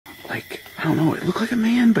I don't know. It looked like a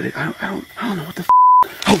man, but I don't know what the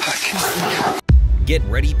Oh, God. Get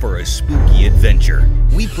ready for a spooky adventure.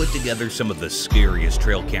 We put together some of the scariest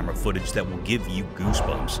trail camera footage that will give you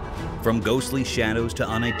goosebumps. From ghostly shadows to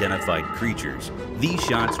unidentified creatures, these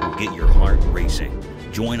shots will get your heart racing.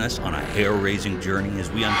 Join us on a hair-raising journey as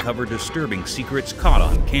we uncover disturbing secrets caught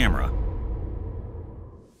on camera.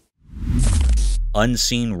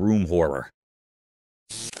 Unseen room horror.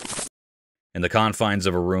 In the confines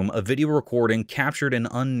of a room, a video recording captured an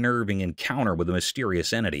unnerving encounter with a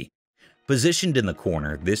mysterious entity. Positioned in the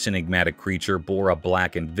corner, this enigmatic creature bore a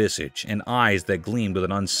blackened visage and eyes that gleamed with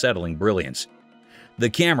an unsettling brilliance. The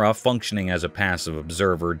camera, functioning as a passive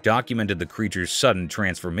observer, documented the creature's sudden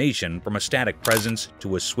transformation from a static presence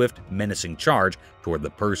to a swift, menacing charge toward the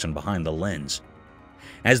person behind the lens.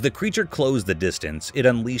 As the creature closed the distance, it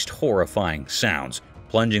unleashed horrifying sounds,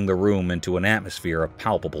 plunging the room into an atmosphere of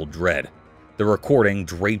palpable dread. The recording,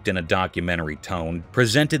 draped in a documentary tone,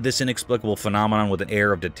 presented this inexplicable phenomenon with an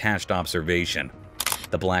air of detached observation.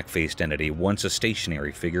 The black-faced entity, once a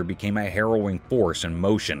stationary figure, became a harrowing force in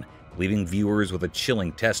motion, leaving viewers with a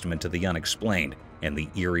chilling testament to the unexplained and the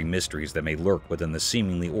eerie mysteries that may lurk within the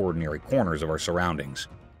seemingly ordinary corners of our surroundings.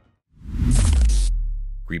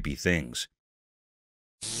 Creepy things.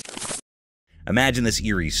 Imagine this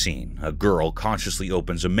eerie scene. A girl cautiously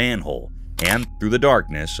opens a manhole, and through the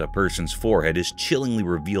darkness, a person's forehead is chillingly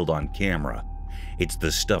revealed on camera. It's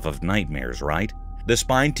the stuff of nightmares, right? The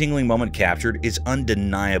spine-tingling moment captured is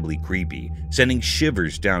undeniably creepy, sending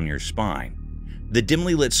shivers down your spine. The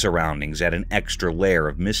dimly lit surroundings add an extra layer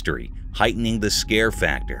of mystery, heightening the scare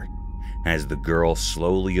factor. As the girl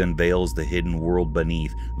slowly unveils the hidden world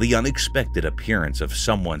beneath, the unexpected appearance of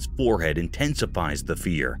someone's forehead intensifies the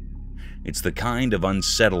fear. It's the kind of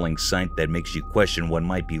unsettling sight that makes you question what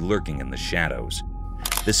might be lurking in the shadows.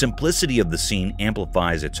 The simplicity of the scene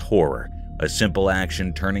amplifies its horror, a simple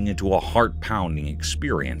action turning into a heart-pounding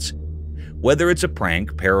experience. Whether it's a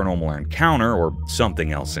prank, paranormal encounter, or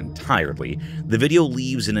something else entirely, the video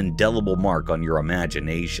leaves an indelible mark on your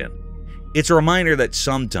imagination. It's a reminder that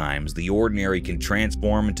sometimes the ordinary can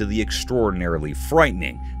transform into the extraordinarily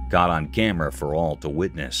frightening, caught on camera for all to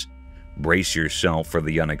witness. Brace yourself for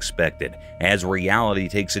the unexpected, as reality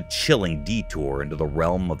takes a chilling detour into the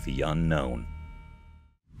realm of the unknown.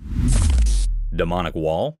 Demonic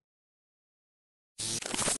wall?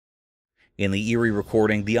 In the eerie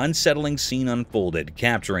recording, the unsettling scene unfolded,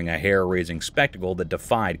 capturing a hair-raising spectacle that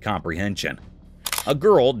defied comprehension. A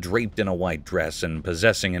girl, draped in a white dress and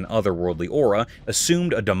possessing an otherworldly aura,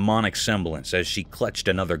 assumed a demonic semblance as she clutched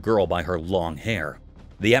another girl by her long hair.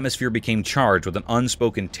 The atmosphere became charged with an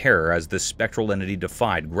unspoken terror as this spectral entity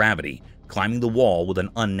defied gravity, climbing the wall with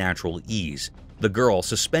an unnatural ease, the girl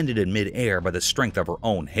suspended in mid-air by the strength of her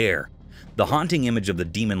own hair. The haunting image of the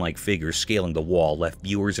demon-like figure scaling the wall left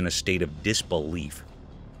viewers in a state of disbelief.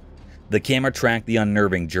 The camera tracked the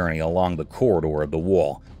unnerving journey along the corridor of the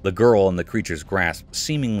wall, the girl in the creature's grasp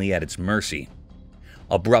seemingly at its mercy.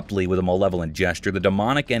 Abruptly, with a malevolent gesture, the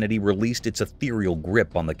demonic entity released its ethereal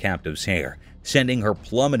grip on the captive's hair, sending her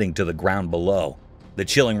plummeting to the ground below. The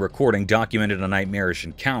chilling recording documented a nightmarish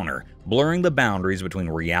encounter, blurring the boundaries between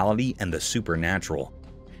reality and the supernatural.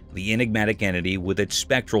 The enigmatic entity, with its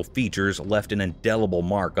spectral features, left an indelible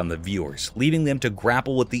mark on the viewers, leaving them to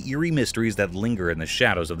grapple with the eerie mysteries that linger in the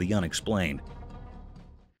shadows of the unexplained.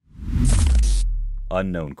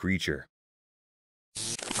 Unknown creature.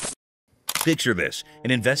 Picture this, an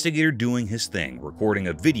investigator doing his thing, recording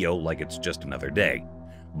a video like it's just another day.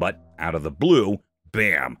 But out of the blue,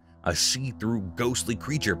 bam, a see-through ghostly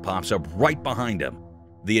creature pops up right behind him.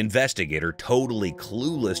 The investigator, totally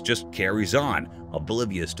clueless, just carries on,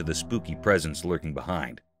 oblivious to the spooky presence lurking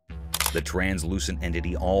behind. The translucent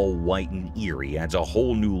entity, all white and eerie, adds a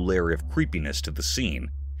whole new layer of creepiness to the scene.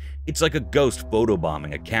 It's like a ghost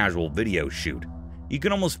photobombing a casual video shoot. You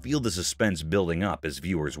can almost feel the suspense building up as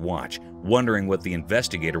viewers watch, wondering what the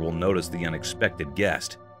investigator will notice the unexpected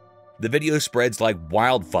guest. The video spreads like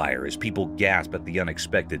wildfire as people gasp at the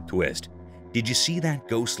unexpected twist. "Did you see that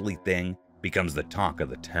ghostly thing?" becomes the talk of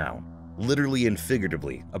the town, literally and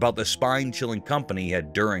figuratively, about the spine-chilling company he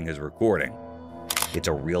had during his recording. It's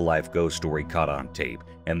a real-life ghost story caught on tape,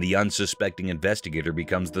 and the unsuspecting investigator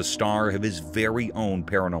becomes the star of his very own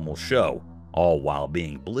paranormal show, all while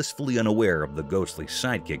being blissfully unaware of the ghostly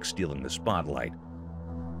sidekick stealing the spotlight.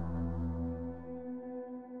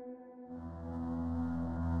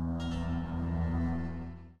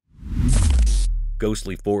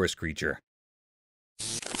 Ghostly forest creature.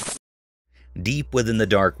 Deep within the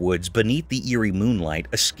dark woods, beneath the eerie moonlight,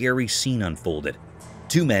 a scary scene unfolded.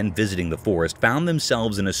 Two men visiting the forest found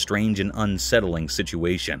themselves in a strange and unsettling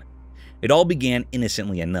situation. It all began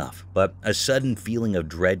innocently enough, but a sudden feeling of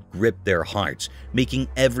dread gripped their hearts, making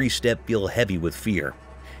every step feel heavy with fear.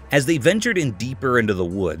 As they ventured in deeper into the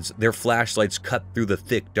woods, their flashlights cut through the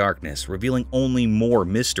thick darkness, revealing only more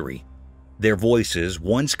mystery. Their voices,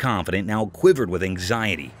 once confident, now quivered with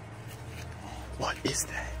anxiety. What is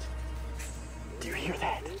that? Do you hear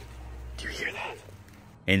that? Do you hear that?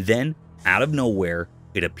 And then, out of nowhere,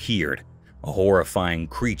 it appeared. A horrifying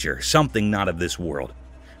creature, something not of this world.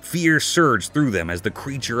 Fear surged through them as the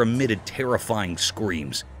creature emitted terrifying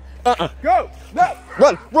screams. Go! No!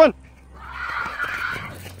 Run! Run!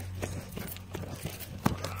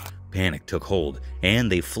 Panic took hold,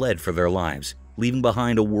 and they fled for their lives, leaving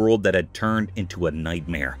behind a world that had turned into a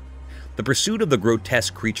nightmare. The pursuit of the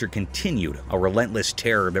grotesque creature continued, a relentless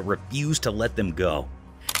terror that refused to let them go.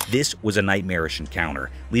 This was a nightmarish encounter,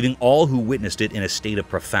 leaving all who witnessed it in a state of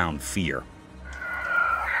profound fear.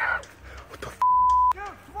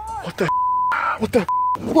 What the What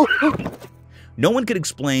the No one could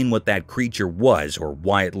explain what that creature was or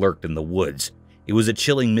why it lurked in the woods. It was a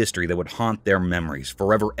chilling mystery that would haunt their memories,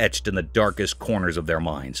 forever etched in the darkest corners of their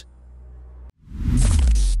minds.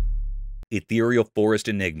 Ethereal Forest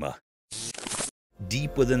Enigma.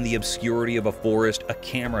 Deep within the obscurity of a forest, a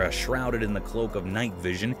camera shrouded in the cloak of night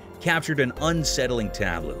vision captured an unsettling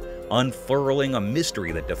tableau, unfurling a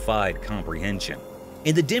mystery that defied comprehension.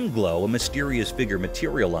 In the dim glow, a mysterious figure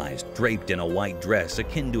materialized, draped in a white dress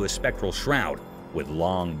akin to a spectral shroud, with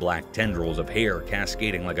long black tendrils of hair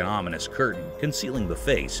cascading like an ominous curtain, concealing the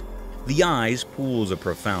face. The eyes, pools of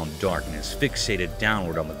profound darkness, fixated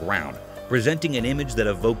downward on the ground, presenting an image that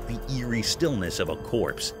evoked the eerie stillness of a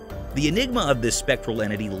corpse. The enigma of this spectral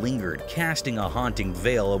entity lingered, casting a haunting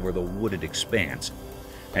veil over the wooded expanse.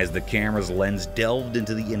 As the camera's lens delved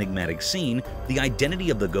into the enigmatic scene, the identity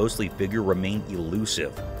of the ghostly figure remained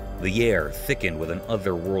elusive. The air thickened with an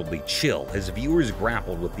otherworldly chill as viewers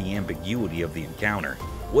grappled with the ambiguity of the encounter.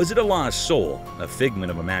 Was it a lost soul, a figment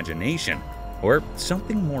of imagination, or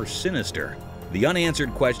something more sinister? The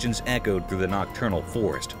unanswered questions echoed through the nocturnal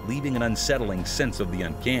forest, leaving an unsettling sense of the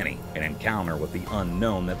uncanny, an encounter with the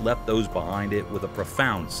unknown that left those behind it with a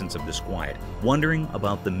profound sense of disquiet, wondering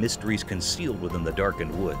about the mysteries concealed within the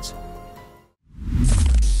darkened woods.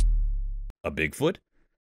 A Bigfoot?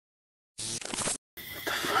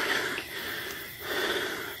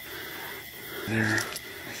 There.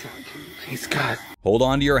 He's got. Hold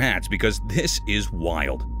on to your hats because this is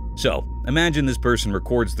wild. So, imagine this person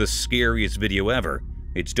records the scariest video ever.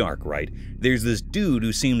 It's dark, right? There's this dude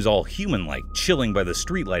who seems all human-like, chilling by the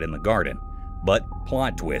streetlight in the garden. But,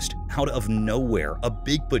 plot twist, out of nowhere, a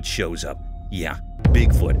Bigfoot shows up. Yeah,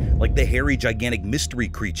 Bigfoot, like the hairy, gigantic mystery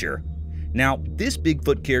creature. Now, this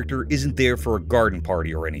Bigfoot character isn't there for a garden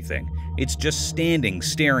party or anything. It's just standing,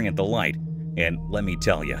 staring at the light. And let me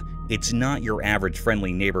tell you, it's not your average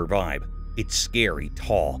friendly neighbor vibe. It's scary,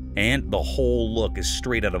 tall, and the whole look is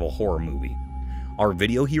straight out of a horror movie. Our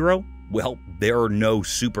video hero? Well, there are no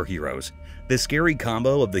superheroes. The scary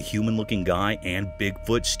combo of the human-looking guy and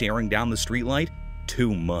Bigfoot staring down the streetlight?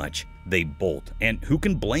 Too much. They bolt, and who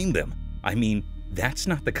can blame them? I mean, that's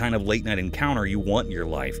not the kind of late-night encounter you want in your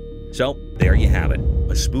life. So, there you have it.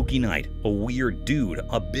 A spooky night, a weird dude,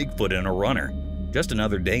 a Bigfoot, and a runner. Just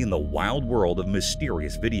another day in the wild world of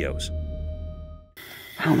mysterious videos.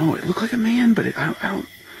 I don't know. It looked like a man, but I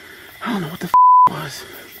don't know what the it was.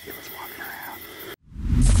 It was walking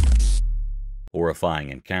around. Horrifying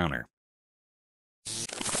encounter.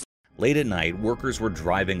 Late at night, workers were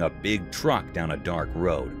driving a big truck down a dark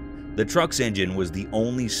road. The truck's engine was the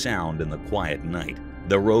only sound in the quiet night.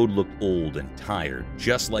 The road looked old and tired,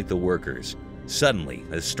 just like the workers. Suddenly,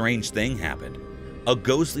 a strange thing happened. A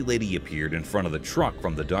ghostly lady appeared in front of the truck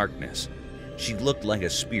from the darkness. She looked like a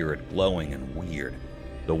spirit, glowing and weird.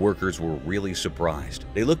 The workers were really surprised.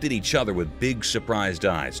 They looked at each other with big, surprised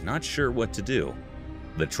eyes, not sure what to do.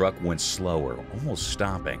 The truck went slower, almost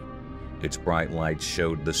stopping. Its bright lights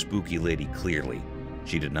showed the spooky lady clearly.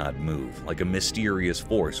 She did not move, like a mysterious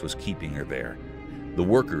force was keeping her there. The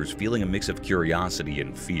workers, feeling a mix of curiosity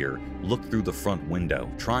and fear, looked through the front window,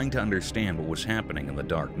 trying to understand what was happening in the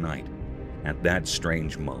dark night. At that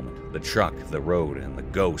strange moment, the truck, the road, and the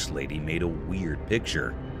ghost lady made a weird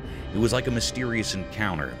picture. It was like a mysterious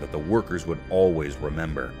encounter that the workers would always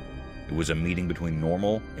remember. It was a meeting between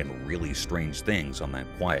normal and really strange things on that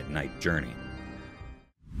quiet night journey.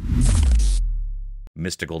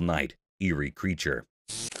 Mystical night, eerie creature.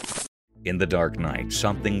 In the dark night,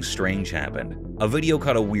 something strange happened. A video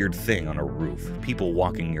caught a weird thing on a roof. People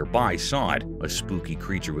walking nearby saw it, a spooky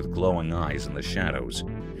creature with glowing eyes in the shadows.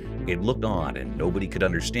 It looked odd and nobody could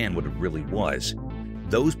understand what it really was.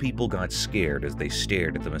 Those people got scared as they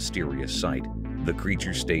stared at the mysterious sight. The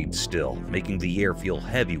creature stayed still, making the air feel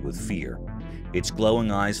heavy with fear. Its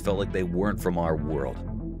glowing eyes felt like they weren't from our world.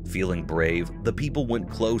 Feeling brave, the people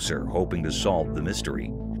went closer, hoping to solve the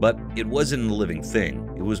mystery. But it wasn't a living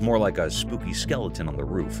thing. It was more like a spooky skeleton on the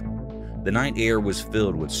roof. The night air was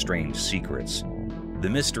filled with strange secrets. The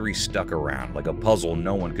mystery stuck around like a puzzle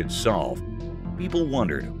no one could solve. People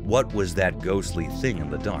wondered, what was that ghostly thing in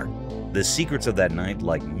the dark? The secrets of that night,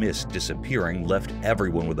 like mist disappearing, left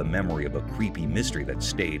everyone with a memory of a creepy mystery that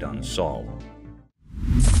stayed unsolved.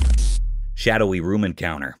 Shadowy room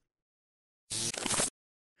encounter.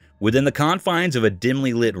 Within the confines of a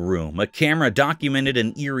dimly lit room, a camera documented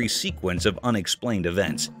an eerie sequence of unexplained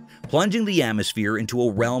events, plunging the atmosphere into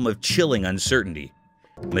a realm of chilling uncertainty.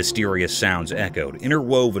 Mysterious sounds echoed,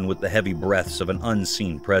 interwoven with the heavy breaths of an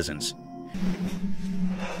unseen presence.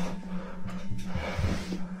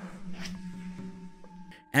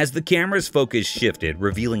 As the camera's focus shifted,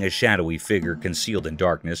 revealing a shadowy figure concealed in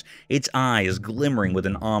darkness, its eyes glimmering with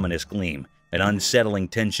an ominous gleam, an unsettling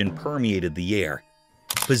tension permeated the air.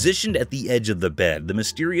 Positioned at the edge of the bed, the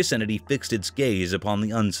mysterious entity fixed its gaze upon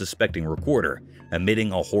the unsuspecting recorder,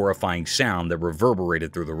 emitting a horrifying sound that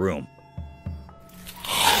reverberated through the room.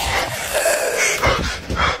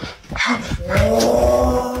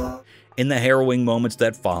 In the harrowing moments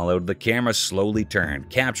that followed, the camera slowly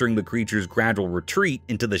turned, capturing the creature's gradual retreat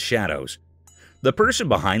into the shadows. The person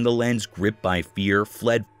behind the lens, gripped by fear,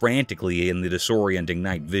 fled frantically in the disorienting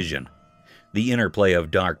night vision. The interplay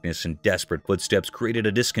of darkness and desperate footsteps created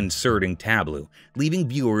a disconcerting tableau, leaving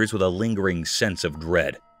viewers with a lingering sense of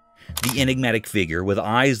dread. The enigmatic figure, with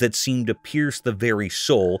eyes that seemed to pierce the very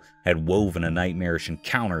soul, had woven a nightmarish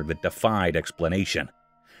encounter that defied explanation.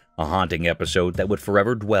 A haunting episode that would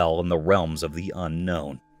forever dwell in the realms of the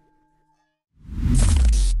unknown.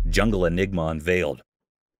 Jungle Enigma Unveiled.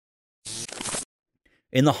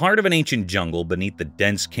 In the heart of an ancient jungle, beneath the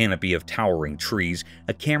dense canopy of towering trees,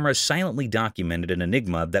 a camera silently documented an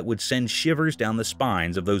enigma that would send shivers down the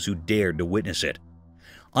spines of those who dared to witness it.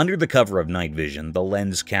 Under the cover of night vision, the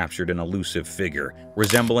lens captured an elusive figure,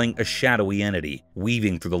 resembling a shadowy entity,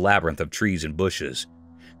 weaving through the labyrinth of trees and bushes.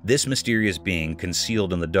 This mysterious being,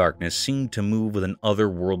 concealed in the darkness, seemed to move with an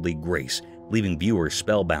otherworldly grace, leaving viewers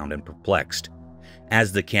spellbound and perplexed.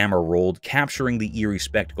 As the camera rolled, capturing the eerie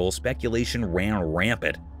spectacle, speculation ran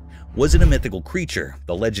rampant. Was it a mythical creature,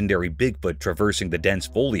 the legendary Bigfoot traversing the dense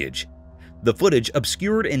foliage? The footage,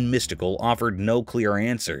 obscured and mystical, offered no clear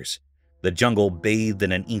answers. The jungle, bathed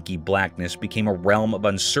in an inky blackness, became a realm of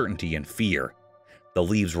uncertainty and fear. The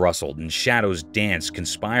leaves rustled and shadows danced,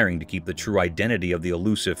 conspiring to keep the true identity of the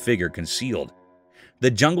elusive figure concealed. The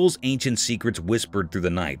jungle's ancient secrets whispered through the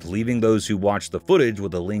night, leaving those who watched the footage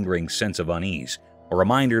with a lingering sense of unease, a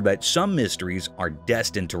reminder that some mysteries are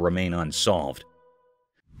destined to remain unsolved.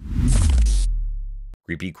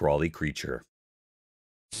 Creepy crawly creature.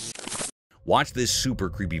 Watch this super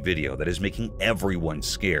creepy video that is making everyone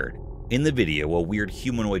scared. In the video, a weird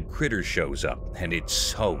humanoid critter shows up, and it's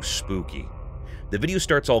so spooky. The video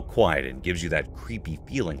starts all quiet and gives you that creepy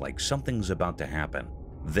feeling like something's about to happen.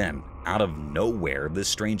 Then, out of nowhere, this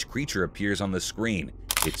strange creature appears on the screen.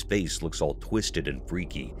 Its face looks all twisted and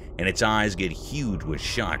freaky, and its eyes get huge with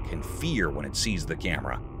shock and fear when it sees the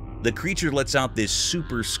camera. The creature lets out this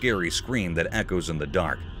super scary scream that echoes in the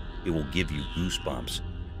dark. It will give you goosebumps.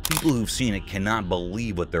 People who've seen it cannot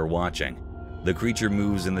believe what they're watching. The creature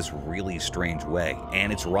moves in this really strange way,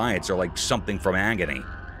 and its riots are like something from Agony.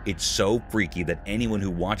 It's so freaky that anyone who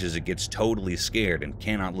watches it gets totally scared and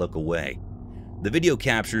cannot look away. The video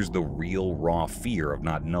captures the real, raw fear of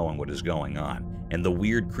not knowing what is going on, and the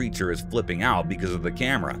weird creature is flipping out because of the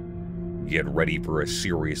camera. Get ready for a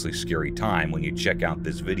seriously scary time when you check out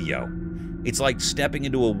this video. It's like stepping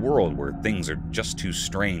into a world where things are just too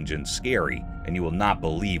strange and scary, and you will not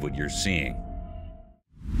believe what you're seeing.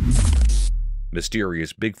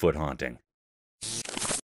 Mysterious Bigfoot haunting.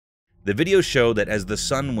 The video showed that as the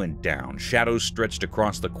sun went down, shadows stretched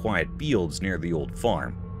across the quiet fields near the old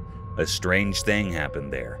farm. A strange thing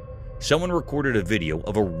happened there. Someone recorded a video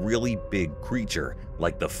of a really big creature,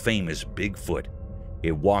 like the famous Bigfoot.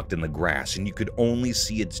 It walked in the grass, and you could only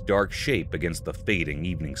see its dark shape against the fading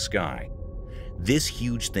evening sky. This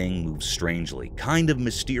huge thing moved strangely, kind of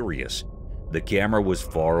mysterious. The camera was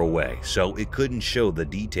far away, so it couldn't show the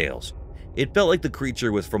details. It felt like the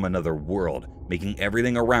creature was from another world, making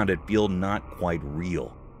everything around it feel not quite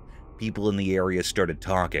real. People in the area started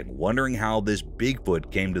talking, wondering how this Bigfoot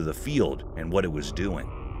came to the field and what it was doing.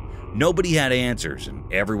 Nobody had answers,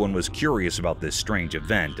 and everyone was curious about this strange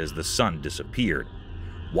event as the sun disappeared.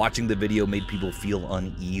 Watching the video made people feel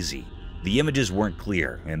uneasy. The images weren't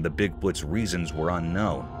clear, and the Bigfoot's reasons were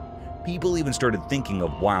unknown. People even started thinking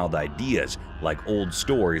of wild ideas, like old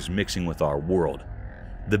stories mixing with our world.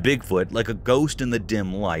 The Bigfoot, like a ghost in the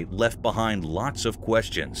dim light, left behind lots of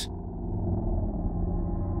questions.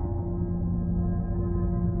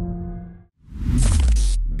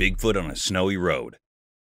 Bigfoot on a snowy road.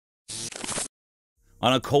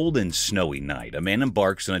 On a cold and snowy night, a man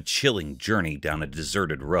embarks on a chilling journey down a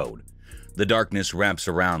deserted road. The darkness wraps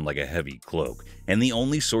around like a heavy cloak, and the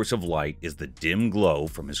only source of light is the dim glow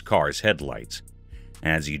from his car's headlights.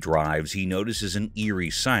 As he drives, he notices an eerie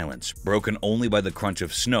silence, broken only by the crunch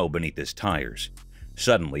of snow beneath his tires.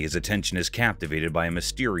 Suddenly, his attention is captivated by a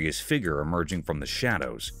mysterious figure emerging from the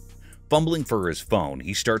shadows. Fumbling for his phone,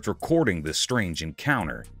 he starts recording this strange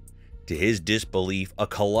encounter. To his disbelief, a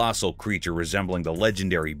colossal creature resembling the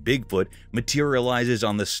legendary Bigfoot materializes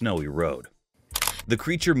on the snowy road. The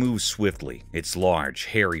creature moves swiftly, its large,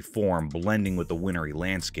 hairy form blending with the wintry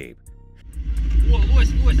landscape.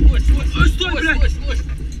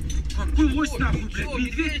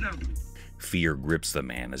 Fear grips the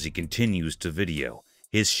man as he continues to video,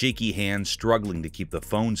 his shaky hands struggling to keep the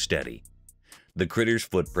phone steady. The critter's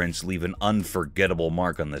footprints leave an unforgettable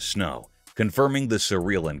mark on the snow, confirming the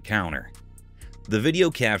surreal encounter. The video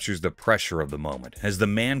captures the pressure of the moment as the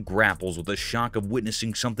man grapples with the shock of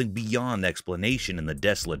witnessing something beyond explanation in the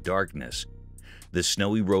desolate darkness. The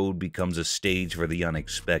snowy road becomes a stage for the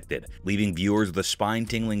unexpected, leaving viewers with a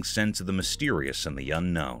spine-tingling sense of the mysterious and the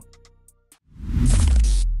unknown.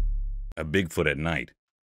 A Bigfoot at night.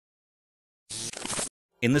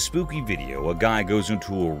 In the spooky video, a guy goes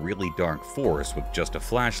into a really dark forest with just a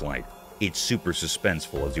flashlight. It's super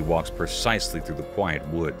suspenseful as he walks precisely through the quiet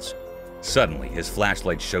woods. Suddenly, his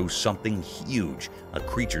flashlight shows something huge, a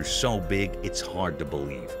creature so big it's hard to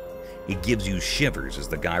believe. It gives you shivers as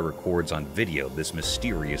the guy records on video this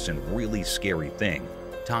mysterious and really scary thing,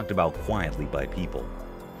 talked about quietly by people.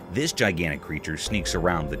 This gigantic creature sneaks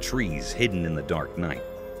around the trees hidden in the dark night.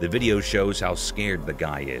 The video shows how scared the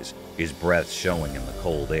guy is, his breath showing in the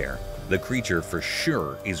cold air. The creature for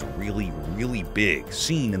sure is really, really big,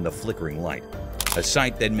 seen in the flickering light. A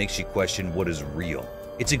sight that makes you question what is real.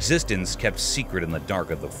 Its existence, kept secret in the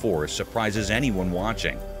dark of the forest, surprises anyone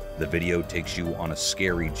watching. The video takes you on a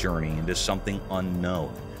scary journey into something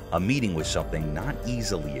unknown, a meeting with something not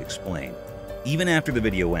easily explained. Even after the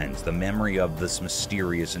video ends, the memory of this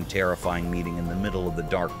mysterious and terrifying meeting in the middle of the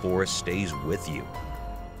dark forest stays with you.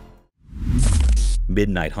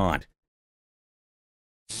 Midnight Haunt.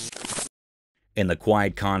 In the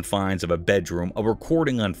quiet confines of a bedroom, a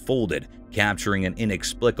recording unfolded, capturing an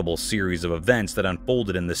inexplicable series of events that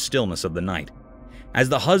unfolded in the stillness of the night. As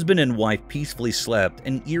the husband and wife peacefully slept,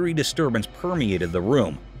 an eerie disturbance permeated the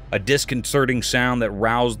room, a disconcerting sound that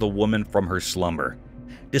roused the woman from her slumber.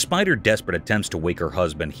 Despite her desperate attempts to wake her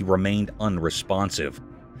husband, he remained unresponsive.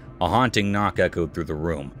 A haunting knock echoed through the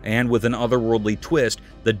room, and with an otherworldly twist,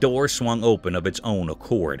 the door swung open of its own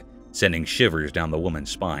accord, sending shivers down the woman's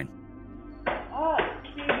spine.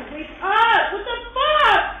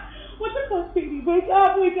 Wake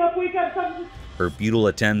up. Her futile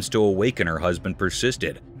attempts to awaken her husband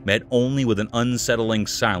persisted, met only with an unsettling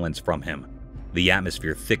silence from him. The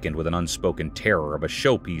atmosphere thickened with an unspoken terror of a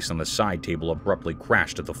showpiece on the side table abruptly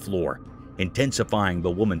crashed to the floor, intensifying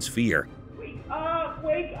the woman's fear. Wake up!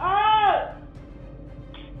 Wake up!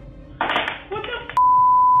 What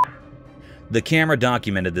the f***? The camera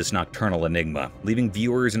documented this nocturnal enigma, leaving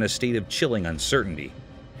viewers in a state of chilling uncertainty.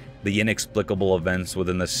 The inexplicable events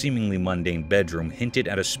within the seemingly mundane bedroom hinted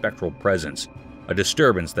at a spectral presence, a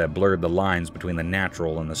disturbance that blurred the lines between the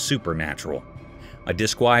natural and the supernatural, a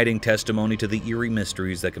disquieting testimony to the eerie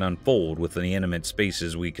mysteries that can unfold within the intimate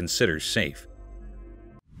spaces we consider safe.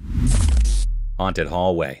 Haunted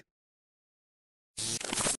Hallway.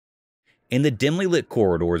 In the dimly lit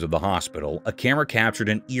corridors of the hospital, a camera captured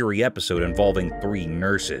an eerie episode involving 3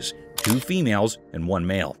 nurses, 2 females and 1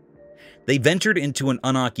 male. They ventured into an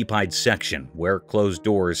unoccupied section where closed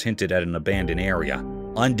doors hinted at an abandoned area.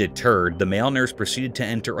 Undeterred, the male nurse proceeded to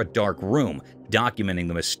enter a dark room, documenting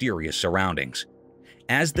the mysterious surroundings.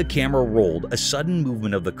 As the camera rolled, a sudden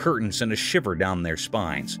movement of the curtain sent a shiver down their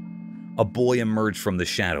spines. A boy emerged from the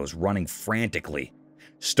shadows, running frantically.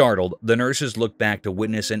 Startled, the nurses looked back to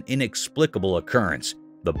witness an inexplicable occurrence.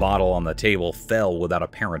 The bottle on the table fell without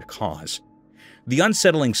apparent cause. The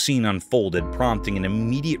unsettling scene unfolded, prompting an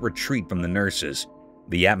immediate retreat from the nurses.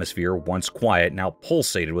 The atmosphere, once quiet, now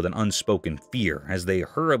pulsated with an unspoken fear as they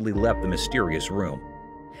hurriedly left the mysterious room.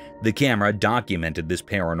 The camera documented this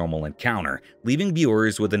paranormal encounter, leaving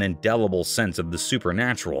viewers with an indelible sense of the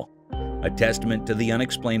supernatural. a testament to the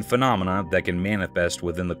unexplained phenomena that can manifest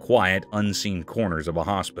within the quiet, unseen corners of a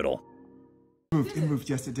hospital. It moved,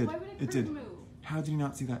 yes it did. It did. How did you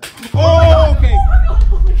not see that? Oh, okay.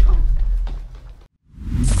 Oh my God.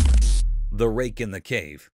 The Rake in the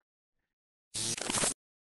Cave.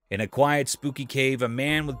 In a quiet, spooky cave, a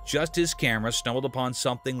man with just his camera stumbled upon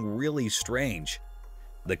something really strange.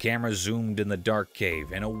 The camera zoomed in the dark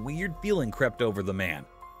cave, and a weird feeling crept over the man.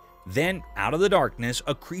 Then, out of the darkness,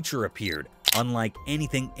 a creature appeared, unlike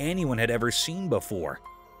anything anyone had ever seen before.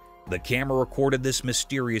 The camera recorded this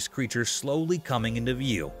mysterious creature slowly coming into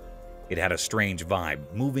view. It had a strange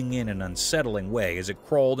vibe, moving in an unsettling way as it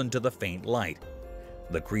crawled into the faint light.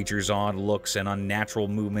 The creature's odd looks and unnatural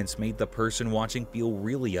movements made the person watching feel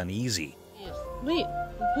really uneasy. Wait,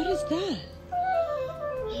 what is that?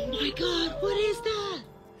 Oh my God, what is that?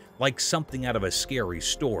 Like something out of a scary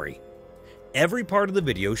story. Every part of the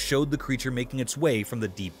video showed the creature making its way from the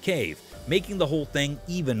deep cave, making the whole thing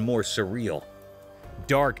even more surreal.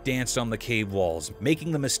 Dark danced on the cave walls,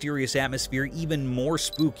 making the mysterious atmosphere even more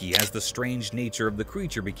spooky as the strange nature of the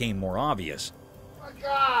creature became more obvious. Oh my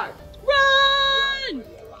God! Run!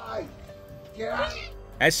 Get out!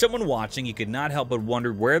 As someone watching, you could not help but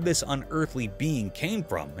wonder where this unearthly being came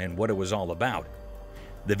from and what it was all about.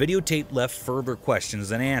 The videotape left further questions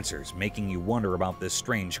than answers, making you wonder about this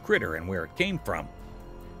strange critter and where it came from.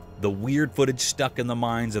 The weird footage stuck in the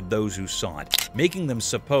minds of those who saw it, making them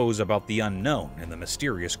suppose about the unknown in the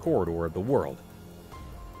mysterious corridor of the world.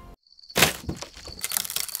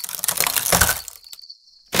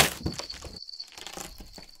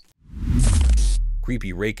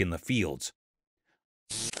 Creepy Rake in the Fields.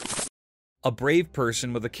 A brave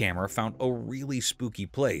person with a camera found a really spooky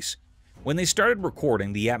place. When they started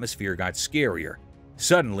recording, the atmosphere got scarier.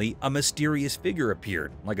 Suddenly, a mysterious figure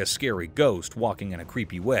appeared, like a scary ghost walking in a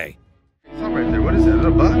creepy way. Something right there. What is that? Is that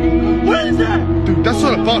a bug? What is that? Dude, that's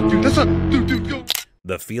not a bug, dude. That's not... Dude, go.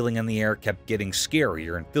 The feeling in the air kept getting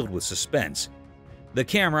scarier and filled with suspense. The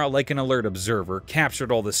camera, like an alert observer,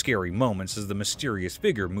 captured all the scary moments as the mysterious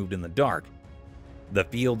figure moved in the dark. The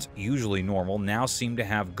fields, usually normal, now seemed to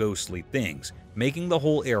have ghostly things, making the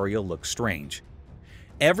whole area look strange.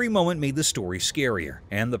 Every moment made the story scarier,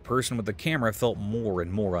 and the person with the camera felt more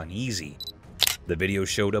and more uneasy. The video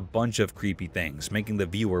showed a bunch of creepy things, making the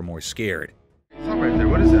viewer more scared. Something right there.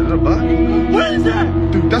 What is that? Is that a bug? What is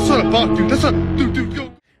that? Dude, that's not a bug, dude. That's not... Dude,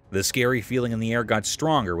 go. The scary feeling in the air got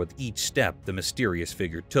stronger with each step the mysterious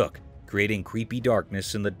figure took, creating creepy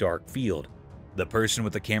darkness in the dark field. The person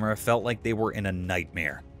with the camera felt like they were in a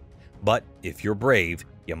nightmare. But if you're brave,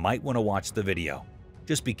 you might want to watch the video.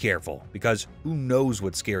 Just be careful, because who knows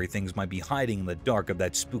what scary things might be hiding in the dark of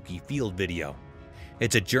that spooky field video.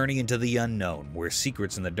 It's a journey into the unknown, where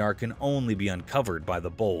secrets in the dark can only be uncovered by the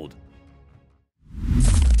bold.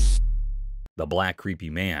 The Black Creepy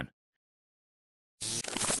Man.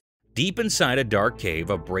 Deep inside a dark cave,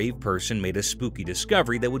 a brave person made a spooky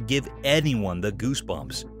discovery that would give anyone the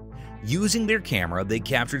goosebumps. Using their camera, they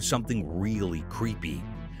captured something really creepy.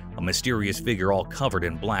 A mysterious figure all covered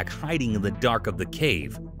in black hiding in the dark of the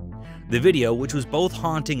cave. The video, which was both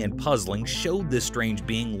haunting and puzzling, showed this strange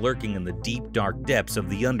being lurking in the deep, dark depths of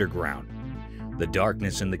the underground. The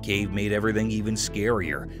darkness in the cave made everything even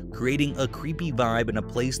scarier, creating a creepy vibe in a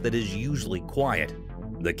place that is usually quiet.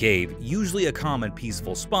 The cave, usually a calm and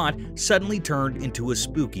peaceful spot, suddenly turned into a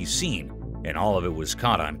spooky scene, and all of it was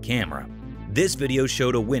caught on camera. This video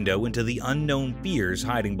showed a window into the unknown fears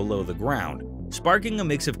hiding below the ground, sparking a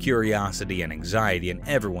mix of curiosity and anxiety in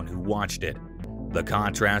everyone who watched it. The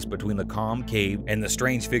contrast between the calm cave and the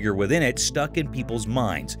strange figure within it stuck in people's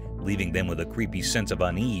minds, leaving them with a creepy sense of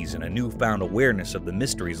unease and a newfound awareness of the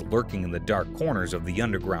mysteries lurking in the dark corners of the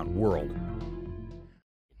underground world.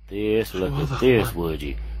 Look at this, would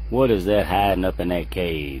you? What is that hiding up in that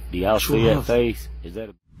cave? Do y'all see that face? Is that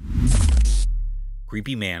a...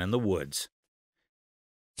 Creepy Man in the Woods.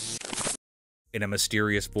 In a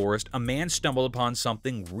mysterious forest, a man stumbled upon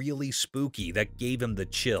something really spooky that gave him the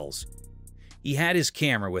chills. He had his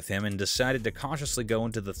camera with him and decided to cautiously go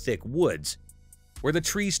into the thick woods, where the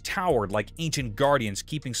trees towered like ancient guardians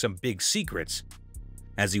keeping some big secrets.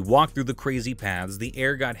 As he walked through the crazy paths, the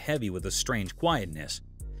air got heavy with a strange quietness.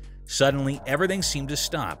 Suddenly, everything seemed to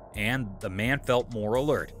stop, and the man felt more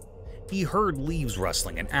alert. He heard leaves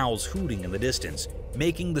rustling and owls hooting in the distance,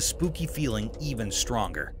 making the spooky feeling even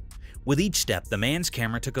stronger. With each step, the man's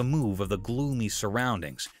camera took a move of the gloomy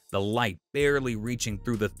surroundings, the light barely reaching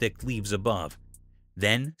through the thick leaves above.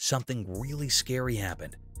 Then, something really scary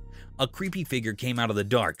happened. A creepy figure came out of the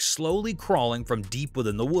dark, slowly crawling from deep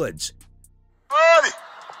within the woods. Buddy!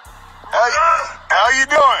 How you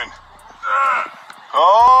doing?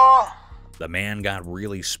 Oh, The man got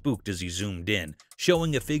really spooked as he zoomed in,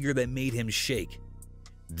 showing a figure that made him shake.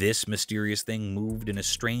 This mysterious thing moved in a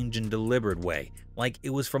strange and deliberate way, like it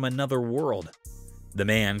was from another world. The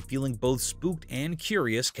man, feeling both spooked and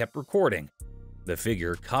curious, kept recording. The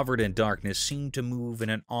figure, covered in darkness, seemed to move in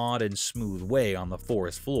an odd and smooth way on the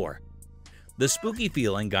forest floor. The spooky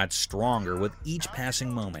feeling got stronger with each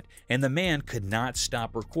passing moment, and the man could not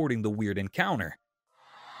stop recording the weird encounter.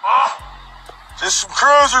 Just some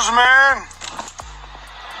cruisers, man.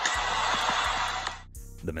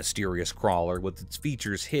 The mysterious crawler, with its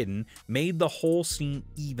features hidden, made the whole scene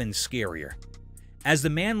even scarier. As the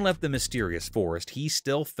man left the mysterious forest, he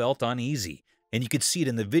still felt uneasy, and you could see it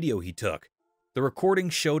in the video he took. The recording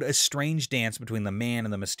showed a strange dance between the man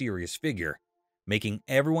and the mysterious figure, making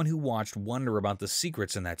everyone who watched wonder about the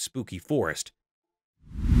secrets in that spooky forest.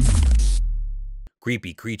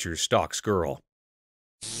 Creepy creature stalks girl.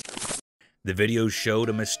 The video showed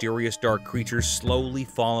a mysterious dark creature slowly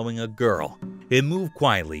following a girl. It moved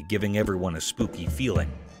quietly, giving everyone a spooky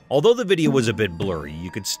feeling. Although the video was a bit blurry, you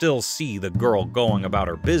could still see the girl going about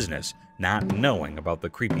her business, not knowing about the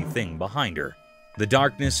creepy thing behind her. The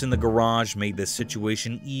darkness in the garage made the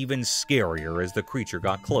situation even scarier as the creature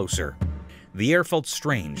got closer. The air felt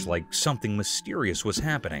strange, like something mysterious was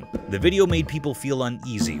happening. The video made people feel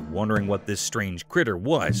uneasy, wondering what this strange critter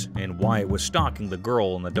was and why it was stalking the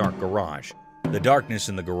girl in the dark garage. The darkness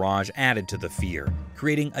in the garage added to the fear,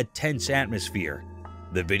 creating a tense atmosphere.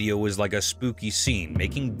 The video was like a spooky scene,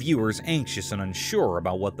 making viewers anxious and unsure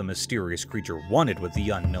about what the mysterious creature wanted with the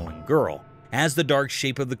unknowing girl. As the dark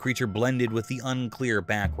shape of the creature blended with the unclear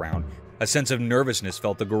background, a sense of nervousness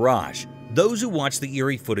felt the garage. Those who watched the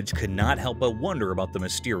eerie footage could not help but wonder about the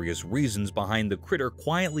mysterious reasons behind the critter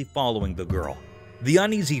quietly following the girl. The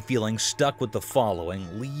uneasy feeling stuck with the following,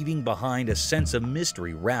 leaving behind a sense of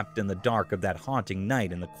mystery wrapped in the dark of that haunting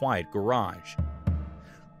night in the quiet garage.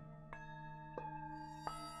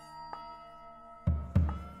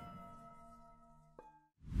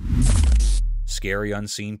 Scary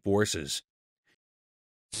unseen forces.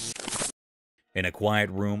 In a quiet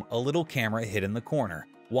room, a little camera hid in the corner,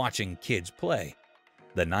 watching kids play.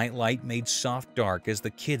 The nightlight made soft dark as the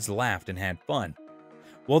kids laughed and had fun.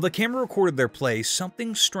 While the camera recorded their play,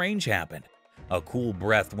 something strange happened. A cool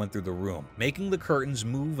breath went through the room, making the curtains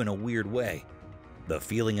move in a weird way. The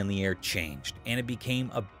feeling in the air changed, and it became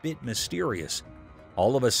a bit mysterious.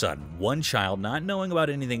 All of a sudden, one child, not knowing about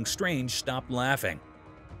anything strange, stopped laughing.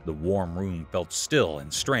 The warm room felt still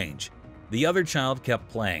and strange. The other child kept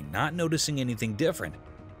playing, not noticing anything different.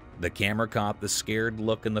 The camera caught the scared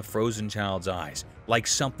look in the frozen child's eyes, like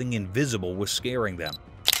something invisible was scaring them.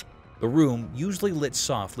 The room, usually lit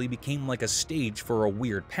softly, became like a stage for a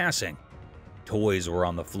weird passing. Toys were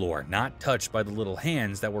on the floor, not touched by the little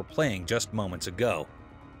hands that were playing just moments ago.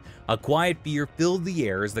 A quiet fear filled the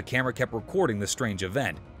air as the camera kept recording the strange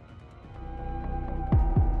event.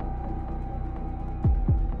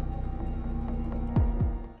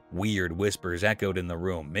 Weird whispers echoed in the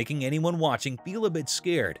room, making anyone watching feel a bit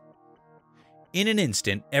scared. In an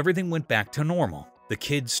instant, everything went back to normal. The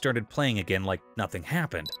kids started playing again like nothing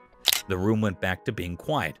happened. The room went back to being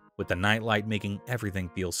quiet, with the nightlight making everything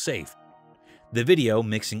feel safe. The video,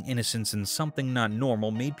 mixing innocence and something not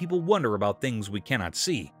normal, made people wonder about things we cannot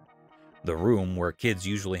see. The room, where kids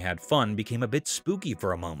usually had fun, became a bit spooky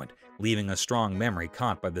for a moment, leaving a strong memory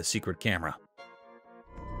caught by the secret camera.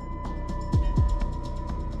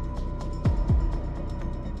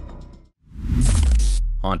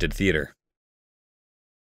 Haunted theater.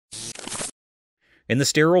 In the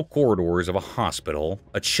sterile corridors of a hospital,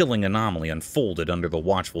 a chilling anomaly unfolded under the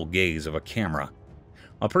watchful gaze of a camera.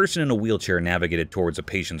 A person in a wheelchair navigated towards a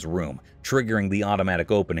patient's room, triggering the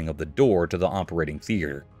automatic opening of the door to the operating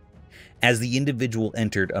theater. As the individual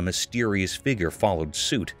entered, a mysterious figure followed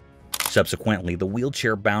suit. Subsequently, the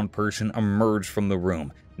wheelchair-bound person emerged from the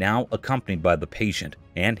room, now accompanied by the patient,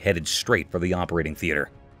 and headed straight for the operating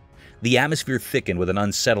theater. The atmosphere thickened with an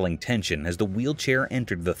unsettling tension as the wheelchair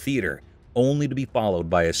entered the theater, only to be followed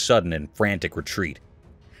by a sudden and frantic retreat.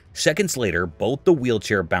 Seconds later, both the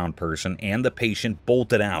wheelchair-bound person and the patient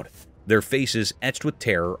bolted out, their faces etched with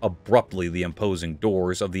terror. Abruptly, the imposing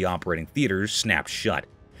doors of the operating theater snapped shut,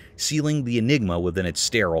 sealing the enigma within its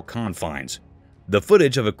sterile confines. The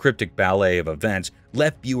footage of a cryptic ballet of events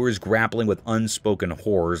left viewers grappling with unspoken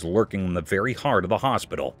horrors lurking in the very heart of the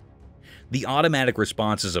hospital. The automatic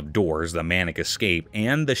responses of doors, the manic escape,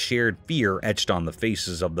 and the shared fear etched on the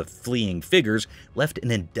faces of the fleeing figures left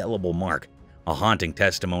an indelible mark, a haunting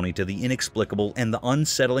testimony to the inexplicable and the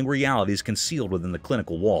unsettling realities concealed within the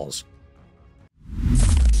clinical walls.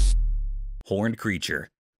 Horned creature.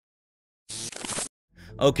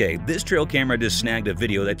 Okay, this trail camera just snagged a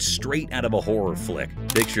video that's straight out of a horror flick.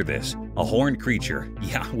 Picture this, a horned creature,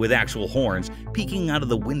 yeah, with actual horns, peeking out of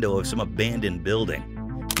the window of some abandoned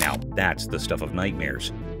building. Now, that's the stuff of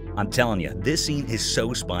nightmares. I'm telling you, this scene is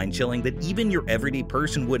so spine-chilling that even your everyday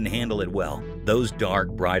person wouldn't handle it well. Those dark,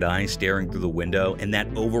 bright eyes staring through the window and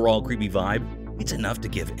that overall creepy vibe, it's enough to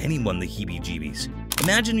give anyone the heebie-jeebies.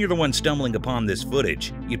 Imagine you're the one stumbling upon this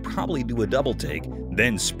footage. You'd probably do a double take,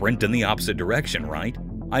 then sprint in the opposite direction, right?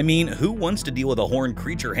 I mean, who wants to deal with a horned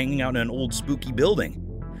creature hanging out in an old spooky building?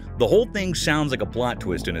 The whole thing sounds like a plot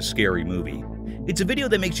twist in a scary movie. It's a video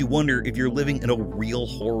that makes you wonder if you're living in a real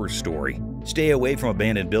horror story. Stay away from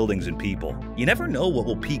abandoned buildings and people. You never know what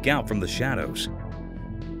will peek out from the shadows.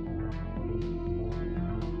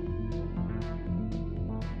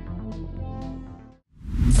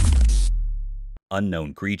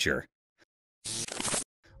 Unknown creature.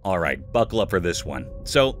 Alright, buckle up for this one.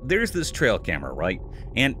 So, there's this trail camera, right?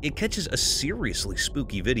 And it catches a seriously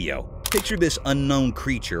spooky video. Picture this unknown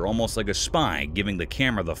creature almost like a spy giving the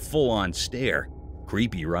camera the full-on stare.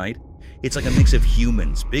 Creepy, right? It's like a mix of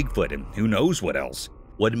humans, Bigfoot, and who knows what else.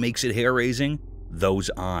 What makes it hair-raising? Those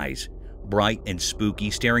eyes. Bright and spooky,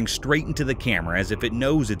 staring straight into the camera as if it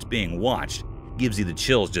knows it's being watched. Gives you the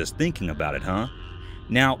chills just thinking about it, huh?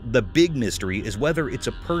 Now, the big mystery is whether it's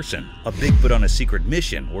a person, a Bigfoot on a secret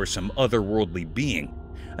mission, or some otherworldly being.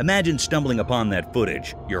 Imagine stumbling upon that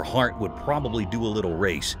footage. Your heart would probably do a little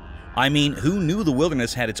race. I mean, who knew the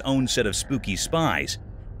wilderness had its own set of spooky spies?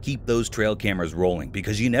 Keep those trail cameras rolling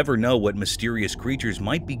because you never know what mysterious creatures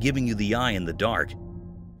might be giving you the eye in the dark.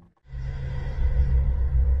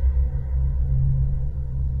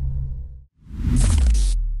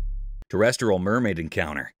 Terrestrial mermaid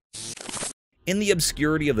encounter. In the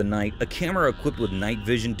obscurity of the night, a camera equipped with night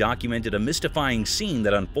vision documented a mystifying scene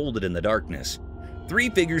that unfolded in the darkness.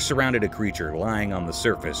 3 figures surrounded a creature lying on the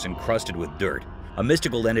surface, encrusted with dirt, a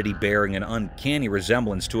mystical entity bearing an uncanny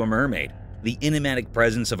resemblance to a mermaid. The enigmatic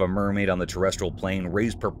presence of a mermaid on the terrestrial plane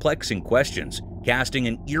raised perplexing questions, casting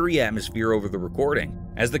an eerie atmosphere over the recording.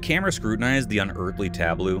 As the camera scrutinized the unearthly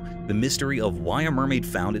tableau, the mystery of why a mermaid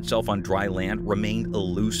found itself on dry land remained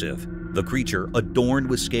elusive. The creature, adorned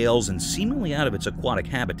with scales and seemingly out of its aquatic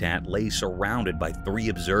habitat, lay surrounded by 3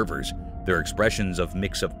 observers, their expressions of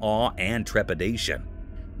mix of awe and trepidation.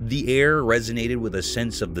 The air resonated with a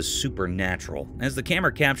sense of the supernatural, as the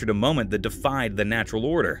camera captured a moment that defied the natural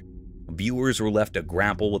order. Viewers were left to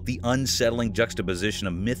grapple with the unsettling juxtaposition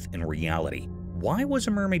of myth and reality. Why was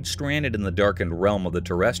a mermaid stranded in the darkened realm of the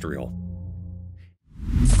terrestrial?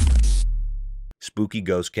 Spooky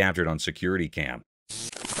ghost captured on security cam.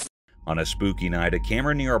 On a spooky night, a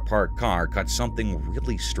camera near a parked car caught something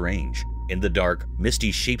really strange. In the dark,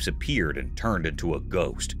 misty shapes appeared and turned into a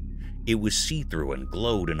ghost. It was see-through and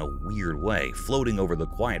glowed in a weird way, floating over the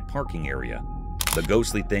quiet parking area. The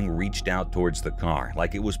ghostly thing reached out towards the car,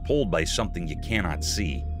 like it was pulled by something you cannot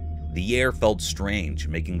see. The air felt strange,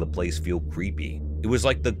 making the place feel creepy. It was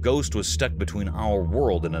like the ghost was stuck between our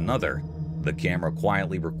world and another. The camera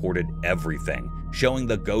quietly recorded everything, showing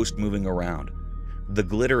the ghost moving around. The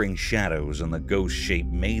glittering shadows and the ghost shape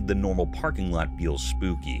made the normal parking lot feel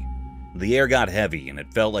spooky. The air got heavy and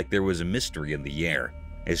it felt like there was a mystery in the air.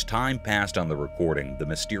 As time passed on the recording, the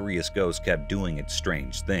mysterious ghost kept doing its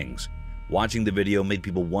strange things. Watching the video made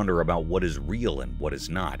people wonder about what is real and what is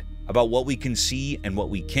not, about what we can see and what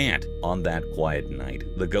we can't. On that quiet night,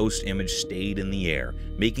 the ghost image stayed in the air,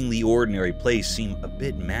 making the ordinary place seem a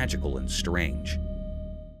bit magical and strange.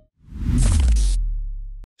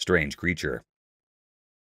 Strange creature.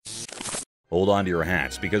 Hold on to your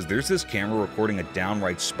hats, because there's this camera recording a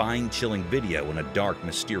downright spine-chilling video in a dark,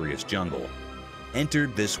 mysterious jungle. Enter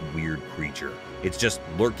this weird creature. It's just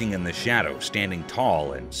lurking in the shadows, standing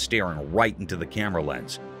tall and staring right into the camera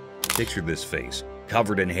lens. Picture this face,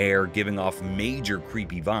 covered in hair, giving off major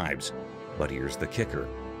creepy vibes. But here's the kicker.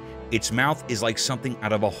 Its mouth is like something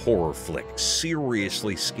out of a horror flick,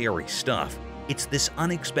 seriously scary stuff. It's this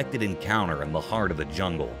unexpected encounter in the heart of the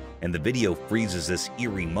jungle, and the video freezes this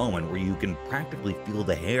eerie moment where you can practically feel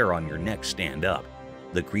the hair on your neck stand up.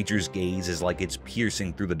 The creature's gaze is like it's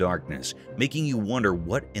piercing through the darkness, making you wonder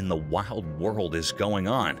what in the wild world is going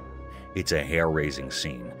on. It's a hair-raising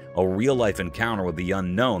scene, a real-life encounter with the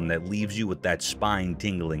unknown that leaves you with that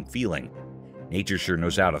spine-tingling feeling. Nature sure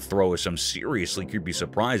knows how to throw us some seriously creepy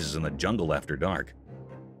surprises in the jungle after dark.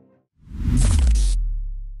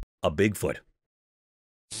 A Bigfoot.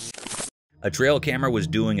 A trail camera was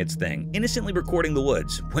doing its thing, innocently recording the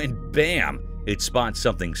woods, when bam! It spots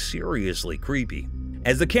something seriously creepy.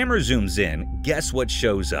 As the camera zooms in, guess what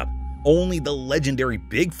shows up? Only the legendary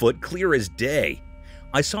Bigfoot, clear as day.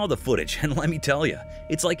 I saw the footage, and let me tell you,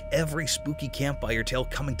 it's like every spooky campfire tale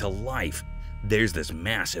coming to life. There's this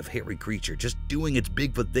massive, hairy creature just doing its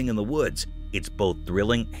Bigfoot thing in the woods. It's both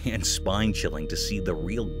thrilling and spine-chilling to see the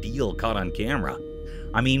real deal caught on camera.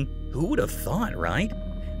 I mean, who would have thought, right?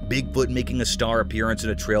 Bigfoot making a star appearance in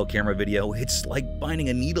a trail camera video, it's like finding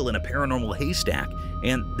a needle in a paranormal haystack,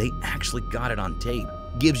 and they actually got it on tape.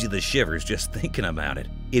 Gives you the shivers just thinking about it.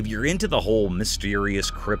 If you're into the whole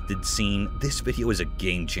mysterious cryptid scene, this video is a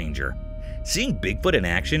game changer. Seeing Bigfoot in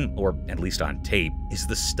action, or at least on tape, is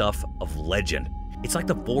the stuff of legend. It's like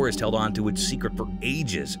the forest held on to its secret for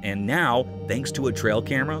ages, and now, thanks to a trail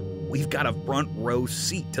camera, we've got a front row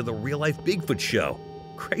seat to the real-life Bigfoot show.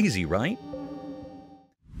 Crazy, right?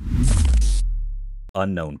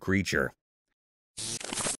 Unknown creature.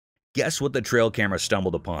 Guess what the trail camera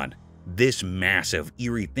stumbled upon? This massive,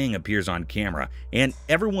 eerie thing appears on camera, and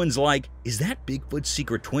everyone's like, is that Bigfoot's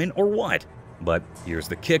secret twin or what? But here's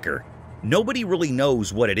the kicker. Nobody really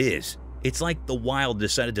knows what it is. It's like the wild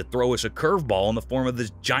decided to throw us a curveball in the form of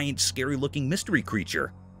this giant, scary-looking mystery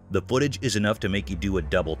creature. The footage is enough to make you do a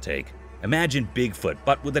double take. Imagine Bigfoot,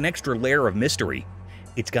 but with an extra layer of mystery.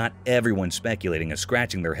 It's got everyone speculating and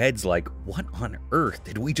scratching their heads like, what on earth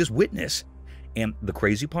did we just witness? And the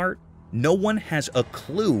crazy part? No one has a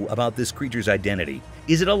clue about this creature's identity.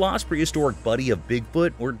 Is it a lost prehistoric buddy of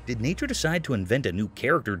Bigfoot, or did nature decide to invent a new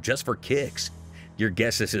character just for kicks? Your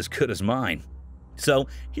guess is as good as mine. So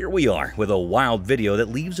here we are with a wild video that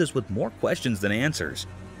leaves us with more questions than answers.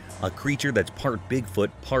 A creature that's part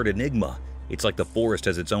Bigfoot, part Enigma. It's like the forest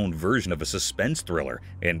has its own version of a suspense thriller,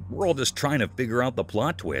 and we're all just trying to figure out the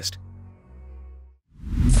plot twist.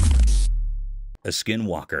 A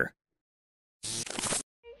skinwalker.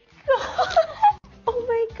 Oh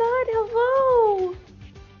my god, hello!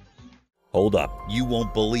 Hold up, you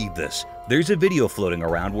won't believe this. There's a video floating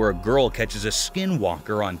around where a girl catches a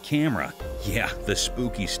skinwalker on camera. Yeah, the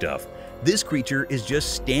spooky stuff. This creature is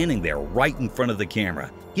just standing there right in front of the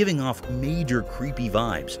camera, giving off major creepy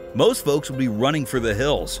vibes. Most folks would be running for the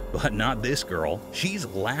hills, but not this girl. She's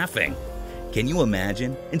laughing. Can you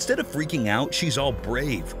imagine? Instead of freaking out, she's all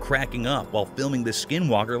brave, cracking up while filming the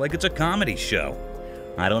skinwalker like it's a comedy show.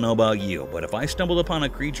 I don't know about you, but if I stumbled upon a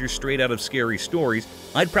creature straight out of scary stories,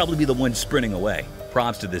 I'd probably be the one sprinting away.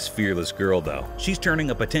 Props to this fearless girl though. She's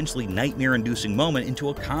turning a potentially nightmare-inducing moment into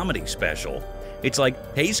a comedy special. It's like,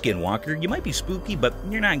 hey skinwalker, you might be spooky, but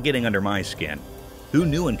you're not getting under my skin. Who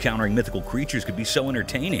knew encountering mythical creatures could be so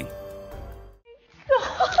entertaining?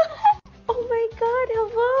 Oh my god,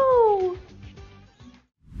 hello!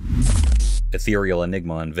 Ethereal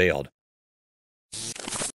enigma unveiled.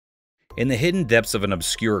 In the hidden depths of an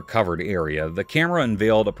obscure covered area, the camera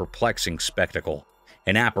unveiled a perplexing spectacle,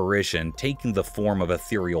 an apparition taking the form of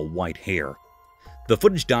ethereal white hair. The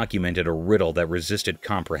footage documented a riddle that resisted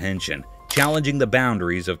comprehension, challenging the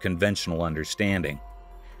boundaries of conventional understanding.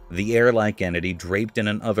 The air-like entity, draped in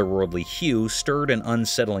an otherworldly hue, stirred an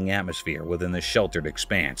unsettling atmosphere within the sheltered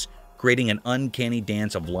expanse, creating an uncanny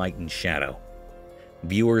dance of light and shadow.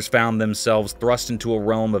 Viewers found themselves thrust into a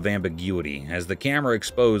realm of ambiguity as the camera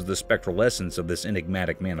exposed the spectral essence of this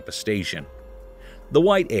enigmatic manifestation. The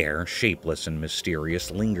white air, shapeless and mysterious,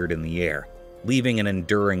 lingered in the air, leaving an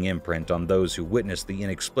enduring imprint on those who witnessed the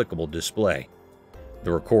inexplicable display.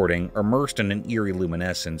 The recording, immersed in an eerie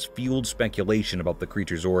luminescence, fueled speculation about the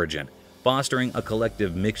creature's origin, fostering a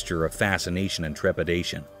collective mixture of fascination and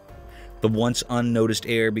trepidation. The once unnoticed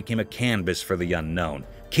air became a canvas for the unknown,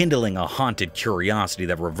 kindling a haunted curiosity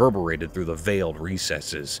that reverberated through the veiled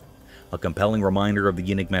recesses. A compelling reminder of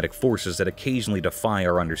the enigmatic forces that occasionally defy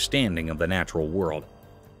our understanding of the natural world.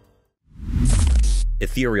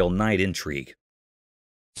 Ethereal night intrigue.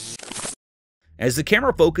 As the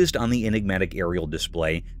camera focused on the enigmatic aerial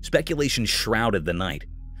display, speculation shrouded the night.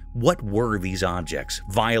 What were these objects,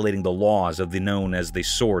 violating the laws of the known as they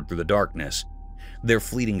soared through the darkness? Their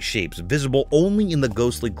fleeting shapes, visible only in the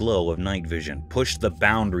ghostly glow of night vision, pushed the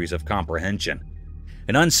boundaries of comprehension.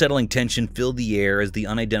 An unsettling tension filled the air as the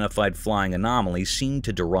unidentified flying anomalies seemed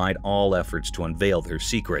to deride all efforts to unveil their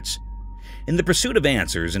secrets. In the pursuit of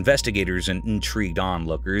answers, investigators and intrigued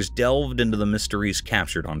onlookers delved into the mysteries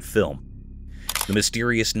captured on film. The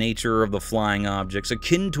mysterious nature of the flying objects,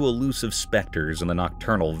 akin to elusive specters in the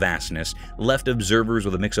nocturnal vastness, left observers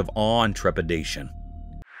with a mix of awe and trepidation.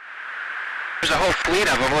 There's a whole fleet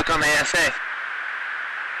of them. Look on the ASA.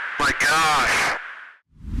 My gosh.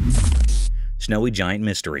 Snowy giant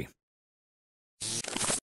mystery.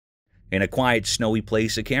 In a quiet, snowy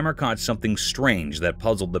place, a camera caught something strange that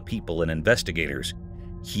puzzled the people and investigators.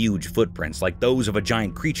 Huge footprints, like those of a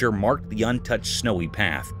giant creature, marked the untouched snowy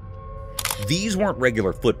path. These weren't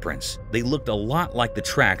regular footprints. They looked a lot like the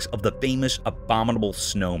tracks of the famous abominable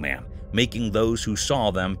snowman, making those who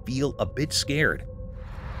saw them feel a bit scared.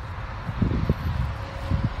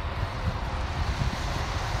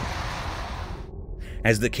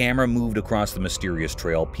 As the camera moved across the mysterious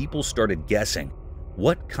trail, people started guessing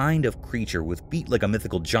what kind of creature with feet like a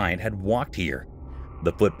mythical giant had walked here.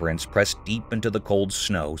 The footprints, pressed deep into the cold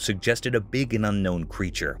snow, suggested a big and unknown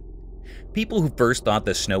creature. People who first thought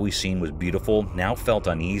the snowy scene was beautiful now felt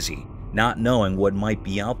uneasy, not knowing what might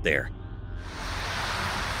be out there.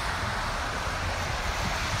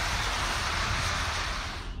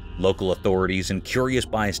 Local authorities and curious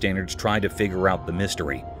bystanders tried to figure out the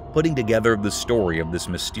mystery, putting together the story of this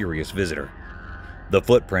mysterious visitor. The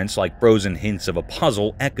footprints, like frozen hints of a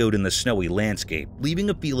puzzle, echoed in the snowy landscape, leaving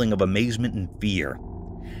a feeling of amazement and fear.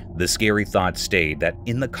 The scary thought stayed that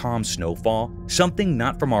in the calm snowfall, something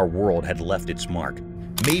not from our world had left its mark.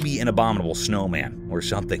 Maybe an abominable snowman, or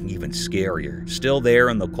something even scarier, still there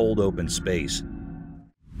in the cold open space.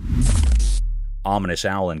 Ominous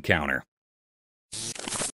owl encounter.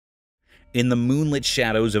 In the moonlit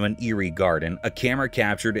shadows of an eerie garden, a camera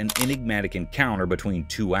captured an enigmatic encounter between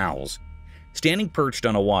two owls. Standing perched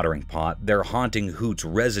on a watering pot, their haunting hoots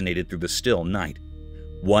resonated through the still night.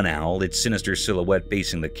 One owl, its sinister silhouette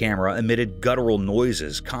facing the camera, emitted guttural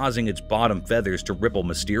noises, causing its bottom feathers to ripple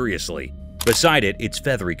mysteriously. Beside it, its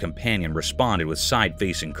feathery companion responded with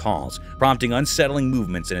side-facing calls, prompting unsettling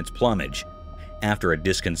movements in its plumage. After a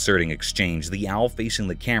disconcerting exchange, the owl facing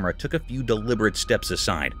the camera took a few deliberate steps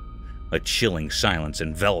aside. A chilling silence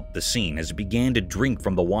enveloped the scene as it began to drink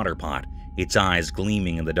from the water pot, its eyes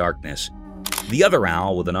gleaming in the darkness. The other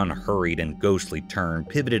owl, with an unhurried and ghostly turn,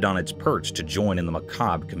 pivoted on its perch to join in the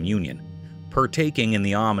macabre communion, partaking in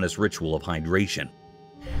the ominous ritual of hydration.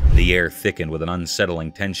 The air thickened with an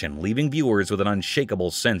unsettling tension, leaving viewers with an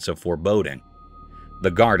unshakable sense of foreboding.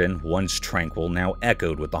 The garden, once tranquil, now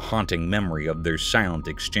echoed with the haunting memory of their silent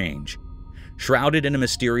exchange, shrouded in a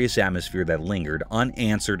mysterious atmosphere that lingered,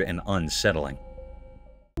 unanswered and unsettling.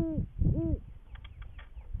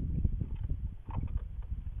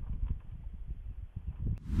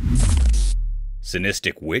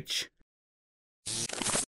 Sinistic witch?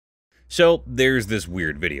 So there's this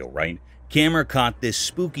weird video, right? Camera caught this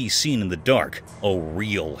spooky scene in the dark, a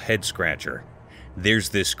real head-scratcher. There's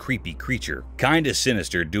this creepy creature, kinda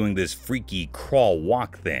sinister, doing this freaky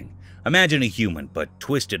crawl-walk thing. Imagine a human, but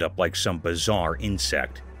twisted up like some bizarre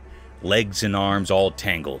insect. Legs and arms all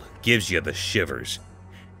tangled, gives you the shivers.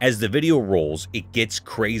 As the video rolls, it gets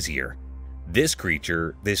crazier. This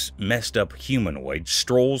creature, this messed up humanoid,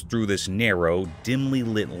 strolls through this narrow, dimly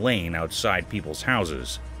lit lane outside people's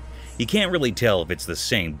houses. You can't really tell if it's the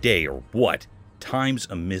same day or what. Time's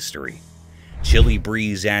a mystery. Chilly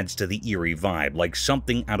breeze adds to the eerie vibe, like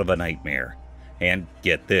something out of a nightmare. And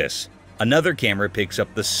get this, another camera picks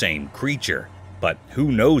up the same creature, but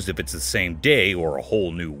who knows if it's the same day or a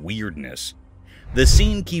whole new weirdness. The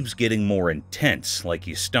scene keeps getting more intense, like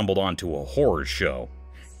you stumbled onto a horror show.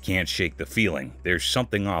 Can't shake the feeling, there's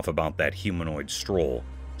something off about that humanoid stroll.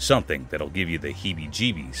 Something that'll give you the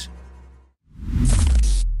heebie-jeebies.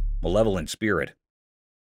 Malevolent spirit.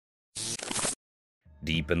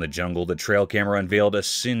 Deep in the jungle, the trail camera unveiled a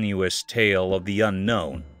sinuous tale of the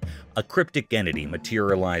unknown. A cryptic entity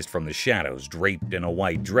materialized from the shadows, draped in a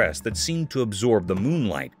white dress that seemed to absorb the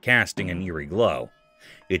moonlight, casting an eerie glow.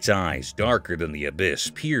 Its eyes, darker than the abyss,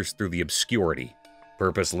 pierced through the obscurity.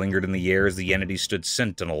 Purpose lingered in the air as the entity stood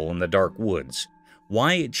sentinel in the dark woods.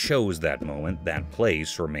 Why it chose that moment, that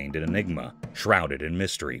place, remained an enigma, shrouded in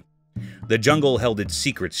mystery. The jungle held its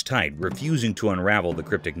secrets tight, refusing to unravel the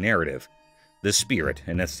cryptic narrative. The spirit,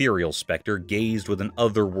 an ethereal specter, gazed with an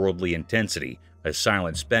otherworldly intensity, a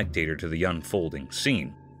silent spectator to the unfolding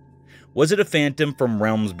scene. Was it a phantom from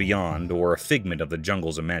realms beyond, or a figment of the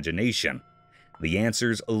jungle's imagination? The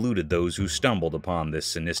answers eluded those who stumbled upon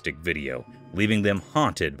this sinistic video, leaving them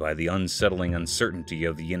haunted by the unsettling uncertainty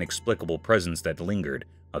of the inexplicable presence that lingered,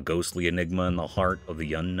 a ghostly enigma in the heart of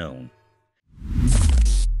the unknown.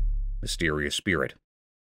 Mysterious spirit.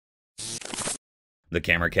 The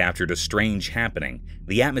camera captured a strange happening.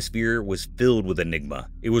 The atmosphere was filled with enigma.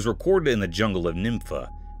 It was recorded in the jungle of Nympha.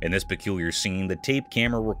 In this peculiar scene, the tape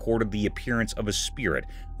camera recorded the appearance of a spirit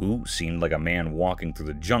who seemed like a man walking through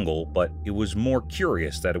the jungle, but it was more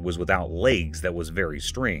curious that it was without legs that was very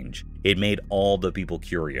strange. It made all the people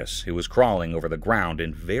curious. It was crawling over the ground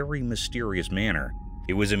in very mysterious manner.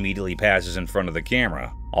 It was immediately passes in front of the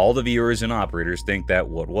camera. All the viewers and operators think that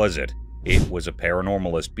what was it? It was a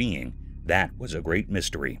paranormalist being. That was a great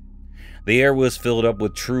mystery. The air was filled up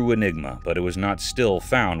with true enigma, but it was not still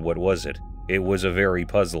found what was it. It was a very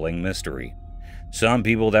puzzling mystery. Some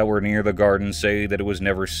people that were near the garden say that it was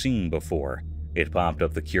never seen before. It popped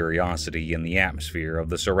up the curiosity in the atmosphere of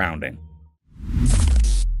the surrounding.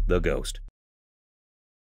 The ghost.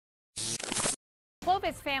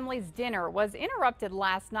 Clovis family's dinner was interrupted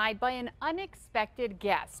last night by an unexpected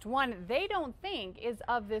guest, one they don't think is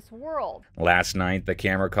of this world. Last night, the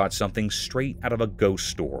camera caught something straight out of a ghost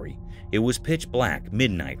story. It was pitch black,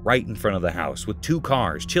 midnight, right in front of the house, with 2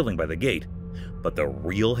 cars chilling by the gate. But the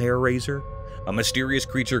real hair raiser? A mysterious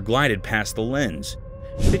creature glided past the lens.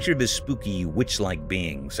 Picture this spooky, witch-like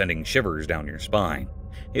being sending shivers down your spine.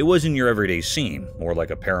 It wasn't your everyday scene, more like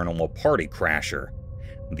a paranormal party crasher.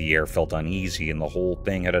 The air felt uneasy and the whole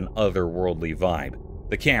thing had an otherworldly vibe.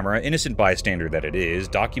 The camera, innocent bystander that it is,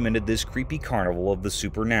 documented this creepy carnival of the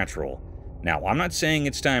supernatural. Now, I'm not saying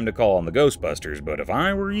it's time to call on the Ghostbusters, but if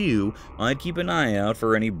I were you, I'd keep an eye out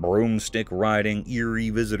for any broomstick-riding, eerie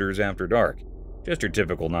visitors after dark. Just your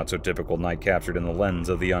typical, not-so-typical night captured in the lens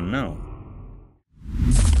of the unknown.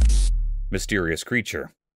 Mysterious creature.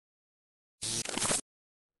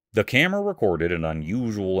 The camera recorded an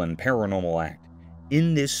unusual and paranormal act.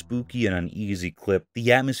 In this spooky and uneasy clip,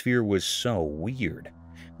 the atmosphere was so weird.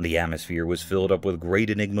 The atmosphere was filled up with great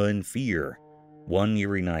enigma and fear. One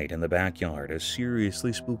eerie night in the backyard, a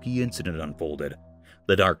seriously spooky incident unfolded.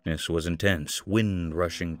 The darkness was intense, wind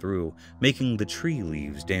rushing through, making the tree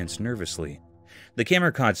leaves dance nervously. The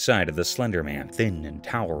camera caught sight of the slender man, thin and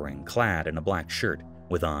towering, clad in a black shirt,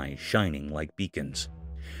 with eyes shining like beacons.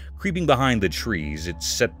 Creeping behind the trees, it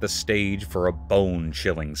set the stage for a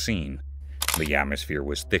bone-chilling scene. The atmosphere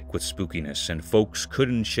was thick with spookiness, and folks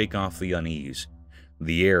couldn't shake off the unease.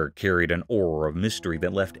 The air carried an aura of mystery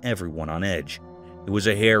that left everyone on edge. It was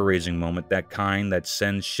a hair-raising moment, that kind that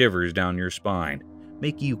sends shivers down your spine,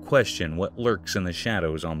 making you question what lurks in the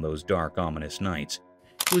shadows on those dark, ominous nights.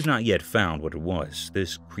 It was not yet found what it was.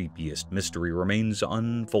 This creepiest mystery remains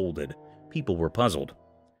unfolded. People were puzzled.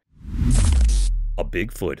 A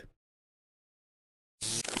Bigfoot.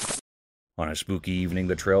 On a spooky evening,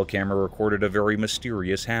 the trail camera recorded a very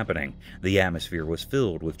mysterious happening. The atmosphere was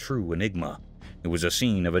filled with true enigma. It was a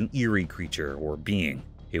scene of an eerie creature or being.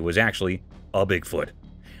 It was actually a Bigfoot.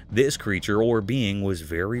 This creature or being was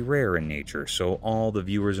very rare in nature, so all the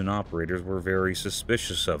viewers and operators were very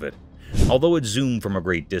suspicious of it. Although it zoomed from a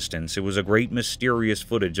great distance, it was a great mysterious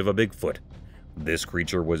footage of a Bigfoot. This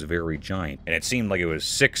creature was very giant, and it seemed like it was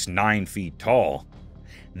 6-9 feet tall.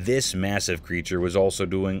 This massive creature was also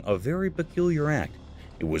doing a very peculiar act.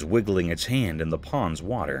 It was wiggling its hand in the pond's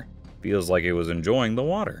water. Feels like it was enjoying the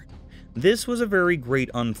water. This was a very great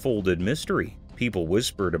unfolded mystery. People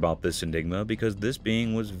whispered about this enigma because this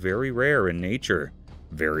being was very rare in nature.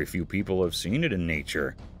 Very few people have seen it in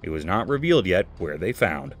nature. It was not revealed yet where they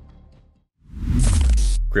found.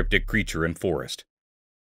 Cryptic creature in forest.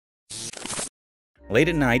 Late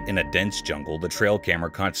at night in a dense jungle, the trail camera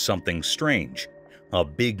caught something strange. A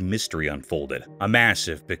big mystery unfolded, a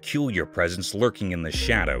massive, peculiar presence lurking in the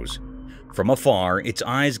shadows. From afar, its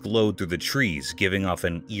eyes glowed through the trees, giving off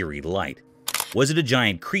an eerie light. Was it a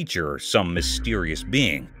giant creature or some mysterious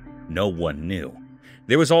being? No one knew.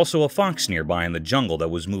 There was also a fox nearby in the jungle that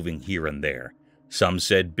was moving here and there. Some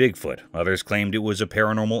said Bigfoot, others claimed it was a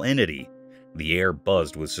paranormal entity. The air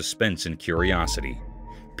buzzed with suspense and curiosity.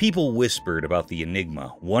 People whispered about the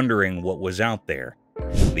enigma, wondering what was out there.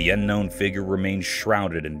 The unknown figure remained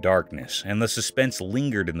shrouded in darkness, and the suspense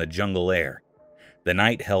lingered in the jungle air. The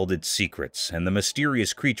night held its secrets, and the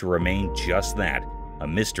mysterious creature remained just that, a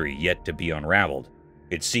mystery yet to be unraveled.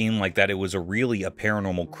 It seemed like that it was really a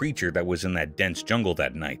paranormal creature that was in that dense jungle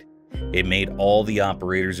that night. It made all the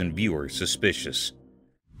operators and viewers suspicious.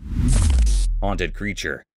 Haunted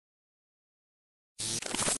creature.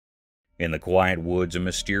 In the quiet woods, a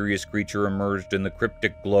mysterious creature emerged in the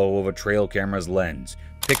cryptic glow of a trail camera's lens.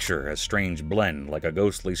 Picture a strange blend, like a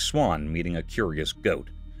ghostly swan meeting a curious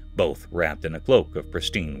goat, both wrapped in a cloak of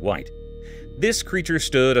pristine white. This creature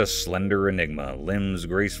stood a slender enigma, limbs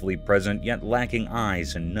gracefully present yet lacking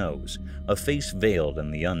eyes and nose, a face veiled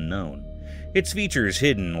in the unknown. Its features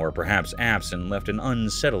hidden or perhaps absent left an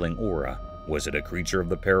unsettling aura. Was it a creature of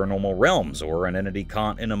the paranormal realms, or an entity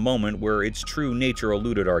caught in a moment where its true nature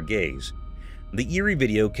eluded our gaze? The eerie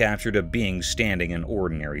video captured a being standing in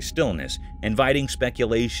ordinary stillness, inviting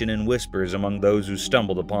speculation and whispers among those who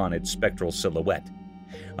stumbled upon its spectral silhouette.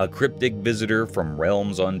 A cryptic visitor from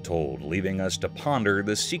realms untold, leaving us to ponder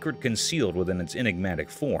the secret concealed within its enigmatic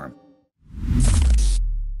form.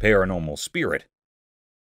 Paranormal spirit.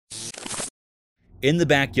 In the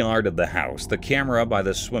backyard of the house, the camera by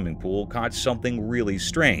the swimming pool caught something really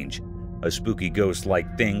strange. A spooky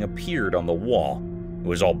ghost-like thing appeared on the wall. It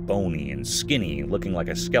was all bony and skinny, looking like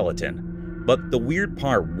a skeleton. But the weird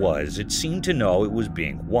part was, it seemed to know it was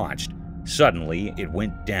being watched. Suddenly, it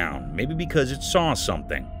went down, maybe because it saw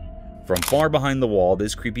something. From far behind the wall,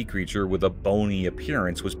 this creepy creature with a bony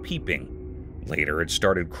appearance was peeping. Later, it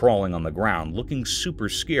started crawling on the ground, looking super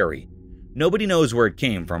scary. Nobody knows where it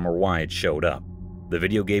came from or why it showed up. The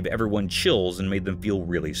video gave everyone chills and made them feel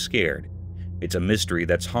really scared. It's a mystery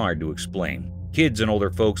that's hard to explain. Kids and older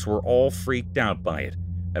folks were all freaked out by it.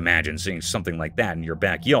 Imagine seeing something like that in your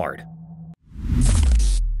backyard.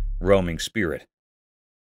 Roaming spirit.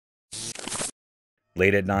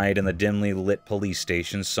 Late at night in the dimly lit police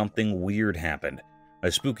station, something weird happened.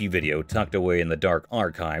 A spooky video tucked away in the dark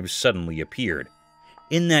archives suddenly appeared.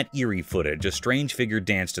 In that eerie footage, a strange figure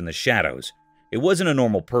danced in the shadows. It wasn't a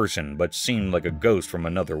normal person, but seemed like a ghost from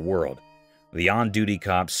another world. The on-duty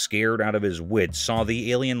cop, scared out of his wits, saw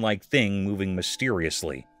the alien-like thing moving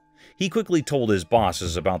mysteriously. He quickly told his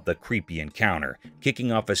bosses about the creepy encounter,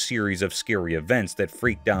 kicking off a series of scary events that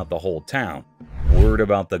freaked out the whole town. Word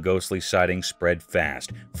about the ghostly sighting spread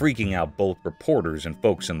fast, freaking out both reporters and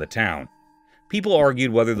folks in the town. People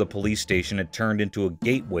argued whether the police station had turned into a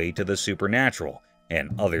gateway to the supernatural,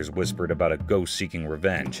 and others whispered about a ghost seeking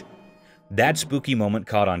revenge. That spooky moment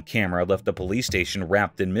caught on camera left the police station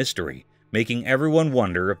wrapped in mystery, making everyone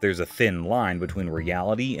wonder if there's a thin line between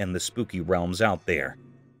reality and the spooky realms out there.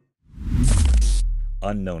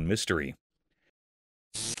 Unknown mystery.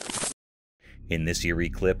 In this eerie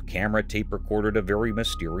clip, camera tape recorded a very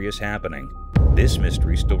mysterious happening. This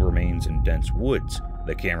mystery still remains in dense woods.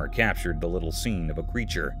 The camera captured the little scene of a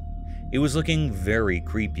creature. It was looking very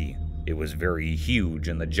creepy. It was very huge,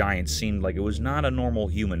 and the giant seemed like it was not a normal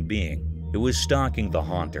human being. It was stalking the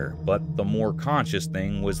haunter, but the more conscious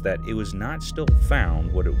thing was that it was not still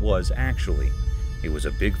found what it was actually. It was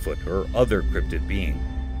a Bigfoot or other cryptid being.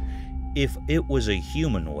 If it was a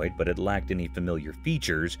humanoid but it lacked any familiar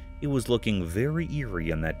features, it was looking very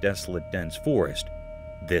eerie in that desolate, dense forest.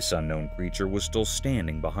 This unknown creature was still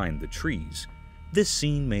standing behind the trees. This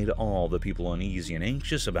scene made all the people uneasy and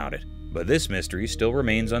anxious about it, but this mystery still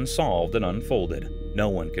remains unsolved and unfolded. No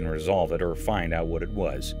one can resolve it or find out what it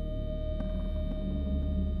was.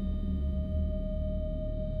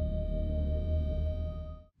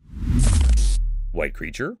 White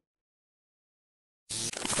creature?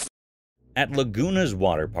 At Laguna's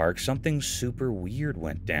water park, something super weird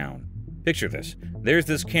went down. Picture this. There's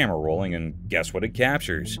this camera rolling, and guess what it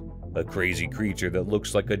captures? A crazy creature that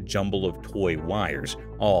looks like a jumble of toy wires,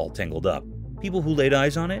 all tangled up. People who laid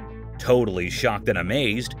eyes on it? Totally shocked and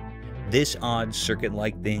amazed. This odd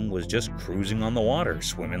circuit-like thing was just cruising on the water,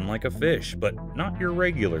 swimming like a fish, but not your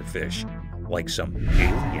regular fish, like some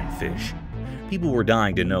alien fish. People were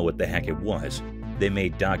dying to know what the heck it was. They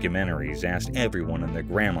made documentaries, asked everyone and their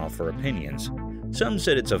grandma for opinions. Some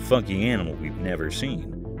said it's a funky animal we've never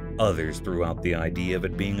seen. Others threw out the idea of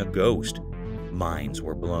it being a ghost. Minds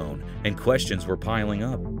were blown, and questions were piling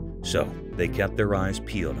up. So they kept their eyes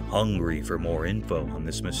peeled, hungry for more info on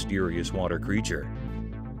this mysterious water creature.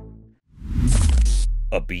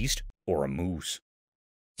 A beast or a moose?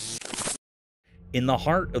 In the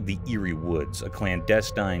heart of the eerie woods, a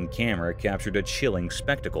clandestine camera captured a chilling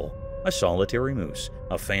spectacle. A solitary moose,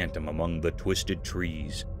 a phantom among the twisted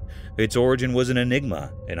trees. Its origin was an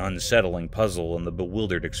enigma, an unsettling puzzle in the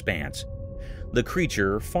bewildered expanse. The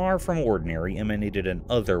creature, far from ordinary, emanated an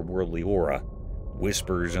otherworldly aura.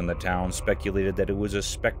 Whispers in the town speculated that it was a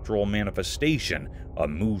spectral manifestation, a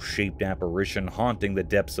moose-shaped apparition haunting the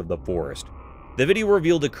depths of the forest. The video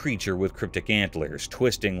revealed a creature with cryptic antlers,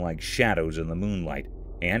 twisting like shadows in the moonlight,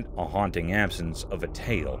 and a haunting absence of a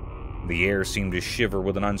tail. The air seemed to shiver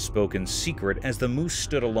with an unspoken secret as the moose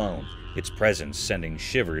stood alone, its presence sending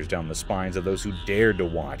shivers down the spines of those who dared to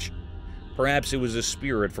watch. Perhaps it was a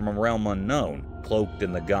spirit from a realm unknown, cloaked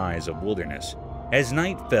in the guise of wilderness. As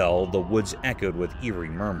night fell, the woods echoed with eerie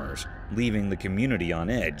murmurs, leaving the community on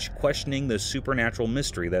edge, questioning the supernatural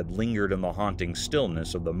mystery that lingered in the haunting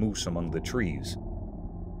stillness of the moose among the trees.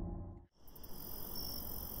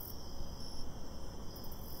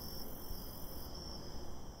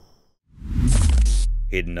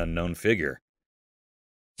 Hidden unknown figure.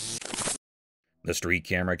 The street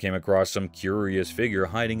camera came across some curious figure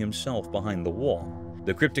hiding himself behind the wall.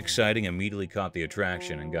 The cryptic sighting immediately caught the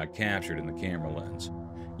attraction and got captured in the camera lens.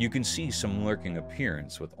 You can see some lurking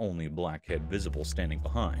appearance with only black head visible standing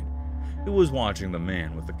behind. It was watching the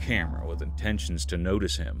man with the camera with intentions to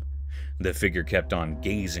notice him. The figure kept on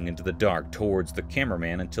gazing into the dark towards the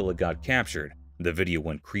cameraman until it got captured. The video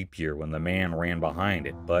went creepier when the man ran behind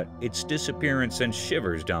it, but its disappearance sent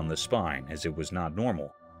shivers down the spine as it was not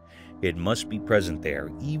normal. It must be present there,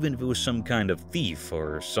 even if it was some kind of thief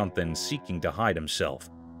or something seeking to hide himself.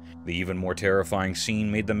 The even more terrifying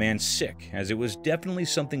scene made the man sick, as it was definitely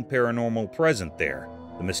something paranormal present there.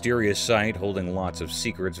 The mysterious site holding lots of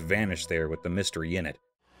secrets vanished there with the mystery in it.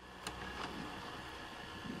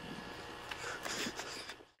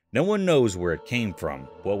 No one knows where it came from,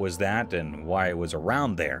 what was that, and why it was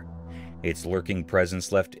around there. Its lurking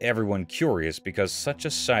presence left everyone curious because such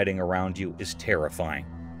a sighting around you is terrifying.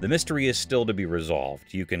 The mystery is still to be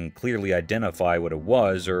resolved. You can clearly identify what it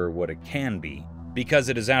was or what it can be, because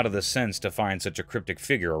it is out of the sense to find such a cryptic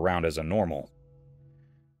figure around as a normal.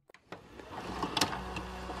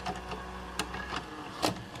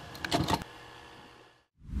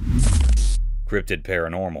 Cryptid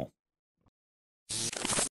Paranormal.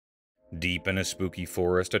 Deep in a spooky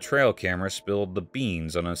forest, a trail camera spilled the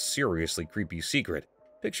beans on a seriously creepy secret.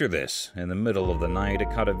 Picture this. In the middle of the night, it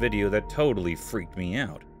caught a video that totally freaked me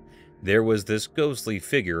out. There was this ghostly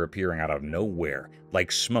figure appearing out of nowhere,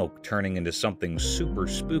 like smoke turning into something super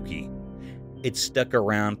spooky. It stuck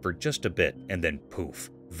around for just a bit and then poof,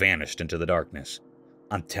 vanished into the darkness.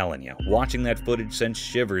 I'm telling you, watching that footage sent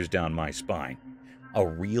shivers down my spine. A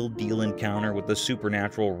real deal encounter with the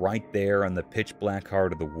supernatural right there in the pitch black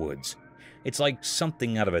heart of the woods. It's like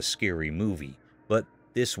something out of a scary movie, but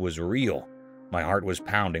this was real. My heart was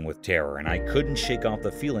pounding with terror, and I couldn't shake off the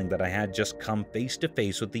feeling that I had just come face to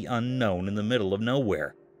face with the unknown in the middle of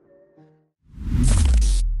nowhere.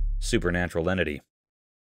 Supernatural entity.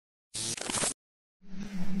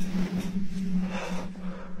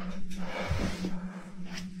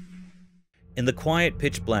 In the quiet,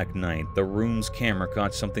 pitch-black night, the room's camera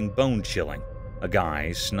caught something bone-chilling. A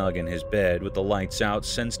guy, snug in his bed with the lights out,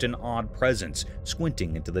 sensed an odd presence.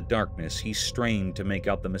 Squinting into the darkness, he strained to make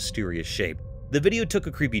out the mysterious shape. The video took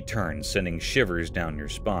a creepy turn, sending shivers down your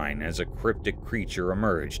spine as a cryptic creature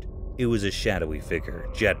emerged. It was a shadowy figure,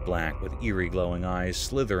 jet black with eerie glowing eyes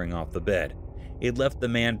slithering off the bed. It left the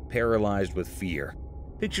man paralyzed with fear.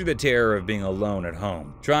 Picture the terror of being alone at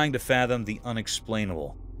home, trying to fathom the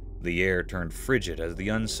unexplainable. The air turned frigid as the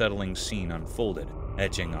unsettling scene unfolded,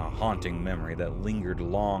 etching a haunting memory that lingered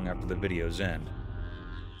long after the video's end.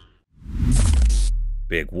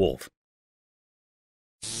 Big Wolf.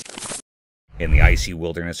 In the icy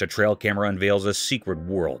wilderness, a trail camera unveils a secret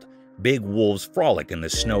world. Big wolves frolic in the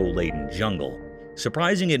snow-laden jungle.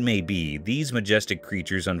 Surprising it may be, these majestic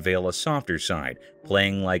creatures unveil a softer side,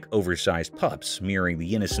 playing like oversized pups, mirroring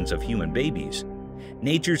the innocence of human babies.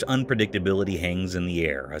 Nature's unpredictability hangs in the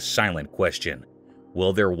air, a silent question.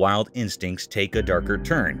 Will their wild instincts take a darker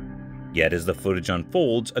turn? Yet as the footage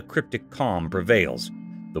unfolds, a cryptic calm prevails.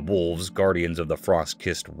 The wolves, guardians of the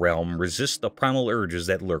frost-kissed realm, resist the primal urges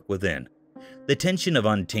that lurk within. The tension of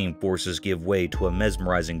untamed forces give way to a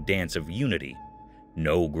mesmerizing dance of unity.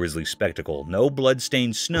 No grisly spectacle, no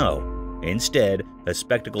blood-stained snow. Instead, a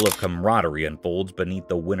spectacle of camaraderie unfolds beneath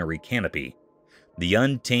the wintry canopy. The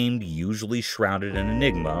untamed, usually shrouded in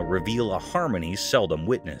enigma, reveal a harmony seldom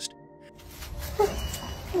witnessed.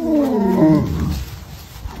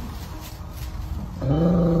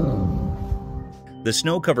 The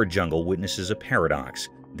snow-covered jungle witnesses a paradox.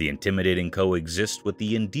 The intimidating coexists with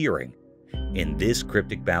the endearing. In this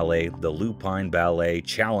cryptic ballet, the Lupine Ballet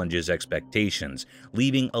challenges expectations,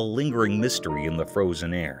 leaving a lingering mystery in the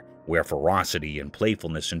frozen air, where ferocity and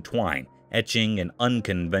playfulness entwine, etching an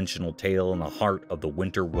unconventional tale in the heart of the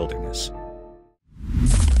winter wilderness.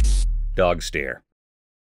 Dog stare.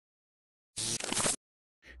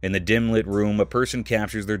 In the dim-lit room, a person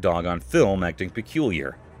captures their dog on film acting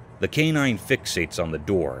peculiar. The canine fixates on the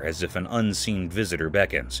door as if an unseen visitor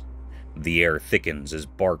beckons. The air thickens as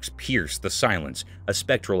barks pierce the silence, a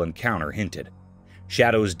spectral encounter hinted.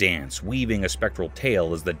 Shadows dance, weaving a spectral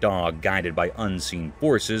tale as the dog, guided by unseen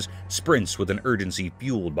forces, sprints with an urgency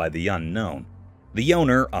fueled by the unknown. The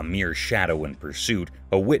owner, a mere shadow in pursuit,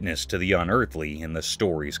 a witness to the unearthly in the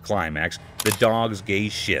story's climax, the dog's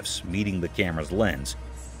gaze shifts, meeting the camera's lens.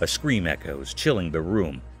 A scream echoes, chilling the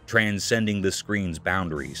room, transcending the screen's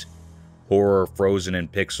boundaries. Horror frozen in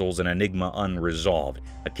pixels, an enigma unresolved,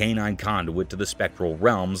 a canine conduit to the spectral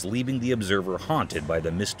realms, leaving the observer haunted by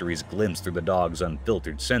the mysteries glimpsed through the dog's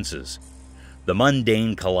unfiltered senses. The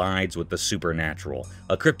mundane collides with the supernatural,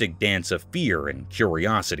 a cryptic dance of fear and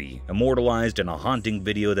curiosity, immortalized in a haunting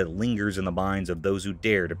video that lingers in the minds of those who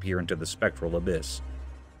dare to peer into the spectral abyss.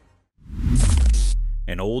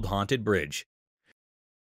 An old haunted bridge.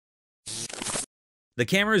 The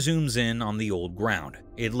camera zooms in on the old ground.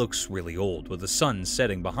 It looks really old, with the sun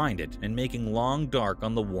setting behind it and making long dark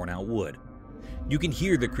on the worn-out wood. You can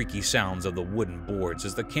hear the creaky sounds of the wooden boards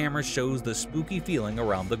as the camera shows the spooky feeling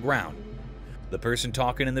around the ground. The person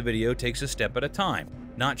talking in the video takes a step at a time,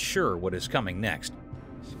 not sure what is coming next.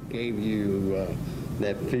 Gave you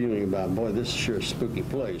that feeling about, boy, this is sure a spooky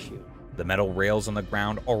place. The metal rails on the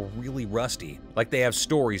ground are really rusty, like they have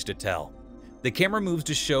stories to tell. The camera moves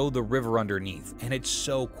to show the river underneath, and it's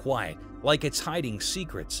so quiet, like it's hiding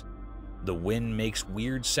secrets. The wind makes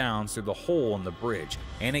weird sounds through the hole in the bridge,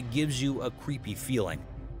 and it gives you a creepy feeling.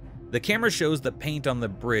 The camera shows the paint on the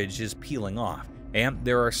bridge is peeling off, and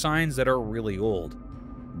there are signs that are really old.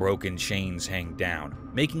 Broken chains hang down,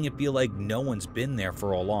 making it feel like no one's been there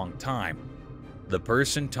for a long time. The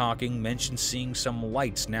person talking mentions seeing some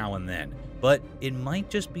lights now and then, but it might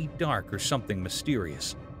just be dark or something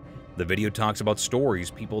mysterious. The video talks about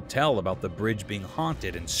stories people tell about the bridge being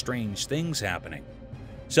haunted and strange things happening.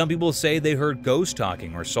 Some people say they heard ghosts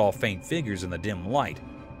talking or saw faint figures in the dim light.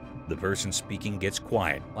 The person speaking gets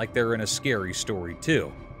quiet, like they're in a scary story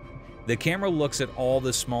too. The camera looks at all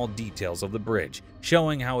the small details of the bridge,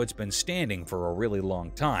 showing how it's been standing for a really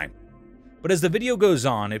long time. But as the video goes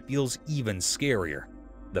on, it feels even scarier.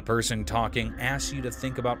 The person talking asks you to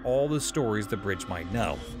think about all the stories the bridge might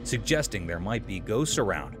know, suggesting there might be ghosts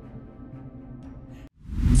around.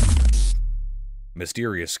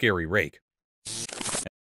 Mysterious scary rake.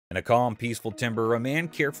 In a calm, peaceful timber, a man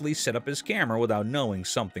carefully set up his camera without knowing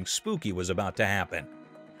something spooky was about to happen.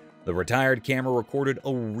 The retired camera recorded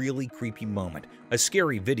a really creepy moment, a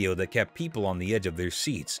scary video that kept people on the edge of their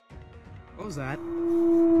seats. What was that?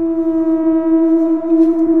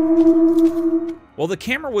 While the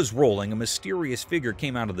camera was rolling, a mysterious figure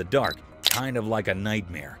came out of the dark, kind of like a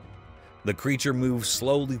nightmare. The creature moved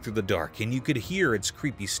slowly through the dark, and you could hear its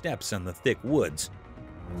creepy steps in the thick woods.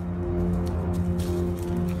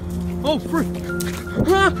 Oh, frick!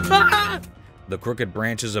 The crooked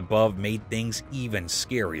branches above made things even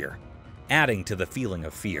scarier, adding to the feeling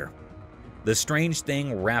of fear. The strange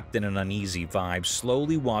thing, wrapped in an uneasy vibe,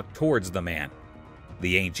 slowly walked towards the man.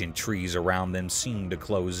 The ancient trees around them seemed to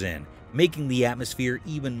close in, making the atmosphere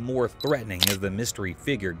even more threatening as the mystery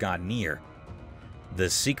figure got near. The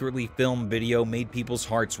secretly filmed video made people's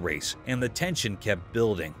hearts race, and the tension kept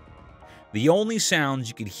building. The only sounds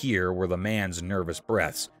you could hear were the man's nervous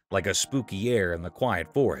breaths, like a spooky air in the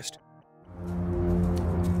quiet forest.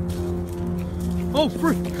 Oh,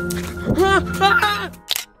 frick!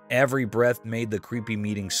 Every breath made the creepy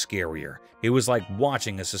meeting scarier. It was like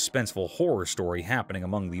watching a suspenseful horror story happening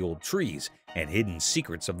among the old trees and hidden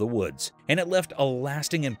secrets of the woods, and it left a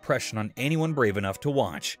lasting impression on anyone brave enough to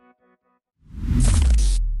watch.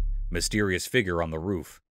 Mysterious figure on the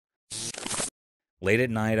roof. Late at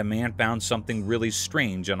night, a man found something really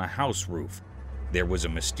strange on a house roof. There was a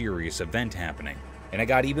mysterious event happening, and it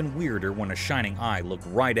got even weirder when a shining eye looked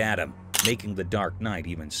right at him, making the dark night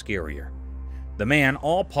even scarier. The man,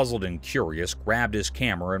 all puzzled and curious, grabbed his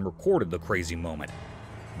camera and recorded the crazy moment.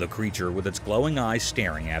 The creature, with its glowing eyes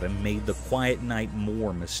staring at him, made the quiet night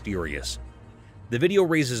more mysterious. The video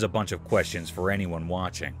raises a bunch of questions for anyone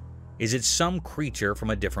watching. Is it some creature from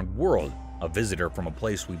a different world, a visitor from a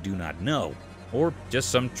place we do not know, or just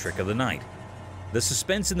some trick of the night? The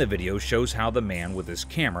suspense in the video shows how the man with his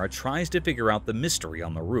camera tries to figure out the mystery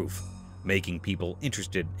on the roof, making people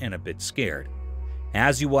interested and a bit scared.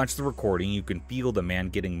 As you watch the recording, you can feel the man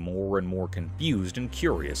getting more and more confused and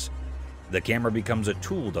curious. The camera becomes a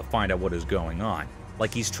tool to find out what is going on,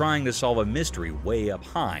 like he's trying to solve a mystery way up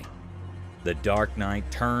high. The dark night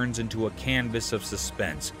turns into a canvas of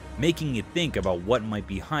suspense, making you think about what might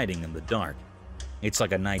be hiding in the dark. It's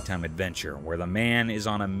like a nighttime adventure where the man is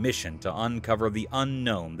on a mission to uncover the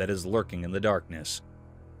unknown that is lurking in the darkness.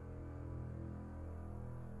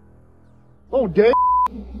 Oh, damn!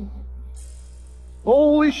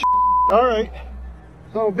 Holy shit! Alright.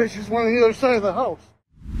 Oh, bitch is one on the other side of the house.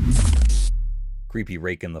 Creepy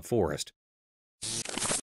rake in the forest.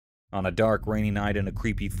 On a dark, rainy night in a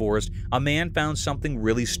creepy forest, a man found something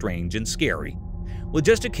really strange and scary. With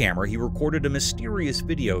just a camera, he recorded a mysterious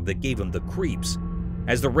video that gave him the creeps.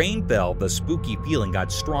 As the rain fell, the spooky feeling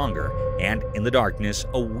got stronger, and in the darkness,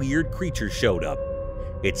 a weird creature showed up.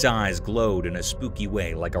 Its eyes glowed in a spooky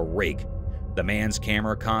way like a rake. The man's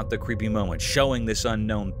camera caught the creepy moment, showing this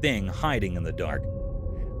unknown thing hiding in the dark.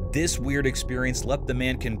 This weird experience left the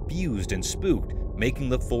man confused and spooked, making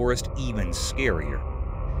the forest even scarier.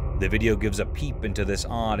 The video gives a peep into this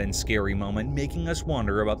odd and scary moment, making us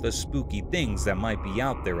wonder about the spooky things that might be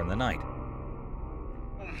out there in the night.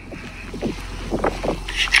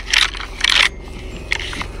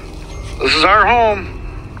 This is our home.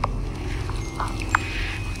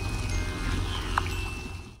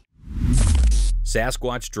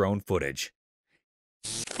 Sasquatch drone footage.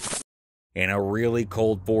 In a really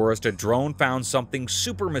cold forest, a drone found something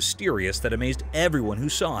super mysterious that amazed everyone who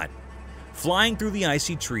saw it. Flying through the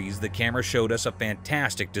icy trees, the camera showed us a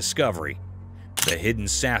fantastic discovery: the hidden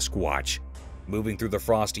Sasquatch. Moving through the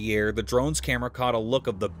frosty air, the drone's camera caught a look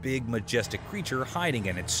of the big, majestic creature hiding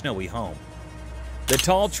in its snowy home. The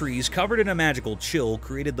tall trees, covered in a magical chill,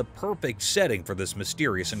 created the perfect setting for this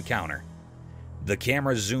mysterious encounter. The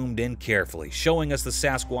camera zoomed in carefully, showing us the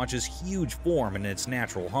Sasquatch's huge form in its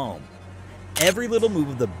natural home. Every little move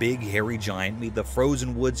of the big, hairy giant made the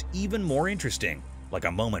frozen woods even more interesting, like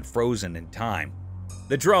a moment frozen in time.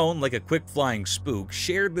 The drone, like a quick flying spook,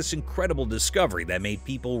 shared this incredible discovery that made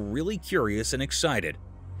people really curious and excited.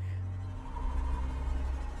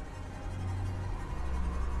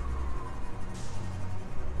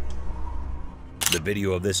 The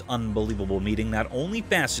video of this unbelievable meeting not only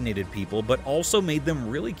fascinated people, but also made them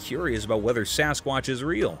really curious about whether Sasquatch is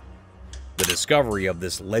real. The discovery of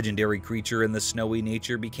this legendary creature in the snowy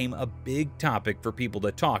nature became a big topic for people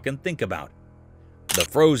to talk and think about. The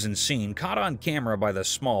frozen scene, caught on camera by the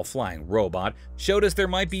small flying robot, showed us there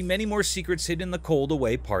might be many more secrets hidden in the cold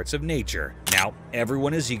away parts of nature. Now,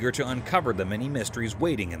 everyone is eager to uncover the many mysteries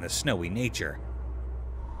waiting in the snowy nature.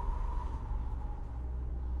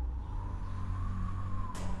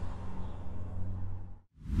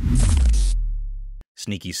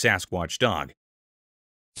 Sneaky Sasquatch dog.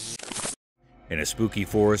 In a spooky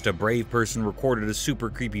forest, a brave person recorded a super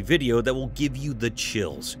creepy video that will give you the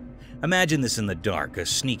chills. Imagine this in the dark: a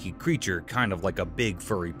sneaky creature, kind of like a big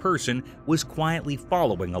furry person, was quietly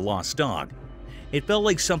following a lost dog. It felt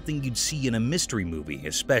like something you'd see in a mystery movie,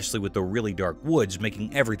 especially with the really dark woods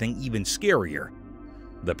making everything even scarier.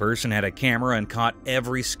 The person had a camera and caught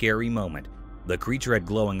every scary moment. The creature had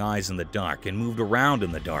glowing eyes in the dark and moved around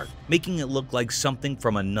in the dark, making it look like something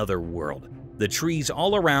from another world. The trees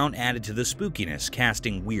all around added to the spookiness,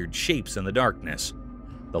 casting weird shapes in the darkness.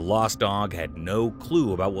 The lost dog had no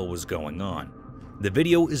clue about what was going on. The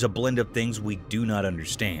video is a blend of things we do not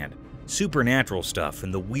understand: supernatural stuff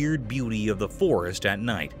and the weird beauty of the forest at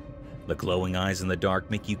night. The glowing eyes in the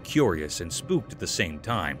dark make you curious and spooked at the same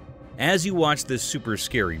time. As you watch this super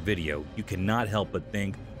scary video, you cannot help but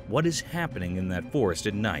think, what is happening in that forest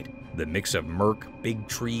at night? The mix of murk, big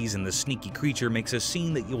trees, and the sneaky creature makes a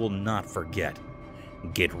scene that you will not forget.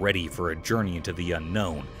 Get ready for a journey into the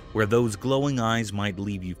unknown, where those glowing eyes might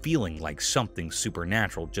leave you feeling like something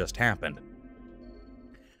supernatural just happened.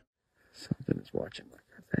 Something is watching like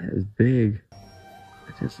that. That is big.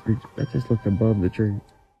 I just looked above the tree.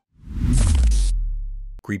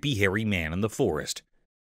 Creepy hairy man in the forest.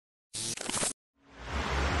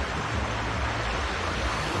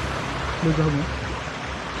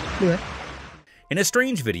 In a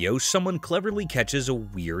strange video, someone cleverly catches a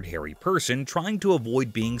weird hairy person trying to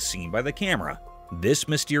avoid being seen by the camera. This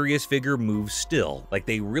mysterious figure moves still, like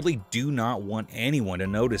they really do not want anyone to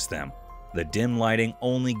notice them. The dim lighting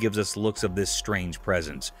only gives us looks of this strange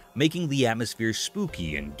presence, making the atmosphere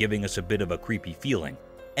spooky and giving us a bit of a creepy feeling.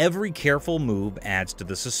 Every careful move adds to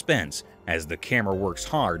the suspense, as the camera works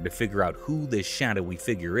hard to figure out who this shadowy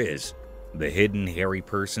figure is. The hidden hairy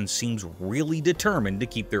person seems really determined to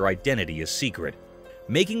keep their identity a secret,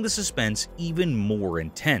 making the suspense even more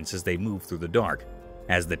intense as they move through the dark.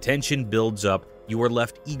 As the tension builds up, you are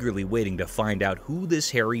left eagerly waiting to find out who this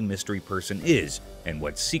hairy mystery person is and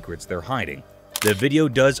what secrets they're hiding. The video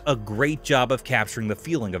does a great job of capturing the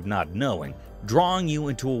feeling of not knowing, drawing you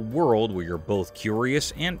into a world where you're both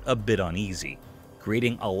curious and a bit uneasy,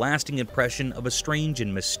 creating a lasting impression of a strange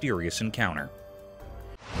and mysterious encounter.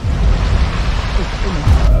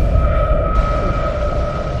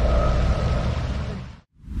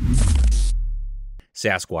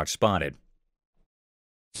 Sasquatch spotted.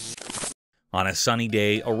 On a sunny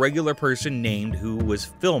day, a regular person named who was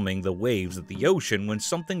filming the waves at the ocean when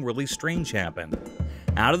something really strange happened.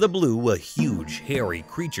 Out of the blue, a huge, hairy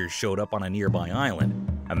creature showed up on a nearby island.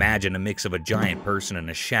 Imagine a mix of a giant person and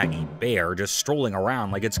a shaggy bear just strolling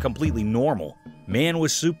around like it's completely normal. Man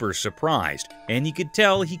was super surprised, and you could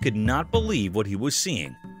tell he could not believe what he was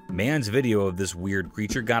seeing. Man's video of this weird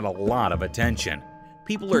creature got a lot of attention.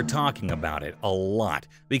 People are talking about it a lot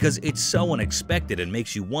because it's so unexpected and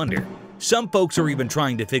makes you wonder. Some folks are even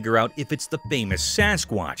trying to figure out if it's the famous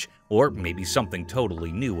Sasquatch, or maybe something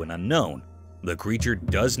totally new and unknown. The creature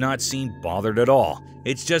does not seem bothered at all.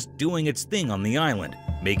 It's just doing its thing on the island,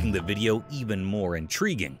 making the video even more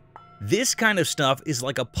intriguing. This kind of stuff is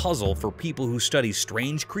like a puzzle for people who study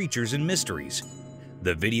strange creatures and mysteries.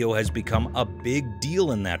 The video has become a big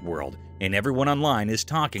deal in that world, and everyone online is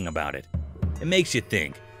talking about it. It makes you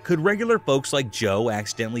think, could regular folks like Joe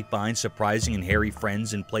accidentally find surprising and hairy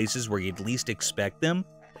friends in places where you'd least expect them?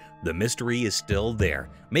 The mystery is still there,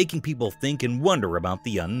 making people think and wonder about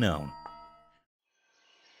the unknown.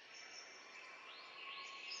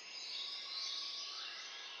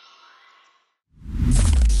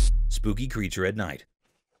 Spooky creature at night.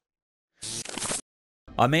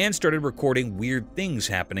 A man started recording weird things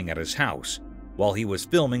happening at his house. While he was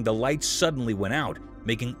filming, the lights suddenly went out,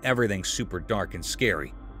 making everything super dark and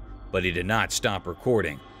scary. But he did not stop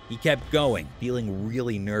recording. He kept going, feeling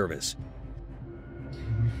really nervous.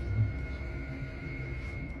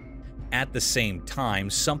 At the same time,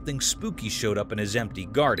 something spooky showed up in his empty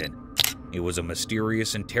garden. It was a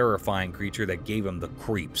mysterious and terrifying creature that gave him the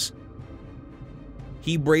creeps.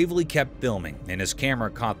 He bravely kept filming, and his camera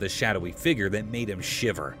caught the shadowy figure that made him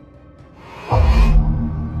shiver.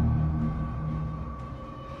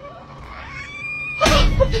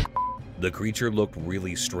 The creature looked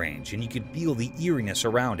really strange, and you could feel the eeriness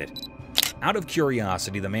around it. Out of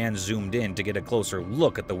curiosity, the man zoomed in to get a closer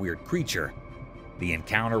look at the weird creature. The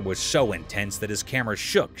encounter was so intense that his camera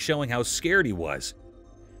shook, showing how scared he was.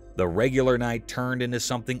 The regular night turned into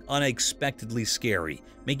something unexpectedly scary,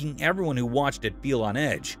 making everyone who watched it feel on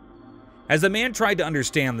edge. As the man tried to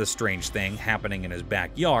understand the strange thing happening in his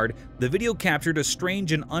backyard, the video captured a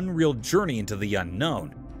strange and unreal journey into the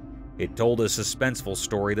unknown. It told a suspenseful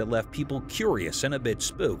story that left people curious and a bit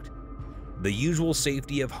spooked. The usual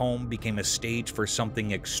safety of home became a stage for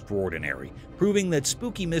something extraordinary, proving that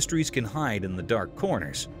spooky mysteries can hide in the dark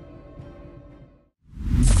corners.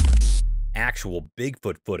 Actual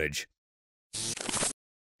Bigfoot footage.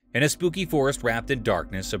 In a spooky forest wrapped in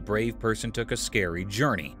darkness, a brave person took a scary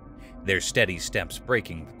journey, their steady steps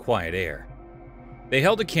breaking the quiet air. They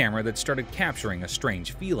held a camera that started capturing a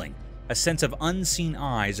strange feeling, a sense of unseen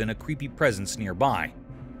eyes and a creepy presence nearby.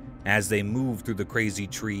 As they moved through the crazy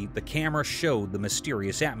tree, the camera showed the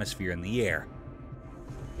mysterious atmosphere in the air.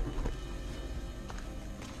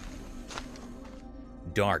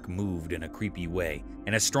 Dark moved in a creepy way,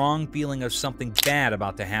 and a strong feeling of something bad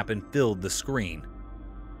about to happen filled the screen.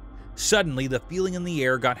 Suddenly, the feeling in the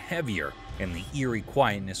air got heavier, and the eerie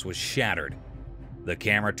quietness was shattered. The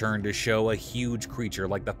camera turned to show a huge creature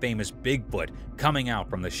like the famous Bigfoot coming out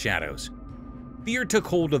from the shadows. Fear took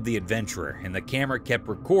hold of the adventurer, and the camera kept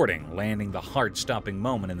recording, landing the heart-stopping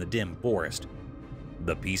moment in the dim forest.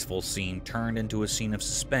 The peaceful scene turned into a scene of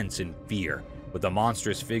suspense and fear, with a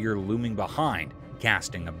monstrous figure looming behind,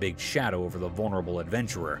 casting a big shadow over the vulnerable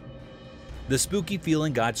adventurer. The spooky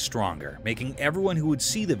feeling got stronger, making everyone who would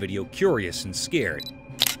see the video curious and scared.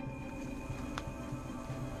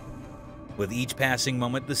 With each passing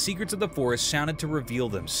moment, the secrets of the forest sounded to reveal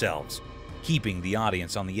themselves, keeping the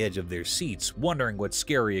audience on the edge of their seats, wondering what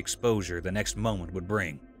scary exposure the next moment would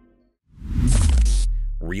bring.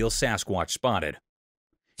 Real Sasquatch spotted.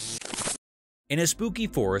 In a spooky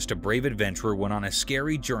forest, a brave adventurer went on a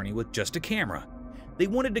scary journey with just a camera. They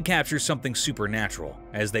wanted to capture something supernatural.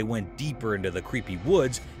 As they went deeper into the creepy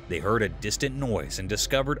woods, they heard a distant noise and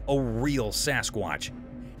discovered a real Sasquatch.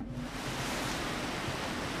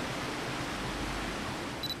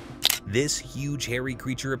 This huge hairy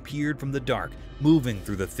creature appeared from the dark, moving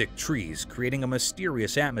through the thick trees, creating a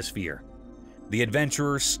mysterious atmosphere. The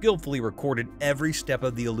adventurer skillfully recorded every step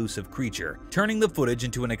of the elusive creature, turning the footage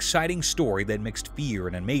into an exciting story that mixed fear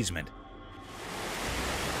and amazement.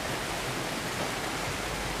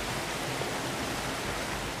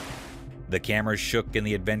 The camera shook in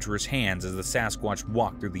the adventurer's hands as the Sasquatch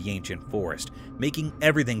walked through the ancient forest, making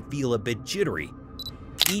everything feel a bit jittery.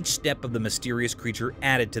 Each step of the mysterious creature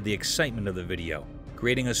added to the excitement of the video,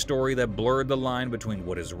 creating a story that blurred the line between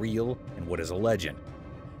what is real and what is a legend.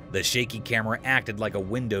 The shaky camera acted like a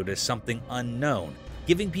window to something unknown,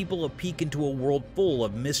 giving people a peek into a world full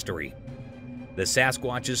of mystery. The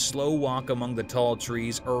Sasquatch's slow walk among the tall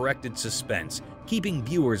trees erected suspense, keeping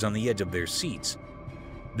viewers on the edge of their seats.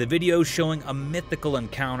 The video showing a mythical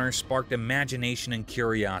encounter sparked imagination and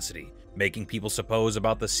curiosity, making people suppose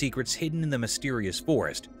about the secrets hidden in the mysterious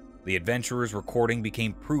forest. The adventurer's recording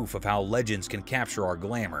became proof of how legends can capture our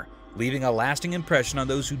glamour, leaving a lasting impression on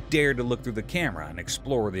those who dared to look through the camera and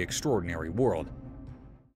explore the extraordinary world.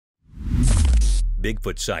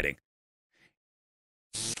 Bigfoot sighting.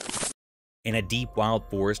 In a deep wild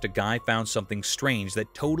forest, a guy found something strange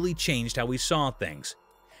that totally changed how he saw things.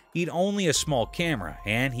 He'd only a small camera,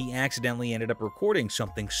 and he accidentally ended up recording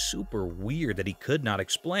something super weird that he could not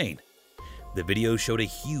explain. The video showed a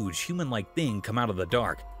huge human-like thing come out of the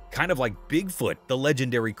dark, kind of like Bigfoot, the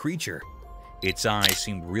legendary creature. Its eyes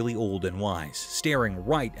seemed really old and wise, staring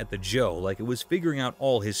right at the Joe like it was figuring out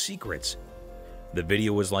all his secrets. The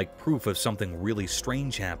video was like proof of something really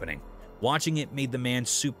strange happening. Watching it made the man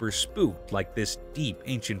super spooked, like this deep,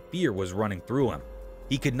 ancient fear was running through him.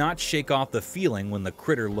 He could not shake off the feeling when the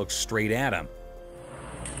critter looked straight at him.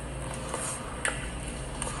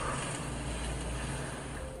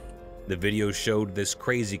 The video showed this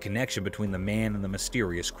crazy connection between the man and the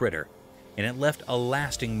mysterious critter, and it left a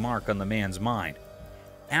lasting mark on the man's mind.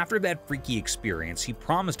 After that freaky experience, he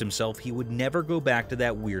promised himself he would never go back to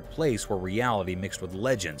that weird place where reality mixed with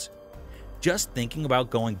legends. Just thinking about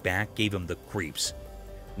going back gave him the creeps.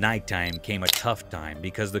 Nighttime came a tough time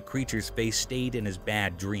because the creature's face stayed in his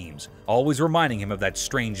bad dreams, always reminding him of that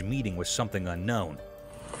strange meeting with something unknown.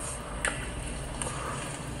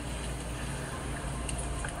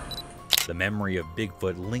 The memory of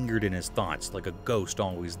Bigfoot lingered in his thoughts like a ghost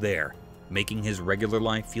always there, making his regular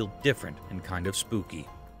life feel different and kind of spooky.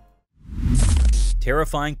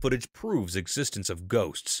 Terrifying footage proves existence of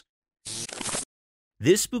ghosts.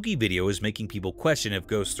 This spooky video is making people question if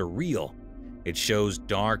ghosts are real. It shows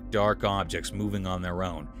dark objects moving on their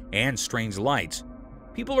own, and strange lights.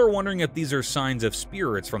 People are wondering if these are signs of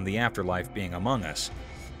spirits from the afterlife being among us.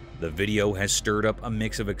 The video has stirred up a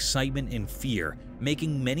mix of excitement and fear,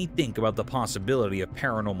 making many think about the possibility of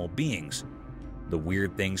paranormal beings. The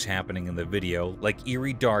weird things happening in the video, like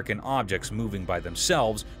eerie dark and objects moving by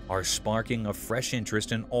themselves, are sparking a fresh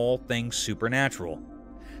interest in all things supernatural.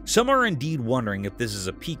 Some are indeed wondering if this is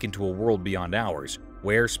a peek into a world beyond ours,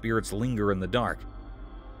 where spirits linger in the dark.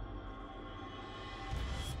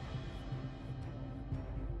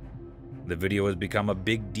 The video has become a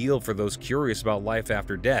big deal for those curious about life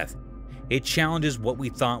after death. It challenges what we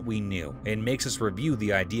thought we knew and makes us review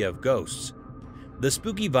the idea of ghosts. The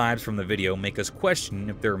spooky vibes from the video make us question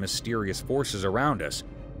if there are mysterious forces around us,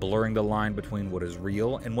 blurring the line between what is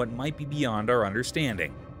real and what might be beyond our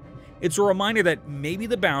understanding. It's a reminder that maybe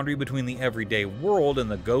the boundary between the everyday world and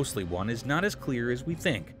the ghostly one is not as clear as we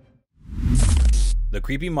think. The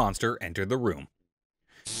creepy monster entered the room.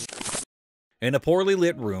 In a poorly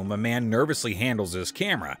lit room, a man nervously handles his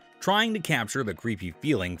camera, trying to capture the creepy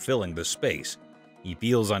feeling filling the space. He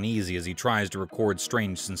feels uneasy as he tries to record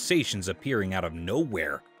strange sensations appearing out of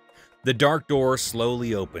nowhere. The dark door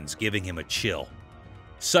slowly opens, giving him a chill.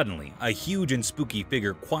 Suddenly, a huge and spooky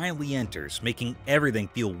figure quietly enters, making everything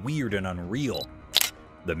feel weird and unreal.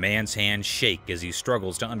 The man's hands shake as he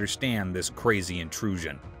struggles to understand this crazy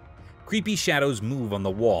intrusion. Creepy shadows move on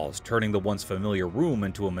the walls, turning the once familiar room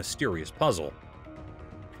into a mysterious puzzle.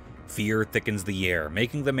 Fear thickens the air,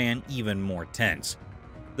 making the man even more tense.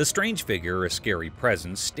 The strange figure, a scary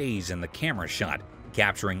presence, stays in the camera shot,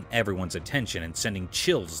 capturing everyone's attention and sending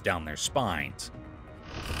chills down their spines.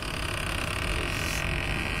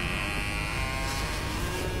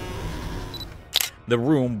 The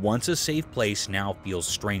room, once a safe place, now feels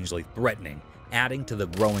strangely threatening, adding to the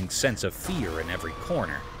growing sense of fear in every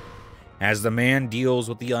corner. As the man deals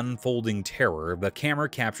with the unfolding terror, the camera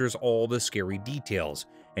captures all the scary details,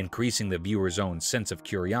 increasing the viewer's own sense of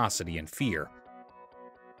curiosity and fear.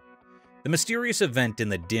 The mysterious event in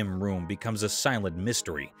the dim room becomes a silent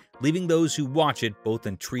mystery, leaving those who watch it both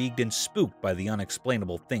intrigued and spooked by the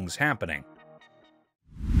unexplainable things happening.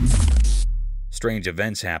 Strange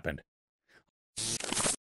events happened.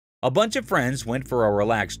 A bunch of friends went for a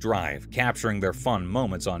relaxed drive, capturing their fun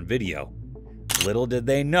moments on video. Little did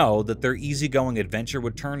they know that their easygoing adventure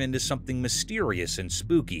would turn into something mysterious and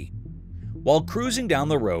spooky. While cruising down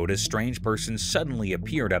the road, a strange person suddenly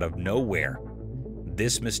appeared out of nowhere.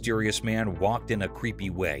 This mysterious man walked in a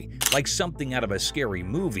creepy way, like something out of a scary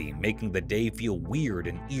movie, making the day feel weird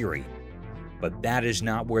and eerie. But that is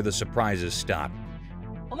not where the surprises stop.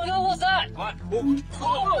 Oh my god, what's that? What?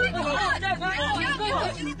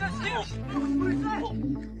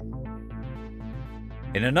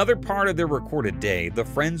 In another part of their recorded day, the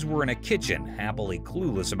friends were in a kitchen, happily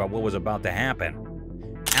clueless about what was about to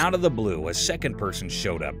happen. Out of the blue, a second person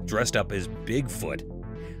showed up, dressed up as Bigfoot.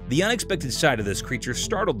 The unexpected sight of this creature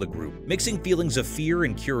startled the group, mixing feelings of fear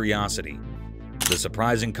and curiosity. The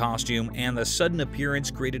surprising costume and the sudden appearance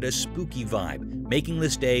created a spooky vibe, making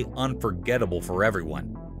this day unforgettable for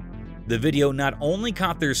everyone. The video not only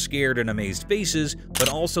caught their scared and amazed faces, but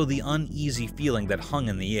also the uneasy feeling that hung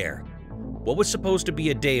in the air. What was supposed to be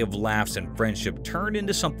a day of laughs and friendship turned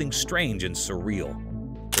into something strange and surreal.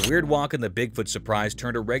 The weird walk and the Bigfoot surprise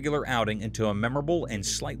turned a regular outing into a memorable and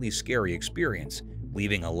slightly scary experience,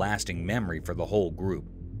 leaving a lasting memory for the whole group.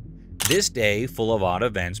 This day, full of odd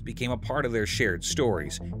events, became a part of their shared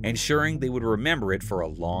stories, ensuring they would remember it for a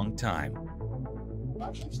long time.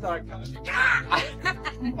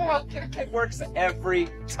 It works every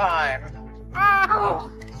time.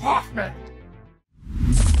 Oh, Hoffman!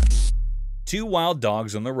 Two wild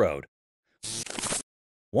dogs on the road.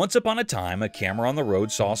 Once upon a time, a camera on the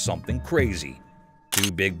road saw something crazy.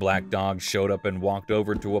 Two big black dogs showed up and walked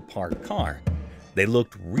over to a parked car. They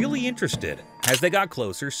looked really interested. As they got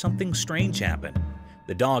closer, something strange happened.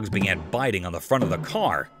 The dogs began biting on the front of the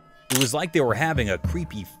car. It was like they were having a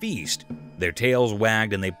creepy feast. Their tails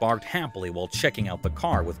wagged and they barked happily while checking out the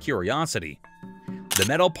car with curiosity. The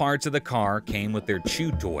metal parts of the car came with their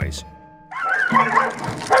chew toys.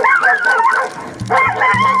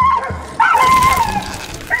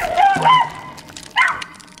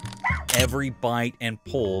 Every bite and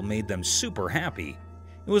pull made them super happy.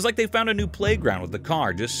 It was like they found a new playground with the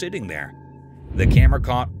car just sitting there. The camera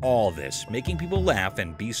caught all this, making people laugh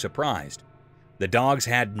and be surprised. The dogs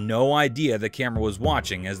had no idea the camera was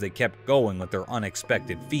watching as they kept going with their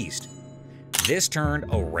unexpected feast. This turned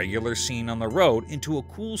a regular scene on the road into a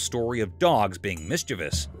cool story of dogs being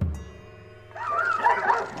mischievous.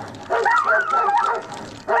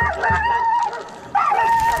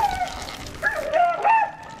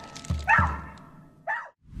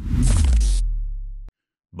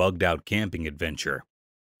 Bugged out camping adventure.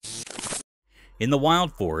 In the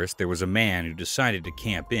wild forest, there was a man who decided to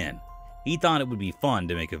camp in. He thought it would be fun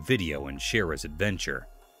to make a video and share his adventure.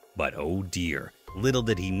 But oh dear, little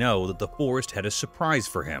did he know that the forest had a surprise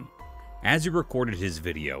for him. As he recorded his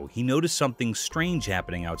video, he noticed something strange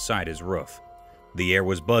happening outside his roof. The air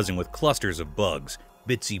was buzzing with clusters of bugs,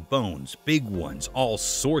 bitsy bones, big ones, all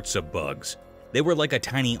sorts of bugs. They were like a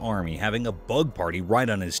tiny army having a bug party right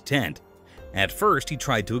on his tent. At first, he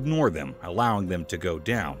tried to ignore them, allowing them to go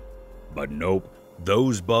down. But nope,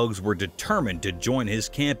 those bugs were determined to join his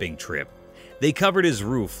camping trip. They covered his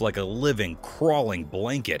roof like a living, crawling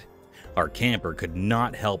blanket. Our camper could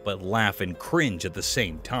not help but laugh and cringe at the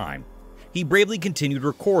same time. He bravely continued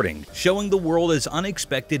recording, showing the world his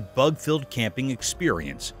unexpected bug-filled camping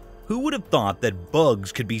experience. Who would have thought that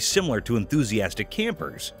bugs could be similar to enthusiastic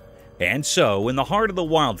campers? And so, in the heart of the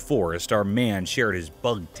wild forest, our man shared his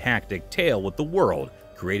bug-tactic tale with the world,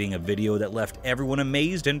 creating a video that left everyone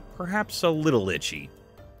amazed and perhaps a little itchy.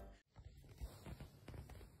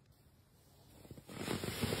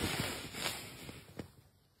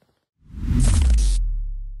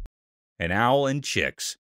 An owl and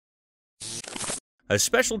chicks. A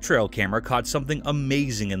special trail camera caught something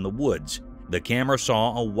amazing in the woods. The camera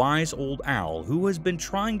saw a wise old owl who has been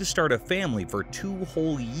trying to start a family for 2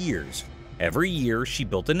 whole years. Every year she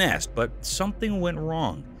built a nest, but something went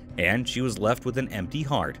wrong, and she was left with an empty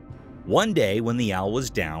heart. One day when the owl was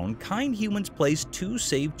down, kind humans placed 2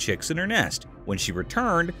 saved chicks in her nest. When she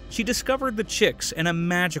returned, she discovered the chicks and a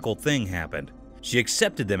magical thing happened. She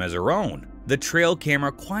accepted them as her own. The trail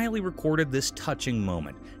camera quietly recorded this touching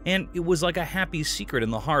moment, and it was like a happy secret in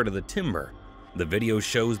the heart of the timber. The video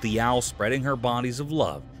shows the owl spreading her bodies of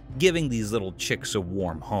love, giving these little chicks a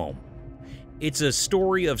warm home. It's a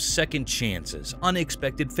story of second chances,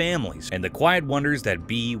 unexpected families, and the quiet wonders that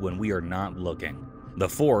be when we are not looking. The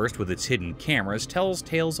forest, with its hidden cameras, tells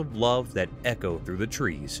tales of love that echo through the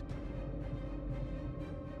trees.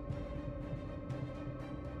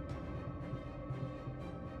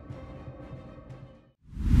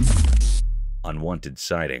 Unwanted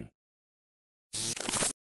sighting.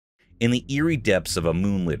 In the eerie depths of a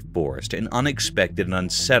moonlit forest, an unexpected and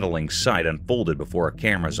unsettling sight unfolded before a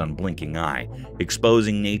camera's unblinking eye,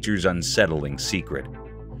 exposing nature's unsettling secret.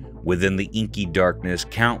 Within the inky darkness,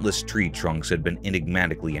 countless tree trunks had been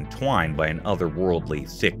enigmatically entwined by an otherworldly,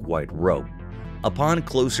 thick white rope. Upon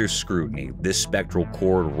closer scrutiny, this spectral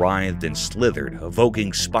cord writhed and slithered,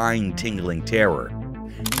 evoking spine-tingling terror.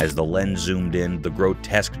 As the lens zoomed in, the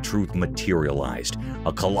grotesque truth materialized.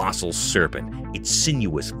 A colossal serpent, its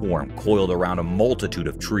sinuous form coiled around a multitude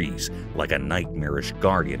of trees, like a nightmarish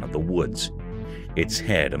guardian of the woods. Its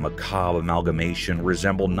head, a macabre amalgamation,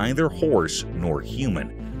 resembled neither horse nor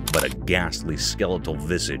human, but a ghastly skeletal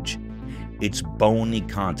visage. Its bony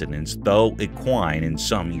countenance, though equine in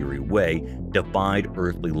some eerie way, defied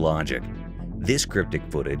earthly logic. This cryptic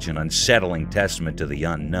footage, an unsettling testament to the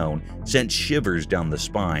unknown, sent shivers down the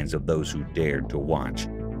spines of those who dared to watch,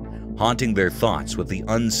 haunting their thoughts with the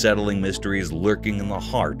unsettling mysteries lurking in the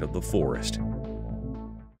heart of the forest.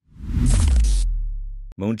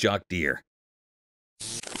 Muntjac deer.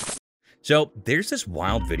 So, there's this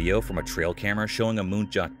wild video from a trail camera showing a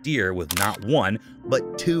muntjac deer with not 1,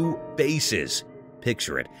 but 2 faces.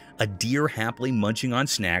 Picture it, a deer happily munching on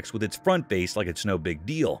snacks with its front face like it's no big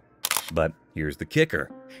deal. But here's the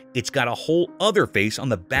kicker. It's got a whole other face on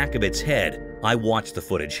the back of its head. I watched the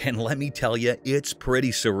footage, and let me tell you, it's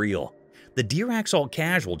pretty surreal. The deer acts all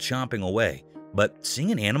casual, chomping away. But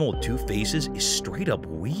seeing an animal with 2 faces is straight up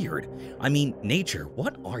weird. I mean, nature,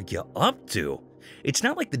 what are you up to? It's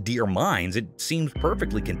not like the deer minds. It seems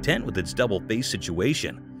perfectly content with its double face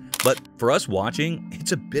situation. But for us watching,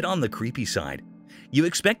 it's a bit on the creepy side. You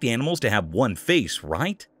expect animals to have one face,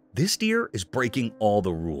 right? This deer is breaking all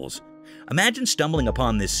the rules. Imagine stumbling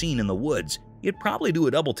upon this scene in the woods. You'd probably do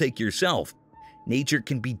a double take yourself. Nature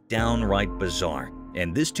can be downright bizarre,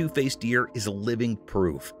 and this two-faced deer is living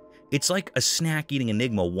proof. It's like a snack-eating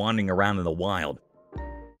enigma wandering around in the wild.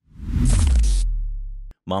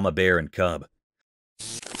 Mama bear and cub.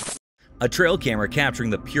 A trail camera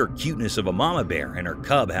capturing the pure cuteness of a mama bear and her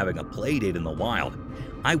cub having a play date in the wild.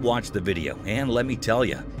 I watched the video, and let me tell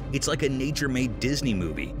you, it's like a nature-made Disney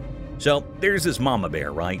movie. So there's this mama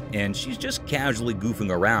bear, right? And she's just casually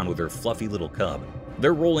goofing around with her fluffy little cub.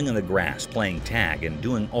 They're rolling in the grass, playing tag, and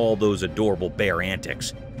doing all those adorable bear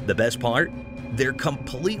antics. The best part? They're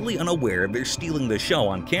completely unaware they're stealing the show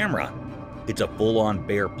on camera. It's a full-on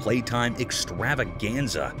bear playtime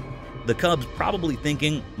extravaganza. The cub's probably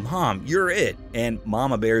thinking, "Mom, you're it," and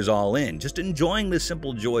Mama Bear's all in, just enjoying the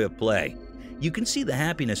simple joy of play. You can see the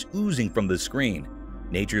happiness oozing from the screen.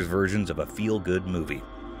 Nature's versions of a feel-good movie.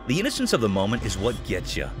 The innocence of the moment is what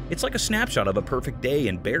gets you. It's like a snapshot of a perfect day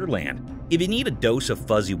in Bearland. If you need a dose of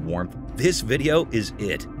fuzzy warmth, this video is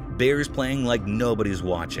it. Bears playing like nobody's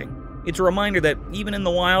watching. It's a reminder that even in the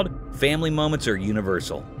wild, family moments are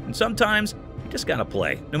universal. And sometimes, you just gotta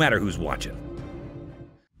play, no matter who's watching.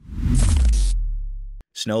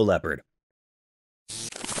 Snow leopard.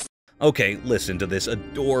 Okay, listen to this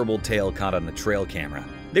adorable tale caught on the trail camera.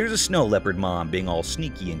 There's a snow leopard mom being all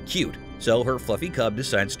sneaky and cute, so her fluffy cub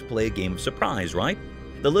decides to play a game of surprise, right?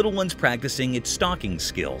 The little one's practicing its stalking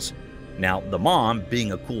skills. Now, the mom,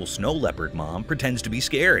 being a cool snow leopard mom, pretends to be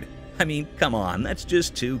scared. I mean, come on, that's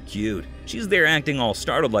just too cute. She's there acting all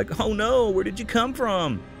startled like, "Oh no, where did you come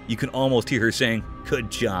from?" You can almost hear her saying, "Good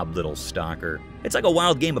job, little stalker." It's like a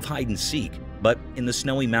wild game of hide and seek. But in the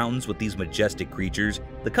snowy mountains with these majestic creatures,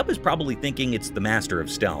 the cub is probably thinking it's the master of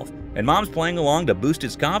stealth, and mom's playing along to boost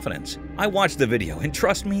its confidence. I watched the video, and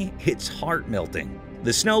trust me, it's heart-melting.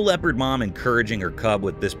 The snow leopard mom encouraging her cub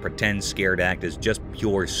with this pretend scared act is just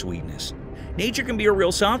pure sweetness. Nature can be a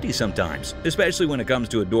real softie sometimes, especially when it comes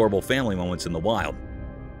to adorable family moments in the wild.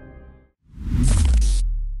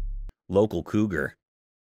 Local cougar.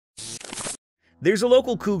 There's a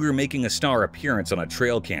local cougar making a star appearance on a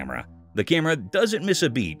trail camera. The camera doesn't miss a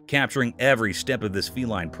beat, capturing every step of this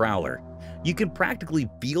feline prowler. You can practically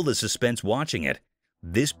feel the suspense watching it.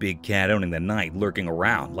 This big cat owning the night, lurking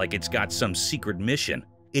around like it's got some secret mission.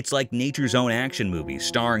 It's like nature's own action movie,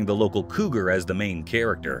 starring the local cougar as the main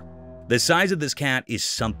character. The size of this cat is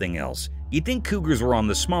something else. You'd think cougars were on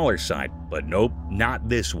the smaller side, but nope, not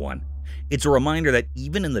this one. It's a reminder that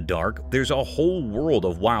even in the dark, there's a whole world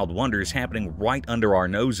of wild wonders happening right under our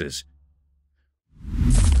noses.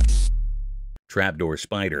 Trapdoor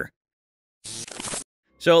spider.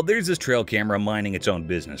 So there's this trail camera minding its own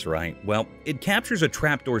business, right? Well, it captures a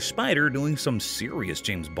trapdoor spider doing some serious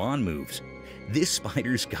James Bond moves. This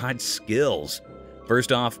spider's got skills.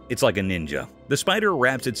 First off, it's like a ninja. The spider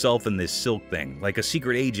wraps itself in this silk thing, like a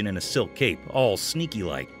secret agent in a silk cape, all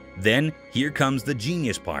sneaky-like. Then, here comes the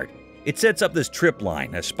genius part. It sets up this trip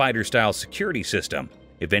line, a spider-style security system.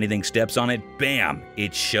 If anything steps on it, bam,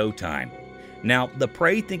 it's showtime. Now, the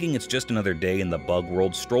prey, thinking it's just another day in the bug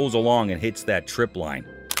world, strolls along and hits that trip line.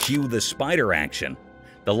 Cue the spider action.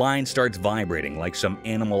 The line starts vibrating like some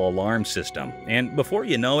animal alarm system, and before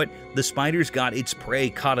you know it, the spider's got its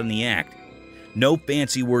prey caught in the act. No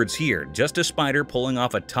fancy words here, just a spider pulling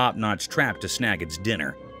off a top-notch trap to snag its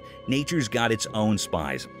dinner. Nature's got its own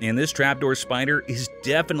spies, and this trapdoor spider is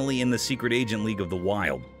definitely in the secret agent league of the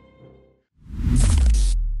wild.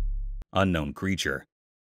 Unknown creature.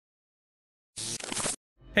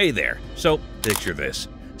 Hey there, so picture this.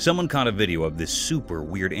 Someone caught a video of this super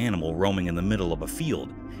weird animal roaming in the middle of a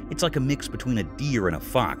field. It's like a mix between a deer and a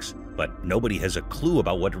fox, but nobody has a clue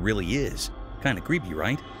about what it really is. Kinda creepy,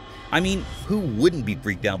 right? I mean, who wouldn't be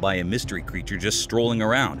freaked out by a mystery creature just strolling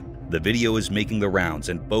around? The video is making the rounds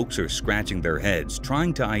and folks are scratching their heads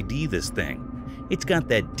trying to ID this thing. It's got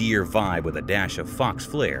that deer vibe with a dash of fox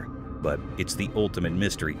flair, but it's the ultimate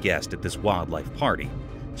mystery guest at this wildlife party.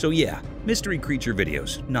 So yeah, mystery creature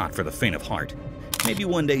videos, not for the faint of heart. Maybe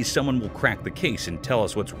one day someone will crack the case and tell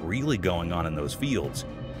us what's really going on in those fields.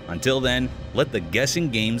 Until then, let the guessing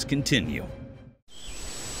games continue.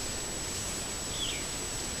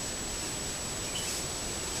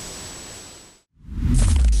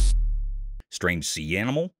 Strange sea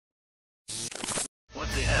animal? What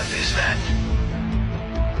the F is that?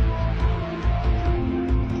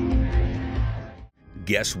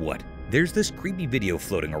 Guess what? There's this creepy video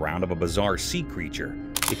floating around of a bizarre sea creature.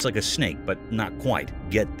 It's like a snake, but not quite.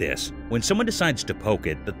 Get this. When someone decides to poke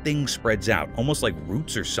it, the thing spreads out, almost like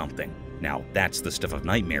roots or something. Now, that's the stuff of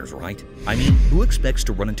nightmares, right? I mean, who expects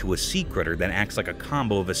to run into a sea critter that acts like a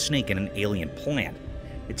combo of a snake and an alien plant?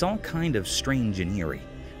 It's all kind of strange and eerie.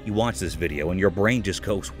 You watch this video and your brain just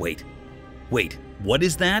goes, wait, what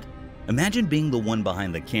is that? Imagine being the one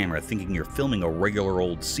behind the camera thinking you're filming a regular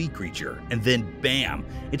old sea creature, and then bam,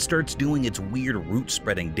 it starts doing its weird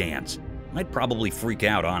root-spreading dance. I'd probably freak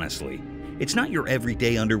out, honestly. It's not your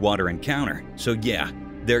everyday underwater encounter, so yeah,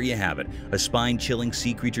 there you have it, a spine-chilling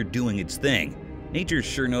sea creature doing its thing. Nature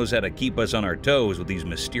sure knows how to keep us on our toes with these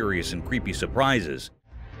mysterious and creepy surprises.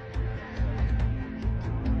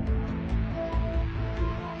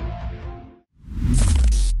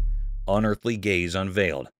 Unearthly gaze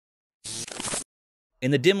unveiled.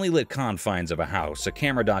 In the dimly lit confines of a house, a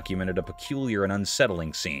camera documented a peculiar and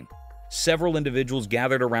unsettling scene. Several individuals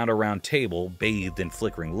gathered around a round table, bathed in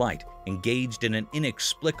flickering light, engaged in an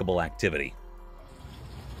inexplicable activity.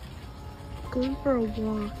 Going for a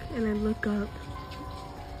walk, and I look up.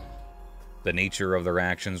 The nature of their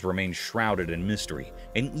actions remained shrouded in mystery,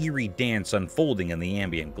 an eerie dance unfolding in the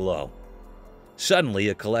ambient glow. Suddenly,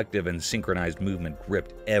 a collective and synchronized movement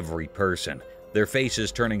gripped every person, their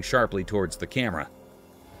faces turning sharply towards the camera.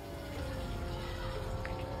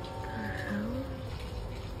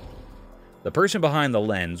 The person behind the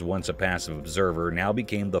lens, once a passive observer, now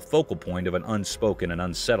became the focal point of an unspoken and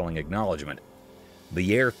unsettling acknowledgement.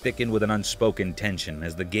 The air thickened with an unspoken tension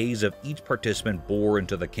as the gaze of each participant bore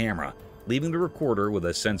into the camera, leaving the recorder with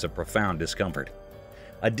a sense of profound discomfort.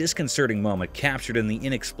 A disconcerting moment captured in the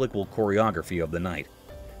inexplicable choreography of the night.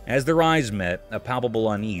 As their eyes met, a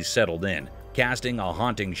palpable unease settled in, casting a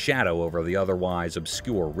haunting shadow over the otherwise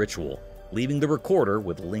obscure ritual, leaving the recorder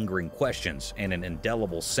with lingering questions and an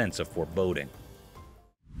indelible sense of foreboding.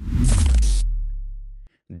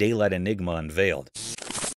 Daylight enigma unveiled.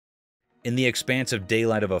 In the expansive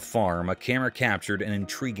daylight of a farm, a camera captured an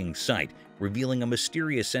intriguing sight, revealing a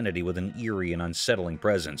mysterious entity with an eerie and unsettling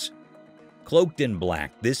presence. Cloaked in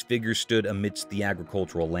black, this figure stood amidst the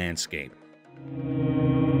agricultural landscape.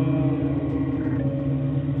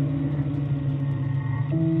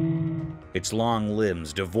 Its long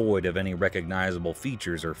limbs devoid of any recognizable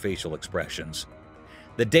features or facial expressions.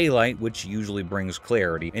 The daylight, which usually brings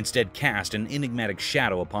clarity, instead cast an enigmatic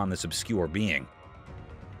shadow upon this obscure being.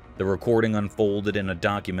 The recording unfolded in a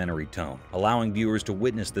documentary tone, allowing viewers to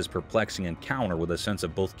witness this perplexing encounter with a sense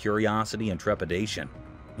of both curiosity and trepidation.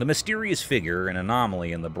 The mysterious figure, an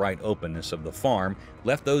anomaly in the bright openness of the farm,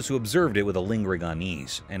 left those who observed it with a lingering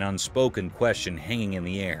unease, an unspoken question hanging in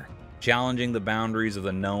the air, challenging the boundaries of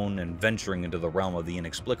the known and venturing into the realm of the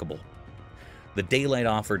inexplicable. The daylight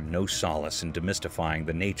offered no solace in demystifying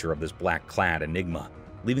the nature of this black-clad enigma,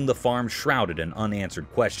 leaving the farm shrouded in unanswered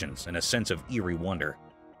questions and a sense of eerie wonder.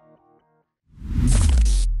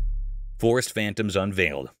 Forest phantoms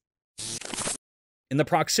unveiled. In the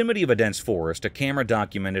proximity of a dense forest, a camera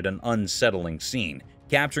documented an unsettling scene,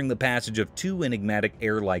 capturing the passage of two enigmatic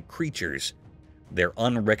air-like creatures. Their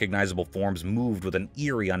unrecognizable forms moved with an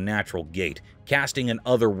eerie, unnatural gait, casting an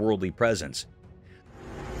otherworldly presence.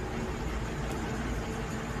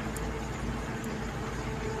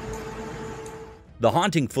 The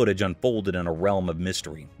haunting footage unfolded in a realm of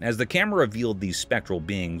mystery, as the camera revealed these spectral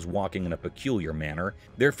beings walking in a peculiar manner,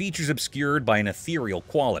 their features obscured by an ethereal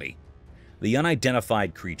quality. The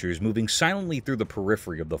unidentified creatures moving silently through the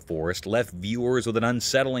periphery of the forest left viewers with an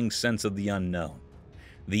unsettling sense of the unknown.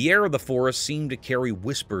 The air of the forest seemed to carry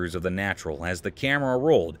whispers of the natural as the camera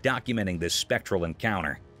rolled, documenting this spectral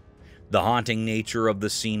encounter. The haunting nature of the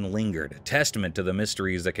scene lingered, a testament to the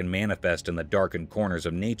mysteries that can manifest in the darkened corners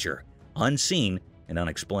of nature, unseen and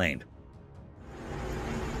unexplained.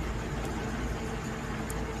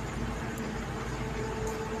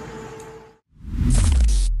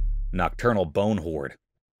 Nocturnal Bone Horde.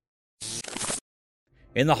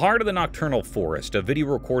 In the heart of the nocturnal forest, a video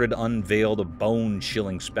recorded unveiled a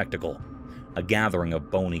bone-chilling spectacle. A gathering of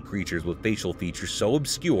bony creatures with facial features so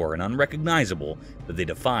obscure and unrecognizable that they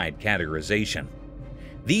defied categorization.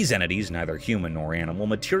 These entities, neither human nor animal,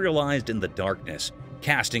 materialized in the darkness,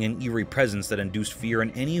 casting an eerie presence that induced fear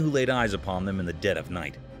in any who laid eyes upon them in the dead of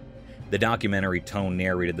night. The documentary tone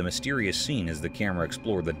narrated the mysterious scene as the camera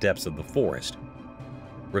explored the depths of the forest,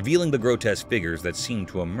 revealing the grotesque figures that seemed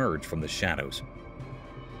to emerge from the shadows.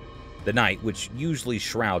 The night, which usually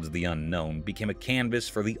shrouds the unknown, became a canvas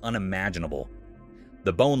for the unimaginable.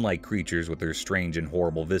 The bone-like creatures with their strange and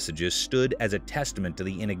horrible visages stood as a testament to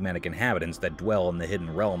the enigmatic inhabitants that dwell in the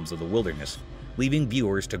hidden realms of the wilderness, leaving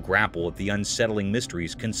viewers to grapple with the unsettling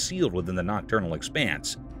mysteries concealed within the nocturnal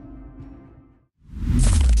expanse.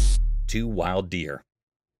 2 wild deer.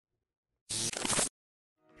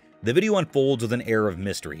 The video unfolds with an air of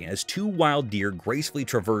mystery as 2 wild deer gracefully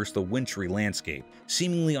traverse the wintry landscape,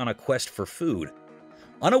 seemingly on a quest for food.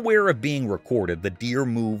 Unaware of being recorded, the deer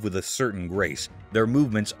move with a certain grace, their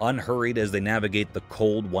movements unhurried as they navigate the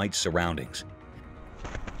cold, white surroundings.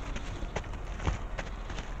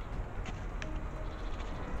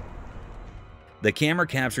 The camera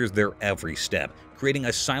captures their every step, creating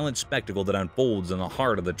a silent spectacle that unfolds in the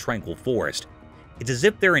heart of the tranquil forest. It's as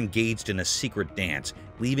if they're engaged in a secret dance,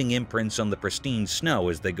 leaving imprints on the pristine snow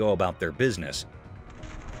as they go about their business.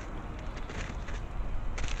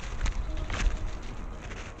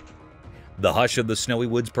 The hush of the snowy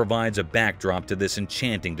woods provides a backdrop to this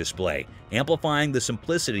enchanting display, amplifying the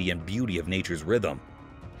simplicity and beauty of nature's rhythm.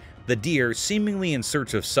 The deer, seemingly in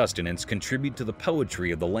search of sustenance, contribute to the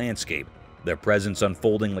poetry of the landscape, their presence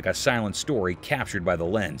unfolding like a silent story captured by the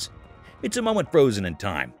lens. It's a moment frozen in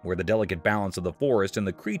time, where the delicate balance of the forest and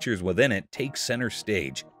the creatures within it take center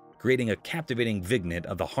stage, creating a captivating vignette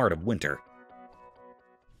of the heart of winter.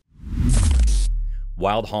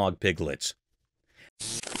 Wild hog piglets.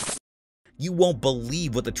 You won't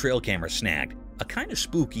believe what the trail camera snagged. A kind of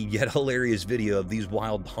spooky yet hilarious video of these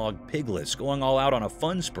wild hog piglets going all out on a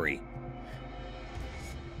fun spree.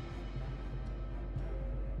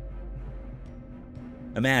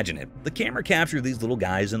 Imagine it. The camera captured these little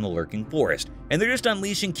guys in the lurking forest, and they're just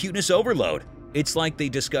unleashing cuteness overload. It's like they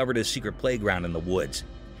discovered a secret playground in the woods.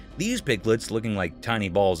 These piglets, looking like tiny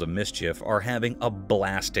balls of mischief, are having a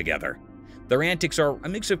blast together. Their antics are a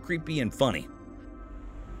mix of creepy and funny.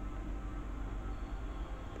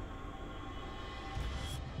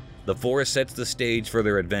 The forest sets the stage for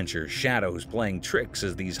their adventure, shadows playing tricks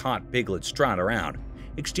as these hot piglets trot around,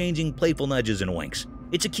 exchanging playful nudges and winks.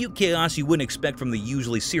 It's a cute chaos you wouldn't expect from the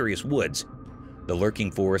usually serious woods. The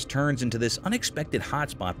lurking forest turns into this unexpected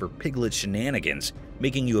hotspot for piglet shenanigans,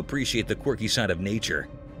 making you appreciate the quirky side of nature.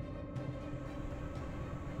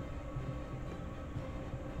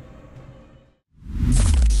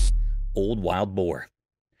 Old wild boar.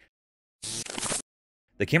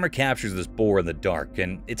 The camera captures this boar in the dark,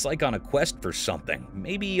 and it's like on a quest for something,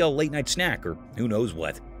 maybe a late-night snack or who knows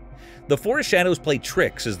what. The forest shadows play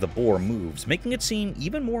tricks as the boar moves, making it seem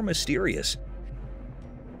even more mysterious.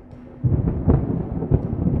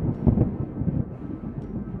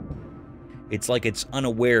 It's like it's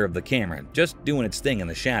unaware of the camera, just doing its thing in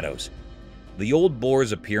the shadows. The old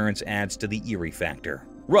boar's appearance adds to the eerie factor,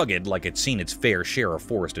 rugged like it's seen its fair share of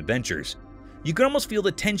forest adventures. You can almost feel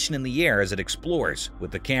the tension in the air as it explores,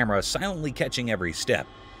 with the camera silently catching every step.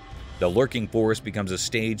 The lurking forest becomes a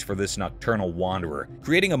stage for this nocturnal wanderer,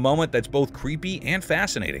 creating a moment that's both creepy and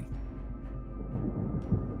fascinating.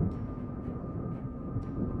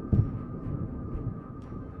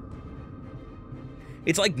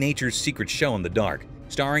 It's like nature's secret show in the dark,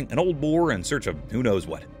 starring an old boar in search of who knows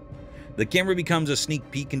what. The camera becomes a sneak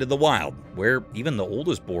peek into the wild, where even the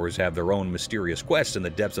oldest boars have their own mysterious quests in the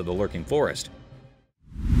depths of the lurking forest.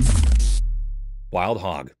 Wild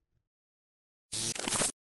hog.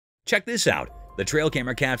 Check this out. The trail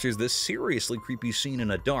camera captures this seriously creepy scene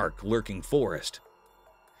in a dark, lurking forest.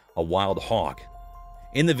 A wild hog.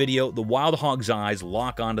 In the video, the wild hog's eyes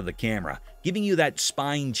lock onto the camera, giving you that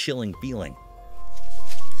spine-chilling feeling.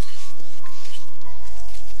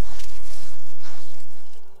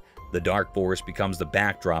 The dark forest becomes the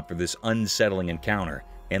backdrop for this unsettling encounter,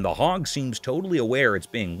 and the hog seems totally aware it's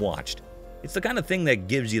being watched. It's the kind of thing that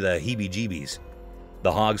gives you the heebie-jeebies.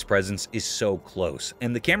 The hog's presence is so close,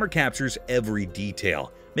 and the camera captures every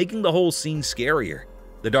detail, making the whole scene scarier.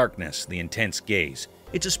 The darkness, the intense gaze.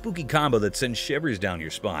 It's a spooky combo that sends shivers down your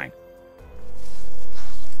spine.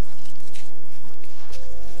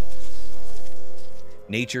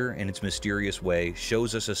 Nature, in its mysterious way,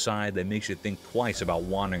 shows us a side that makes you think twice about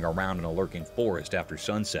wandering around in a lurking forest after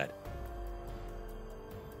sunset.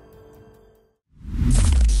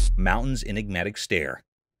 Mountain's enigmatic stare.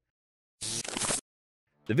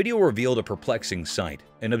 The video revealed a perplexing sight,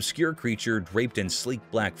 an obscure creature draped in sleek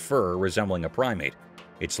black fur resembling a primate,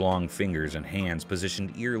 its long fingers and hands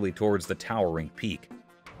positioned eerily towards the towering peak.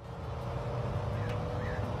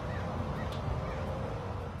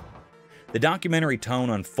 The documentary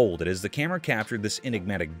tone unfolded as the camera captured this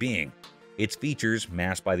enigmatic being, its features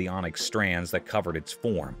masked by the onyx strands that covered its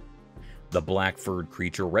form. The black-furred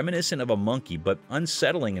creature, reminiscent of a monkey but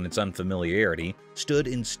unsettling in its unfamiliarity, stood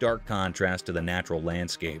in stark contrast to the natural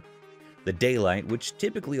landscape. The daylight, which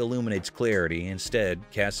typically illuminates clarity, instead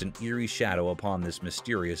casts an eerie shadow upon this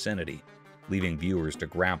mysterious entity, leaving viewers to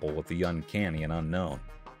grapple with the uncanny and unknown.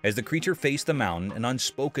 As the creature faced the mountain, an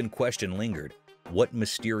unspoken question lingered. What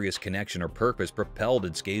mysterious connection or purpose propelled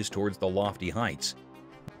its gaze towards the lofty heights?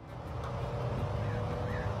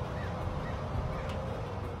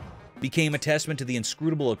 Became a testament to the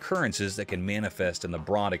inscrutable occurrences that can manifest in the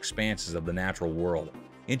broad expanses of the natural world,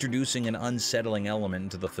 introducing an unsettling element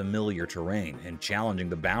into the familiar terrain and challenging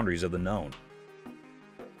the boundaries of the known.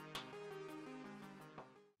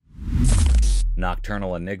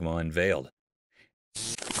 Nocturnal enigma unveiled.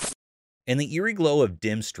 In the eerie glow of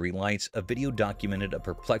dim streetlights, a video documented a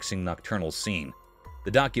perplexing nocturnal scene.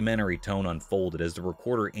 The documentary tone unfolded as the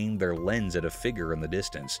recorder aimed their lens at a figure in the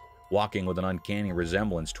distance, walking with an uncanny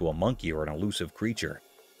resemblance to a monkey or an elusive creature.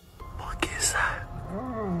 What is that?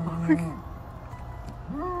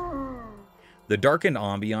 The darkened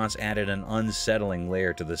ambiance added an unsettling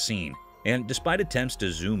layer to the scene, and despite attempts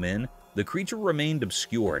to zoom in, the creature remained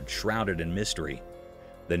obscured, shrouded in mystery.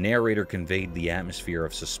 The narrator conveyed the atmosphere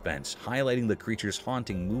of suspense, highlighting the creature's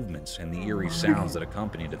haunting movements and the eerie sounds that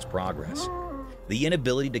accompanied its progress. The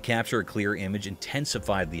inability to capture a clear image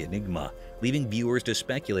intensified the enigma, leaving viewers to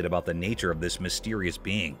speculate about the nature of this mysterious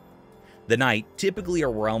being. The night, typically a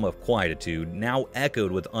realm of quietude, now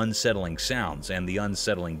echoed with unsettling sounds and the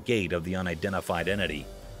unsettling gait of the unidentified entity.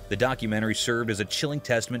 The documentary served as a chilling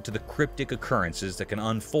testament to the cryptic occurrences that can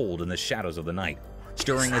unfold in the shadows of the night,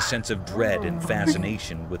 stirring a sense of dread and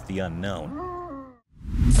fascination with the unknown.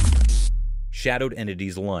 Shadowed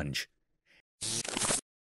entities lunge.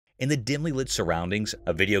 In the dimly lit surroundings,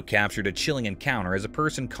 a video captured a chilling encounter as a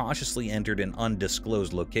person cautiously entered an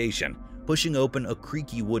undisclosed location, pushing open a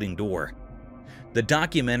creaky wooden door. The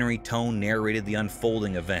documentary tone narrated the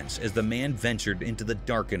unfolding events as the man ventured into the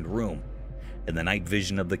darkened room. In the night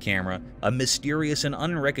vision of the camera, a mysterious and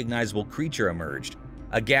unrecognizable creature emerged,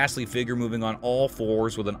 a ghastly figure moving on all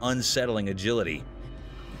fours with an unsettling agility.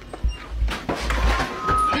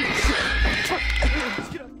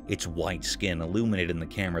 Its white skin illuminated in the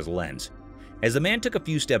camera's lens. As the man took a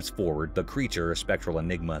few steps forward, the creature, a spectral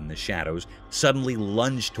enigma in the shadows, suddenly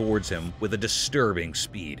lunged towards him with a disturbing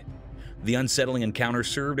speed. The unsettling encounter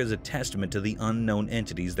served as a testament to the unknown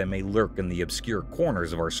entities that may lurk in the obscure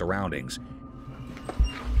corners of our surroundings,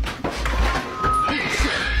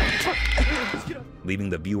 leaving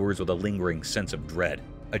the viewers with a lingering sense of dread,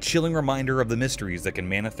 a chilling reminder of the mysteries that can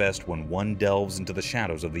manifest when one delves into the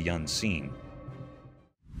shadows of the unseen.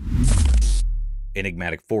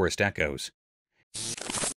 Enigmatic forest echoes.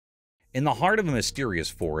 In the heart of a mysterious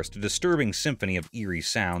forest, a disturbing symphony of eerie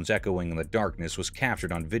sounds echoing in the darkness was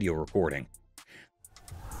captured on video recording.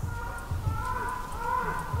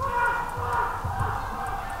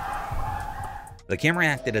 The camera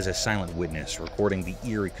acted as a silent witness, recording the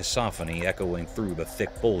eerie cacophony echoing through the thick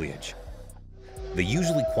foliage. The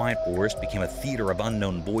usually quiet forest became a theater of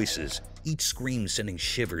unknown voices, each scream sending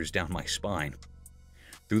shivers down my spine.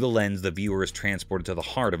 Through the lens, the viewer is transported to the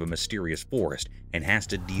heart of a mysterious forest and has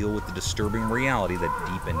to deal with the disturbing reality that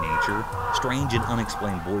deep in nature, strange and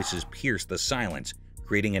unexplained voices pierce the silence,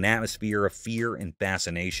 creating an atmosphere of fear and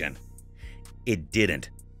fascination. It didn't.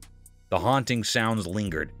 The haunting sounds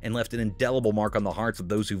lingered and left an indelible mark on the hearts of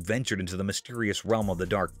those who ventured into the mysterious realm of the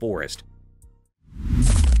dark forest.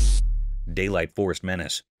 Daylight forest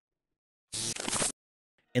menace.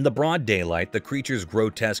 In the broad daylight, the creature's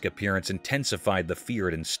grotesque appearance intensified the fear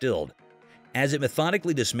it instilled. As it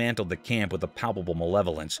methodically dismantled the camp with a palpable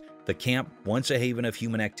malevolence, the camp, once a haven of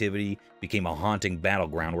human activity, became a haunting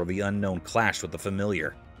battleground where the unknown clashed with the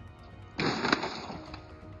familiar.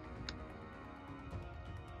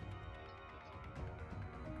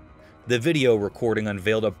 The video recording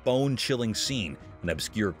unveiled a bone-chilling scene, an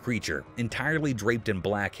obscure creature, entirely draped in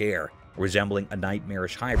black hair, resembling a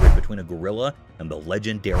nightmarish hybrid between a gorilla and the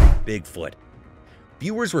legendary Bigfoot.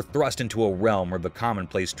 Viewers were thrust into a realm where the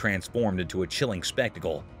commonplace transformed into a chilling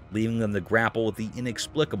spectacle, leaving them to grapple with the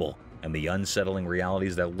inexplicable and the unsettling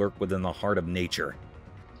realities that lurk within the heart of nature.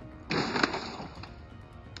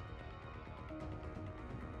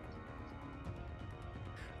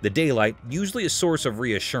 The daylight, usually a source of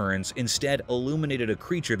reassurance, instead illuminated a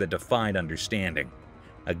creature that defied understanding.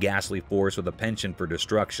 A ghastly force with a penchant for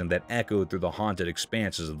destruction that echoed through the haunted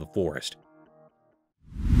expanses of the forest.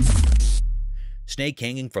 Snake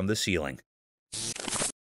hanging from the ceiling.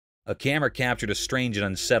 A camera captured a strange and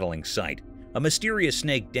unsettling sight. A mysterious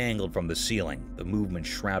snake dangled from the ceiling, the movement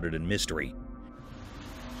shrouded in mystery.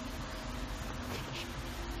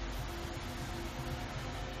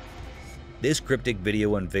 This cryptic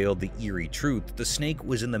video unveiled the eerie truth that the snake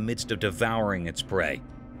was in the midst of devouring its prey.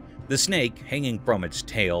 The snake, hanging from its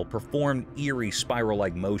tail, performed eerie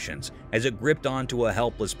spiral-like motions as it gripped onto a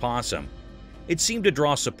helpless possum. It seemed to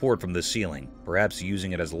draw support from the ceiling, perhaps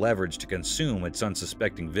using it as leverage to consume its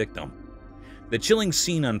unsuspecting victim. The chilling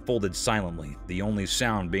scene unfolded silently, the only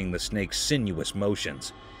sound being the snake's sinuous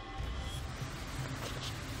motions.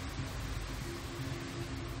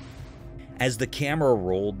 As the camera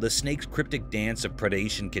rolled, the snake's cryptic dance of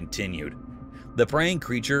predation continued. The preying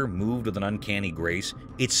creature moved with an uncanny grace,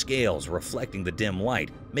 its scales reflecting the dim light,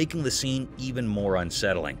 making the scene even more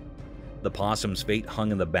unsettling. The possum's fate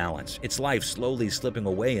hung in the balance, its life slowly slipping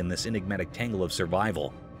away in this enigmatic tangle of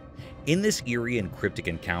survival. In this eerie and cryptic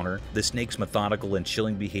encounter, the snake's methodical and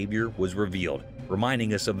chilling behavior was revealed,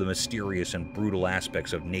 reminding us of the mysterious and brutal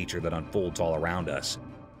aspects of nature that unfolds all around us.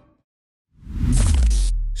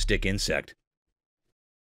 Stick insect.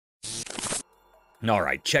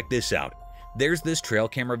 Alright, check this out. There's this trail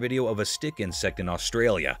camera video of a stick insect in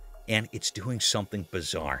Australia, and it's doing something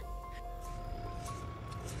bizarre.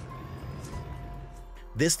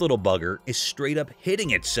 This little bugger is straight up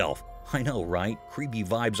hitting itself. I know, right? Creepy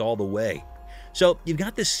vibes all the way. So, you've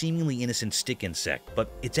got this seemingly innocent stick insect,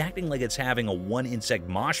 but it's acting like it's having a one-insect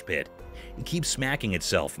mosh pit. It keeps smacking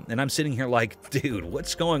itself, and I'm sitting here like, dude,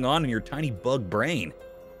 what's going on in your tiny bug brain?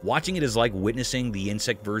 Watching it is like witnessing the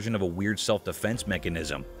insect version of a weird self-defense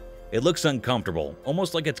mechanism. It looks uncomfortable,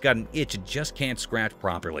 almost like it's got an itch it just can't scratch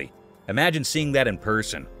properly. Imagine seeing that in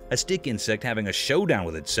person, a stick insect having a showdown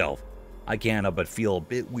with itself. I can't help but feel a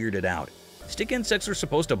bit weirded out. Stick insects are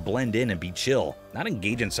supposed to blend in and be chill, not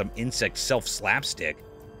engage in some insect self-slapstick.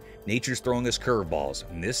 Nature's throwing us curveballs,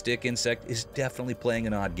 and this stick insect is definitely playing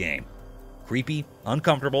an odd game. Creepy,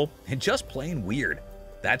 uncomfortable, and just plain weird.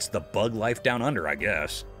 That's the bug life down under, I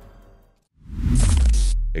guess.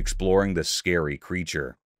 Exploring the scary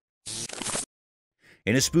creature.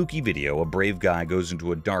 In a spooky video, a brave guy goes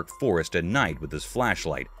into a dark forest at night with his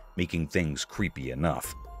flashlight, making things creepy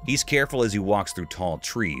enough. He's careful as he walks through tall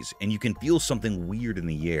trees, and you can feel something weird in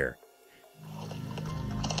the air.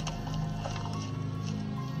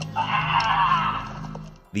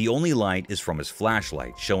 The only light is from his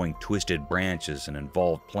flashlight, showing twisted branches and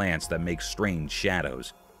involved plants that make strange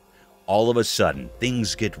shadows. All of a sudden,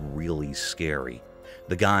 things get really scary.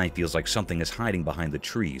 The guy feels like something is hiding behind the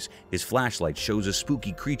trees. His flashlight shows a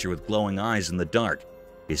spooky creature with glowing eyes in the dark.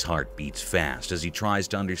 His heart beats fast as he tries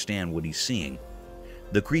to understand what he's seeing.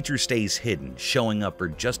 The creature stays hidden, showing up for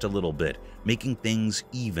just a little bit, making things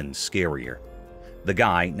even scarier. The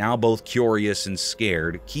guy, now both curious and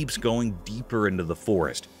scared, keeps going deeper into the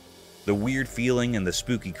forest. The weird feeling and the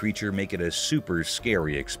spooky creature make it a super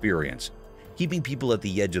scary experience, keeping people at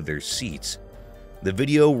the edge of their seats. The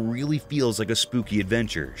video really feels like a spooky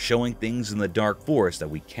adventure, showing things in the dark forest that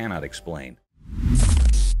we cannot explain.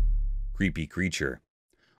 Creepy creature.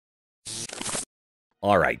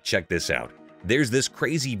 Alright, check this out. There's this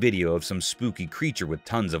crazy video of some spooky creature with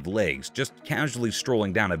tons of legs, just casually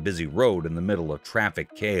strolling down a busy road in the middle of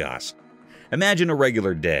traffic chaos. Imagine a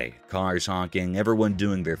regular day, cars honking, everyone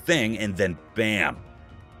doing their thing, and then bam!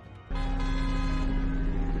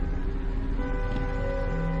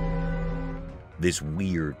 This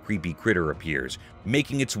weird, creepy critter appears,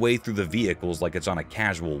 making its way through the vehicles like it's on a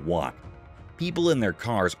casual walk. People in their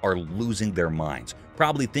cars are losing their minds,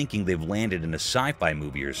 probably thinking they've landed in a sci-fi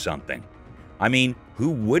movie or something. I mean,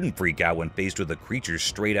 who wouldn't freak out when faced with a creature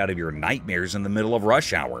straight out of your nightmares in the middle of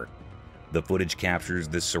rush hour? The footage captures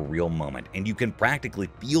this surreal moment, and you can practically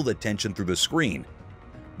feel the tension through the screen.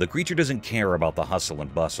 The creature doesn't care about the hustle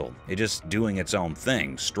and bustle. It's just doing its own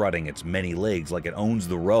thing, strutting its many legs like it owns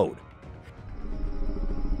the road.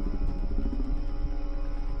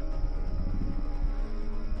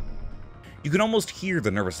 You can almost hear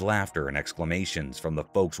the nervous laughter and exclamations from the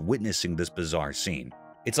folks witnessing this bizarre scene.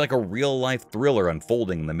 It's like a real-life thriller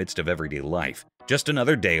unfolding in the midst of everyday life. Just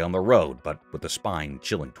another day on the road, but with a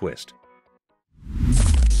spine-chilling twist.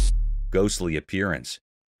 Ghostly appearance.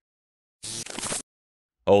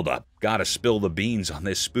 Hold up, gotta spill the beans on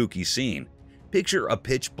this spooky scene. Picture a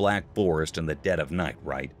pitch-black forest in the dead of night,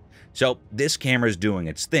 right? So this camera's doing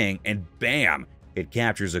its thing, and bam! It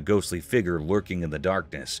captures a ghostly figure lurking in the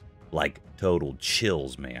darkness. Like total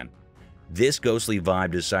chills, man. This ghostly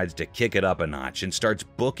vibe decides to kick it up a notch and starts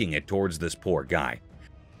booking it towards this poor guy.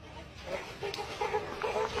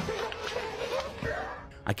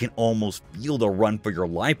 I can almost feel the run for your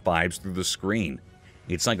life vibes through the screen.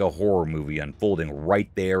 It's like a horror movie unfolding right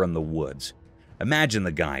there in the woods. Imagine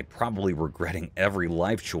the guy probably regretting every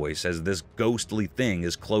life choice as this ghostly thing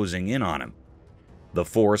is closing in on him. The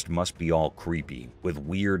forest must be all creepy, with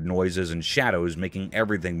weird noises and shadows making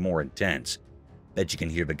everything more intense. Bet you can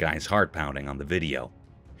hear the guy's heart pounding on the video.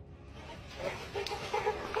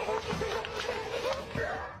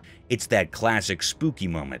 It's that classic spooky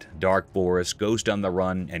moment, dark forest, ghost on the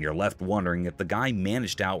run, and you're left wondering if the guy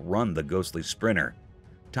managed to outrun the ghostly sprinter.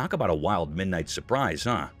 Talk about a wild midnight surprise,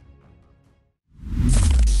 huh?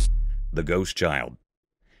 The Ghost Child.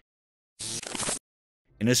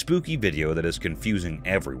 In a spooky video that is confusing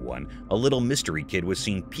everyone, a little mystery kid was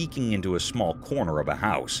seen peeking into a small corner of a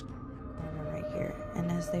house. Corner right here, and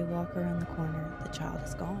as they walk around the corner, the child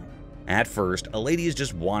is gone. At first, a lady is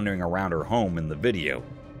just wandering around her home in the video.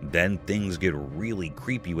 Then things get really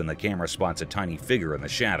creepy when the camera spots a tiny figure in the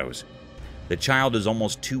shadows. The child is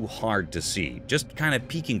almost too hard to see, just kind of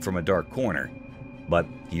peeking from a dark corner. But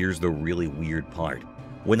here's the really weird part.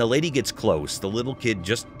 When the lady gets close, the little kid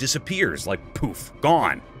just disappears, like poof,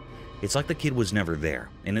 gone. It's like the kid was never there,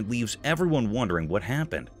 and it leaves everyone wondering what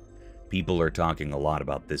happened. People are talking a lot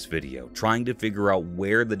about this video, trying to figure out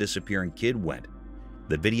where the disappearing kid went.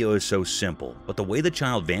 The video is so simple, but the way the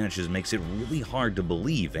child vanishes makes it really hard to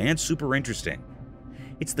believe and super interesting.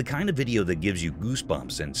 It's the kind of video that gives you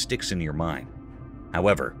goosebumps and sticks in your mind.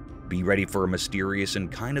 However, be ready for a mysterious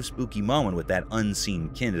and kind of spooky moment with that unseen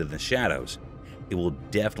kid in the shadows. It will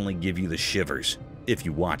definitely give you the shivers if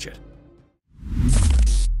you watch it.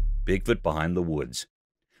 Bigfoot behind the woods.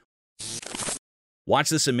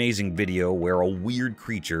 Watch this amazing video where a weird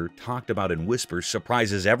creature talked about in whispers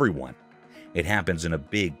surprises everyone. It happens in a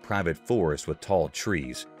big private forest with tall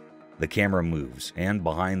trees. The camera moves, and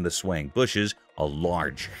behind the swaying bushes, a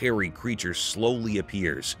large, hairy creature slowly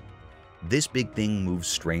appears. This big thing moves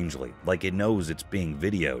strangely, like it knows it's being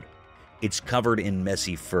videoed. It's covered in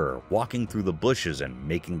messy fur, walking through the bushes and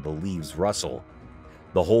making the leaves rustle.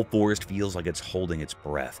 The whole forest feels like it's holding its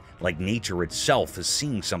breath, like nature itself is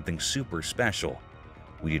seeing something super special.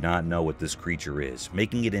 We do not know what this creature is,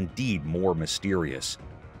 making it indeed more mysterious.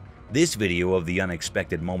 This video of the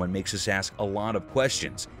unexpected moment makes us ask a lot of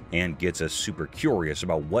questions and gets us super curious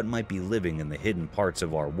about what might be living in the hidden parts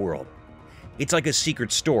of our world. It's like a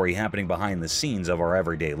secret story happening behind the scenes of our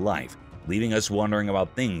everyday life, leaving us wondering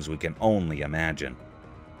about things we can only imagine.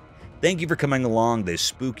 Thank you for coming along this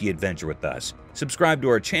spooky adventure with us. Subscribe to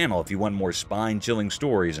our channel if you want more spine-chilling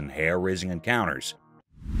stories and hair-raising encounters.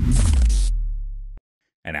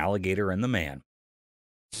 An alligator and the man.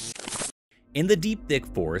 In the deep, thick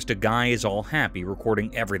forest, a guy is all happy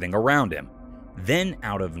recording everything around him. Then,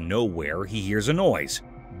 out of nowhere, he hears a noise.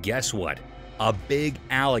 Guess what? A big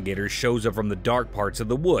alligator shows up from the dark parts of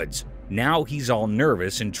the woods. Now he's all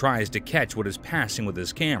nervous and tries to catch what is passing with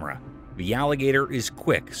his camera. The alligator is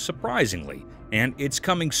quick, surprisingly, and it's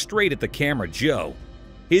coming straight at the camera Joe.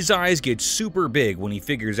 His eyes get super big when he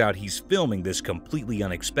figures out he's filming this completely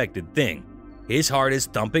unexpected thing. His heart is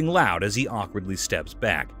thumping loud as he awkwardly steps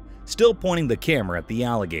back, still pointing the camera at the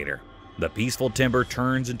alligator. The peaceful timber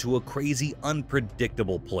turns into a crazy,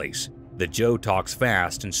 unpredictable place. The Joe talks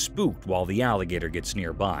fast and spooked while the alligator gets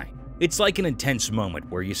nearby. It's like an intense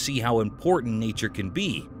moment where you see how important nature can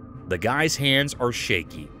be. The guy's hands are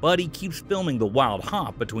shaky, but he keeps filming the wild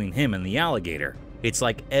hop between him and the alligator. It's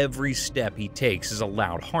like every step he takes is a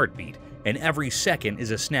loud heartbeat, and every second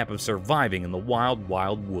is a snap of surviving in the wild,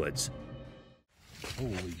 wild woods.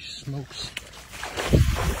 Holy smokes.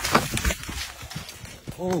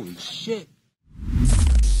 Holy shit.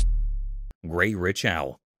 Gray Rich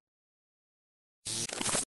Owl.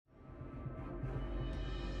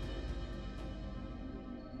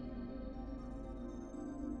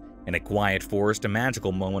 In a quiet forest, a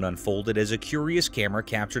magical moment unfolded as a curious camera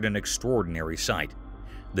captured an extraordinary sight.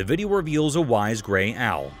 The video reveals a wise gray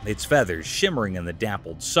owl, its feathers shimmering in the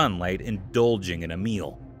dappled sunlight, indulging in a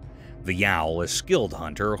meal. The owl, a skilled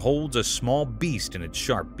hunter, holds a small beast in its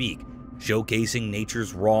sharp beak, showcasing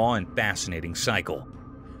nature's raw and fascinating cycle.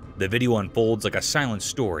 The video unfolds like a silent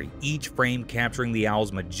story, each frame capturing the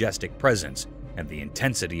owl's majestic presence and the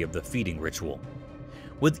intensity of the feeding ritual.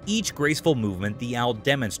 With each graceful movement, the owl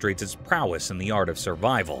demonstrates its prowess in the art of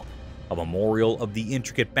survival, a memorial of the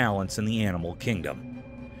intricate balance in the animal kingdom.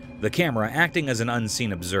 The camera, acting as an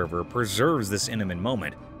unseen observer, preserves this intimate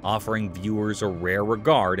moment, offering viewers a rare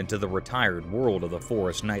regard into the retired world of the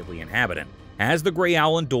forest's nightly inhabitant. As the gray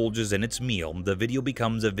owl indulges in its meal, the video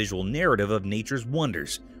becomes a visual narrative of nature's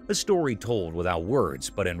wonders, a story told without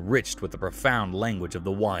words but enriched with the profound language of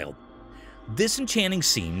the wild. This enchanting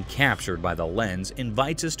scene, captured by the lens,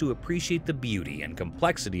 invites us to appreciate the beauty and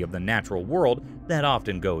complexity of the natural world that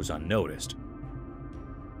often goes unnoticed.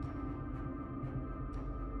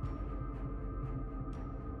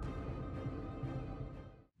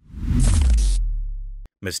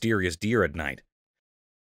 Mysterious deer at night.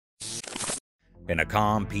 In a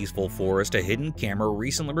calm, peaceful forest, a hidden camera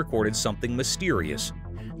recently recorded something mysterious.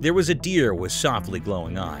 There was a deer with softly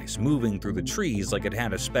glowing eyes, moving through the trees like it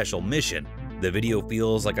had a special mission. The video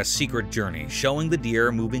feels like a secret journey, showing the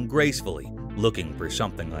deer moving gracefully, looking for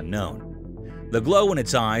something unknown. The glow in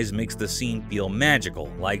its eyes makes the scene feel magical,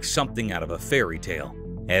 like something out of a fairy tale.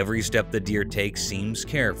 Every step the deer takes seems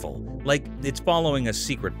careful, like it's following a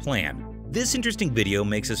secret plan. This interesting video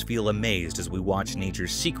makes us feel amazed as we watch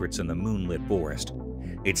nature's secrets in the moonlit forest.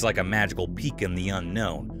 It's like a magical peek in the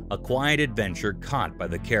unknown, a quiet adventure caught by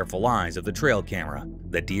the careful eyes of the trail camera.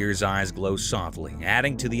 The deer's eyes glow softly,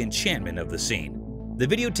 adding to the enchantment of the scene. The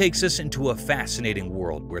video takes us into a fascinating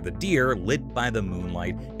world where the deer, lit by the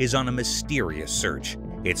moonlight, is on a mysterious search.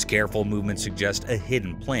 Its careful movements suggest a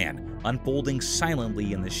hidden plan, unfolding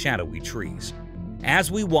silently in the shadowy trees. As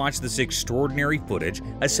we watch this extraordinary footage,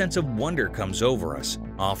 a sense of wonder comes over us,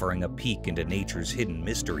 offering a peek into nature's hidden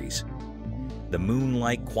mysteries. The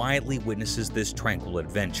moonlight quietly witnesses this tranquil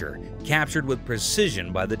adventure, captured with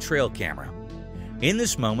precision by the trail camera. In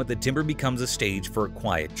this moment, the timber becomes a stage for a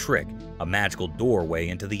quiet trick, a magical doorway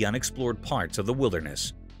into the unexplored parts of the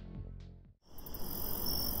wilderness.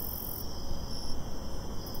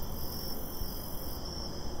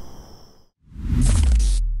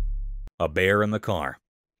 A bear in the car.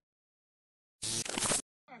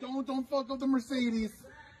 Don't fuck up the Mercedes.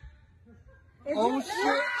 Oh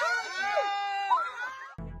shit.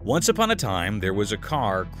 Once upon a time, there was a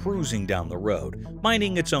car cruising down the road,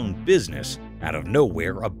 minding its own business. Out of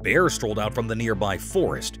nowhere, a bear strolled out from the nearby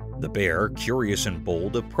forest. The bear, curious and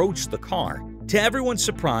bold, approached the car. To everyone's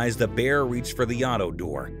surprise, the bear reached for the auto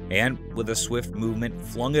door and, with a swift movement,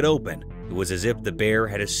 flung it open. It was as if the bear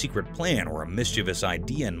had a secret plan or a mischievous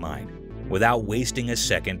idea in mind. Without wasting a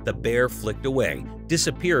second, the bear flicked away,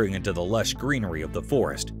 disappearing into the lush greenery of the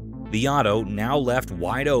forest. The auto, now left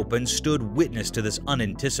wide open, stood witness to this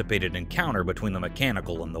unanticipated encounter between the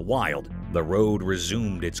mechanical and the wild. The road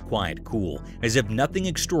resumed its quiet cool, as if nothing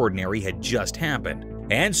extraordinary had just happened.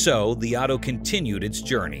 And so, the auto continued its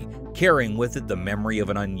journey, carrying with it the memory of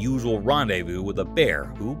an unusual rendezvous with a bear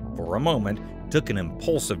who, for a moment, took an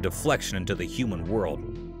impulsive deflection into the human world.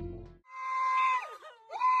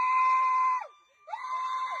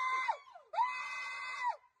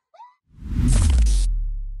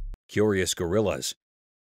 Curious gorillas.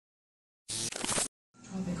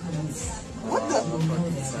 What the?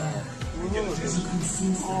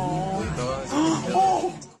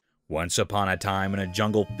 Once upon a time, in a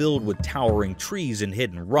jungle filled with towering trees and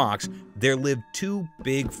hidden rocks, there lived two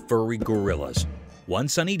big furry gorillas. One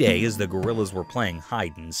sunny day, as the gorillas were playing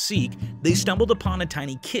hide and seek, they stumbled upon a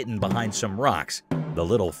tiny kitten behind some rocks. The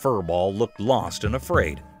little furball looked lost and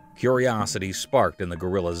afraid. Curiosity sparked in the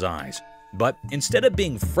gorilla's eyes. But instead of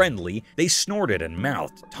being friendly, they snorted and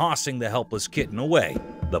mouthed, tossing the helpless kitten away.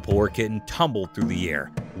 The poor kitten tumbled through the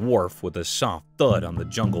air, wharf with a soft thud on the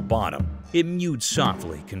jungle bottom. It mewed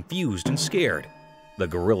softly, confused and scared. The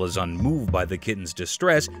gorillas, unmoved by the kitten's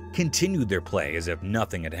distress, continued their play as if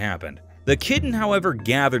nothing had happened. The kitten, however,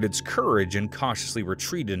 gathered its courage and cautiously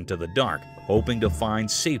retreated into the dark, hoping to find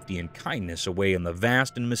safety and kindness away in the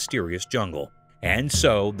vast and mysterious jungle. And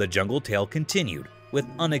so, the jungle tale continued, with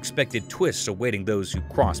unexpected twists awaiting those who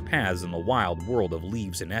cross paths in the wild world of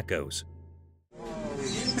leaves and echoes.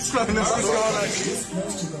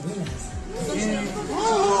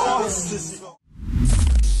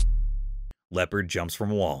 Leopard jumps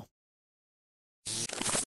from wall.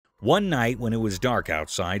 One night when it was dark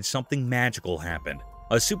outside, something magical happened.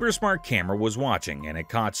 A super smart camera was watching and it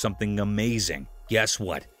caught something amazing. Guess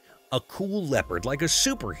what? A cool leopard, like a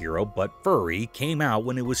superhero but furry, came out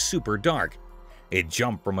when it was super dark. It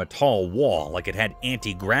jumped from a tall wall like it had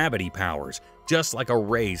anti-gravity powers, just like a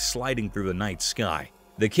ray sliding through the night sky.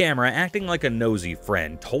 The camera, acting like a nosy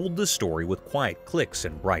friend, told the story with quiet clicks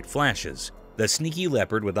and bright flashes. The sneaky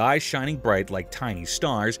leopard, with eyes shining bright like tiny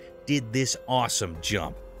stars, did this awesome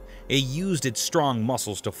jump. It used its strong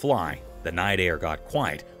muscles to fly. The night air got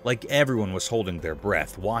quiet, like everyone was holding their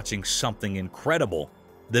breath, watching something incredible.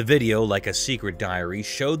 The video, like a secret diary,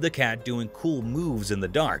 showed the cat doing cool moves in the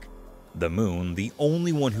dark. The moon, the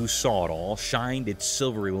only one who saw it all, shined its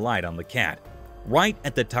silvery light on the cat. Right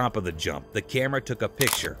at the top of the jump, the camera took a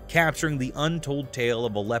picture, capturing the untold tale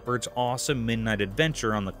of a leopard's awesome midnight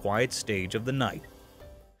adventure on the quiet stage of the night.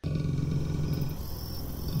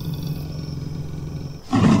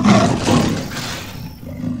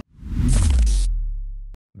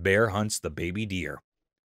 Bear hunts the baby deer.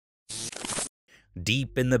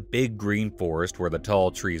 Deep in the big green forest where the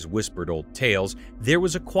tall trees whispered old tales, there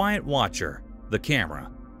was a quiet watcher, the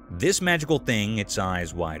camera. This magical thing, its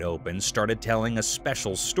eyes wide open, started telling a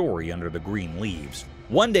special story under the green leaves.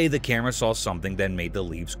 One day the camera saw something that made the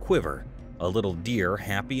leaves quiver. A little deer,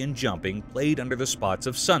 happy and jumping, played under the spots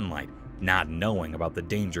of sunlight, not knowing about the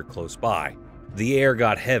danger close by. The air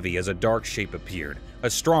got heavy as a dark shape appeared, a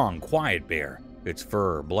strong, quiet bear. its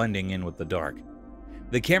fur blending in with the dark.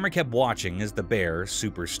 The camera kept watching as the bear,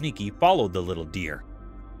 super sneaky, followed the little deer.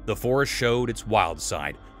 The forest showed its wild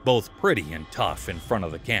side, both pretty and tough in front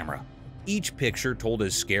of the camera. Each picture told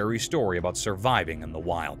a scary story about surviving in the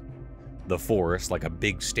wild. The forest, like a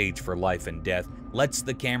big stage for life and death, lets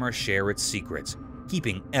the camera share its secrets,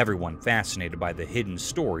 keeping everyone fascinated by the hidden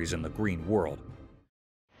stories in the green world.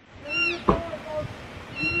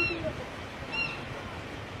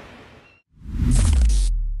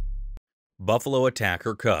 Buffalo attack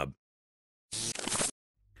her cub.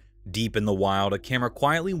 Deep in the wild, a camera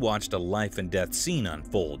quietly watched a life and death scene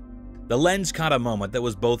unfold. The lens caught a moment that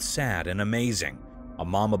was both sad and amazing. A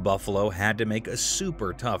mama buffalo had to make a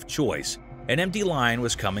super tough choice. An empty lion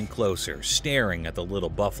was coming closer, staring at the little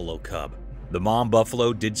buffalo cub. The mom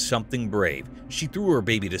buffalo did something brave. She threw her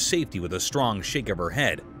baby to safety with a strong shake of her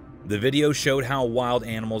head. The video showed how wild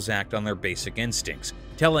animals act on their basic instincts,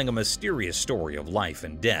 telling a mysterious story of life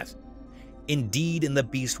and death. Indeed, in the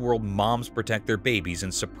beast world, moms protect their babies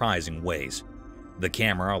in surprising ways. The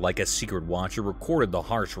camera, like a secret watcher, recorded the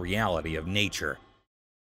harsh reality of nature.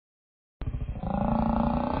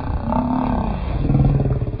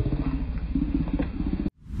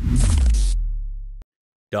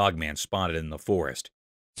 Dogman spotted in the forest.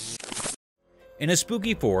 In a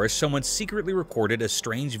spooky forest, someone secretly recorded a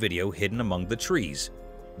strange video hidden among the trees.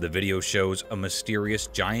 The video shows a mysterious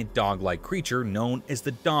giant dog-like creature known as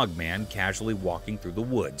the Dogman casually walking through the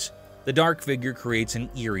woods. The dark figure creates an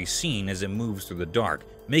eerie scene as it moves through the dark,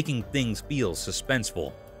 making things feel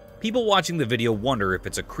suspenseful. People watching the video wonder if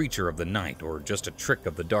it's a creature of the night or just a trick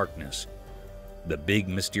of the darkness. The big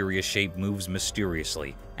mysterious shape moves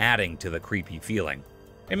mysteriously, adding to the creepy feeling.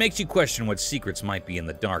 It makes you question what secrets might be in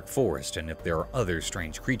the dark forest and if there are other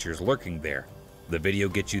strange creatures lurking there. The video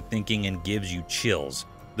gets you thinking and gives you chills.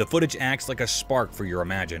 The footage acts like a spark for your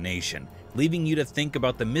imagination, leaving you to think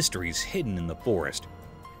about the mysteries hidden in the forest.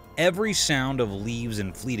 Every sound of leaves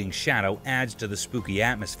and fleeting shadow adds to the spooky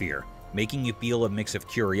atmosphere, making you feel a mix of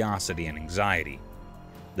curiosity and anxiety.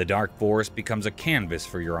 The dark forest becomes a canvas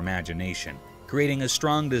for your imagination, creating a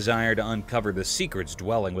strong desire to uncover the secrets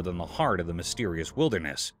dwelling within the heart of the mysterious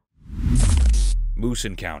wilderness. Moose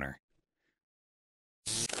encounter.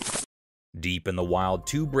 Deep in the wild,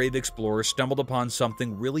 two brave explorers stumbled upon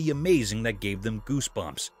something really amazing that gave them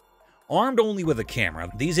goosebumps. Armed only with a camera,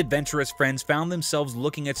 these adventurous friends found themselves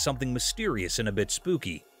looking at something mysterious and a bit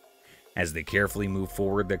spooky. As they carefully moved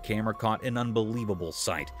forward, their camera caught an unbelievable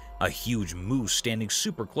sight, a huge moose standing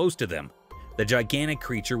super close to them. The gigantic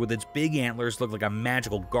creature with its big antlers looked like a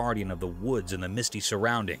magical guardian of the woods and the misty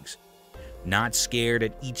surroundings. Not scared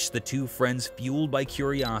at each, the two friends, fueled by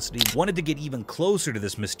curiosity, wanted to get even closer to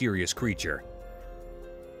this mysterious creature.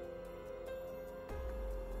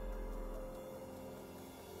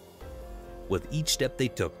 With each step they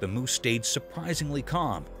took, the moose stayed surprisingly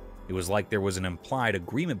calm. It was like there was an implied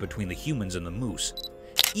agreement between the humans and the moose.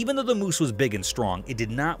 Even though the moose was big and strong, it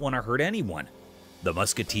did not want to hurt anyone. The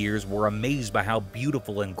musketeers were amazed by how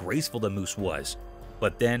beautiful and graceful the moose was.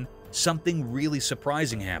 But then, something really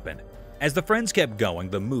surprising happened. As the friends kept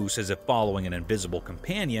going, the moose, as if following an invisible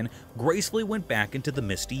companion, gracefully went back into the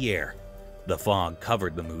misty air. The fog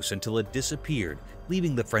covered the moose until it disappeared,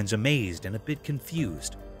 leaving the friends amazed and a bit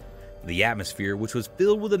confused. The atmosphere, which was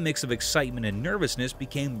filled with a mix of excitement and nervousness,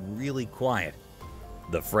 became really quiet.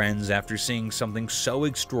 The friends, after seeing something so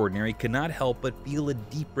extraordinary, could not help but feel a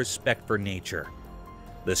deep respect for nature.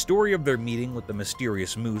 The story of their meeting with the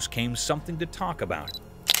mysterious moose came something to talk about,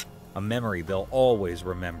 a memory they'll always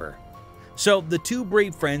remember. So the two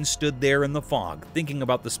brave friends stood there in the fog, thinking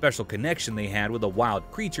about the special connection they had with a wild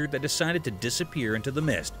creature that decided to disappear into the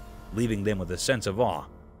mist, leaving them with a sense of awe.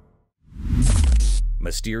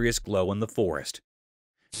 Mysterious glow in the forest.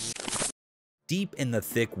 Deep in the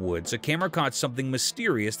thick woods, a camera caught something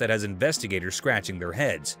mysterious that has investigators scratching their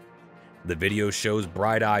heads. The video shows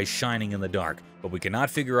bright eyes shining in the dark, but we cannot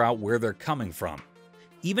figure out where they're coming from.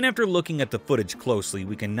 Even after looking at the footage closely,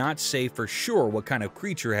 we cannot say for sure what kind of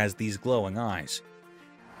creature has these glowing eyes.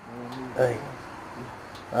 Hey,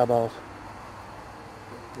 eyeballs.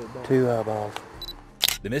 2 eyeballs.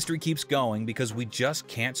 The mystery keeps going because we just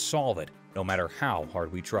can't solve it, no matter how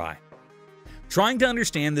hard we try. Trying to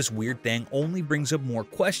understand this weird thing only brings up more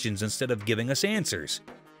questions instead of giving us answers.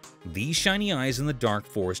 These shiny eyes in the dark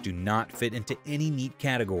forest do not fit into any neat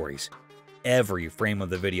categories. Every frame of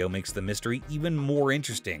the video makes the mystery even more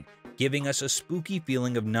interesting, giving us a spooky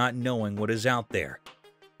feeling of not knowing what is out there.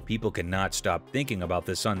 People cannot stop thinking about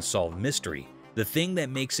this unsolved mystery. The thing that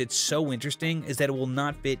makes it so interesting is that it will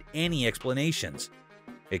not fit any explanations.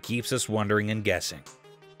 It keeps us wondering and guessing.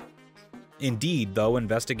 Indeed, though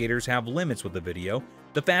investigators have limits with the video,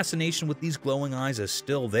 the fascination with these glowing eyes is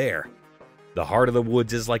still there. The heart of the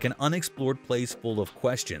woods is like an unexplored place full of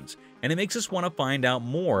questions, and it makes us want to find out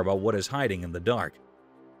more about what is hiding in the dark.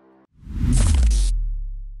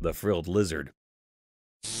 The frilled lizard.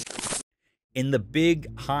 In the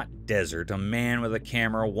big, hot desert, a man with a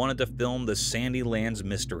camera wanted to film the sandy land's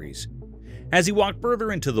mysteries. As he walked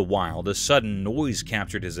further into the wild, a sudden noise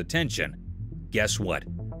captured his attention. Guess what?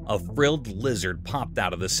 A frilled lizard popped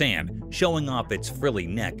out of the sand, showing off its frilly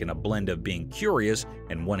neck in a blend of being curious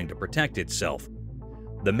and wanting to protect itself.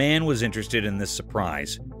 The man was interested in this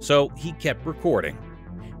surprise, so he kept recording.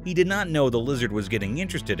 He did not know the lizard was getting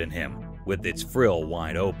interested in him. With its frill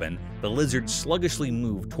wide open, the lizard sluggishly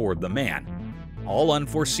moved toward the man. All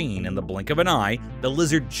unforeseen, in the blink of an eye, the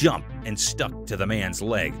lizard jumped and stuck to the man's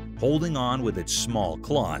leg, holding on with its small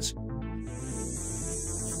claws.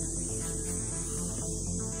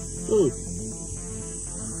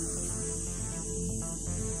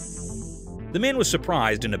 The man was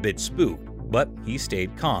surprised and a bit spooked, but he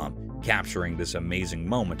stayed calm, capturing this amazing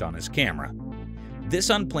moment on his camera. This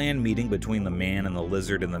unplanned meeting between the man and the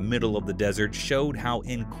lizard in the middle of the desert showed how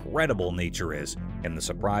incredible nature is and the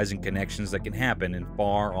surprising connections that can happen in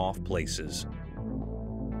far-off places.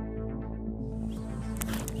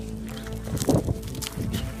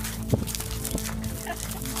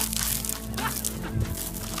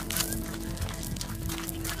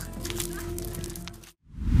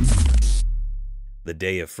 The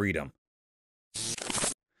Day of Freedom.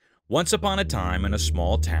 Once upon a time, in a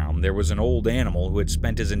small town, there was an old animal who had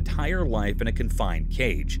spent his entire life in a confined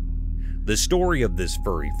cage. The story of this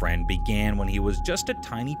furry friend began when he was just a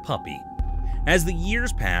tiny puppy. As the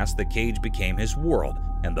years passed, the cage became his world,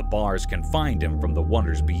 and the bars confined him from the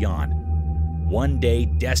wonders beyond. One day,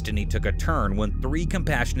 destiny took a turn when 3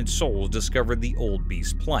 compassionate souls discovered the old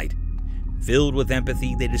beast's plight. Filled with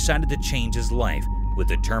empathy, they decided to change his life. With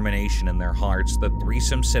determination in their hearts, the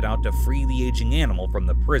threesome set out to free the aging animal from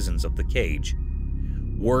the prisons of the cage.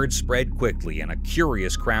 Word spread quickly, and a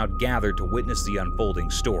curious crowd gathered to witness the unfolding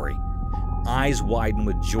story. Eyes widened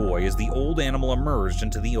with joy as the old animal emerged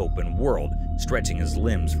into the open world, stretching his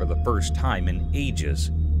limbs for the first time in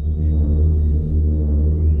ages.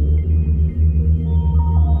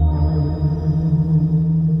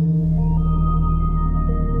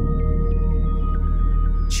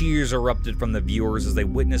 Cheers erupted from the viewers as they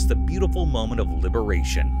witnessed the beautiful moment of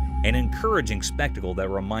liberation, an encouraging spectacle that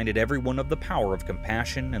reminded everyone of the power of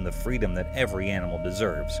compassion and the freedom that every animal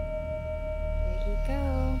deserves. There you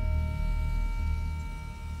go.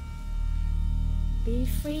 Be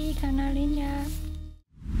free, Canarinha.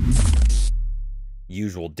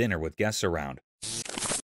 Usual dinner with guests around.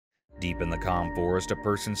 Deep in the calm forest, a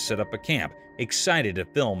person set up a camp, excited to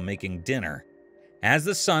film making dinner. As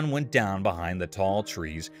the sun went down behind the tall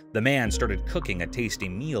trees, the man started cooking a tasty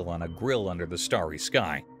meal on a grill under the starry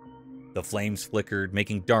sky. The flames flickered,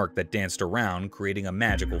 making dark that danced around, creating a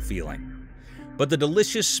magical feeling. But the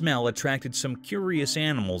delicious smell attracted some curious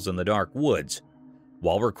animals in the dark woods.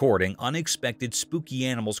 While recording, unexpected spooky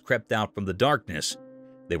animals crept out from the darkness.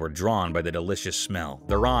 They were drawn by the delicious smell,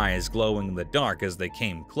 their eyes glowing in the dark as they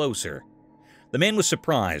came closer. The man was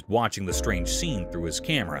surprised watching the strange scene through his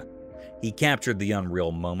camera. He captured the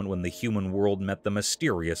unreal moment when the human world met the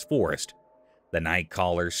mysterious forest. The night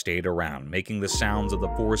callers stayed around, making the sounds of the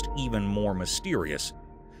forest even more mysterious.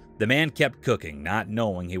 The man kept cooking, not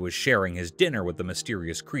knowing he was sharing his dinner with the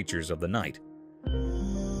mysterious creatures of the night.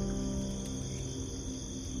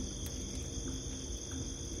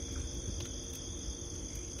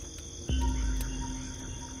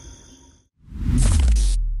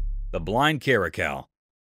 The Blind Caracal.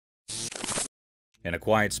 In a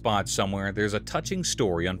quiet spot somewhere, there's a touching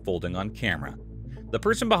story unfolding on camera. The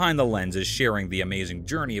person behind the lens is sharing the amazing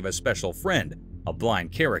journey of a special friend, a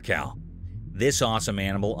blind caracal. This awesome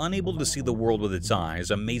animal, unable to see the world with its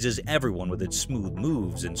eyes, amazes everyone with its smooth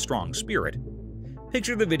moves and strong spirit.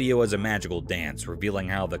 Picture the video as a magical dance, revealing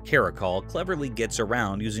how the caracal cleverly gets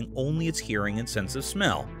around using only its hearing and sense of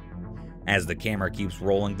smell. As the camera keeps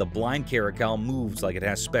rolling, the blind caracal moves like it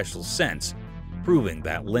has special sense, proving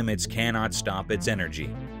that limits cannot stop its energy.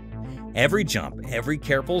 Every jump, every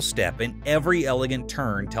careful step, and every elegant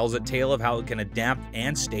turn tells a tale of how it can adapt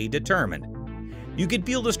and stay determined. You can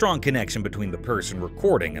feel the strong connection between the person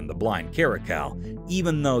recording and the blind caracal,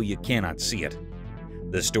 even though you cannot see it.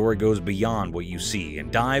 The story goes beyond what you see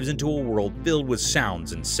and dives into a world filled with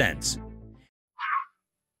sounds and scents.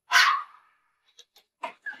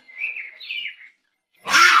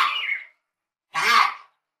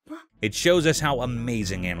 It shows us how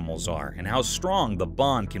amazing animals are and how strong the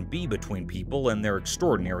bond can be between people and their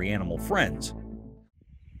extraordinary animal friends.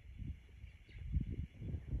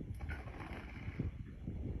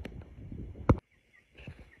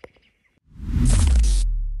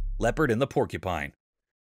 Leopard and the porcupine.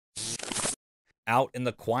 Out in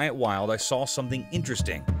the quiet wild, I saw something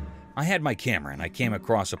interesting. I had my camera and I came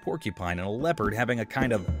across a porcupine and a leopard having a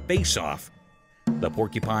kind of face-off. The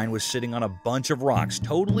porcupine was sitting on a bunch of rocks,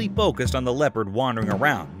 totally focused on the leopard wandering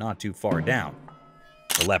around, not too far down.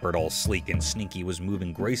 The leopard, all sleek and sneaky, was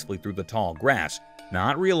moving gracefully through the tall grass,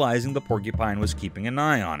 not realizing the porcupine was keeping an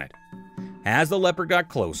eye on it. As the leopard got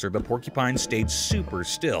closer, the porcupine stayed super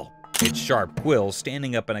still, its sharp quills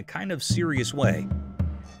standing up in a kind of serious way.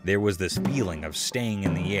 There was this feeling of staying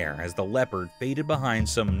in the air as the leopard faded behind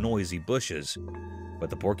some noisy bushes. But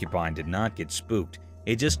the porcupine did not get spooked.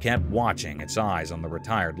 It just kept watching, its eyes on the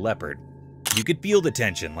retired leopard. You could feel the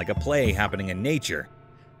tension, like a play happening in nature.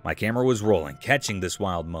 My camera was rolling, catching this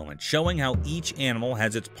wild moment, showing how each animal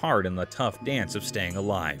has its part in the tough dance of staying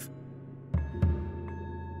alive.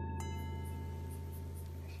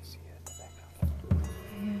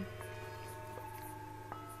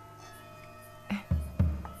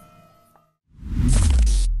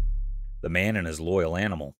 The man and his loyal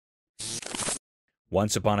animal.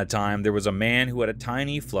 Once upon a time, there was a man who had a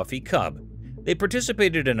tiny, fluffy cub. They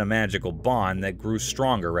participated in a magical bond that grew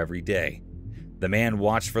stronger every day. The man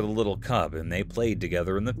watched for the little cub, and they played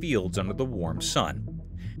together in the fields under the warm sun.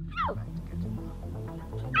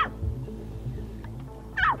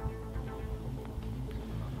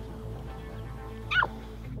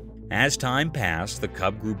 As time passed, the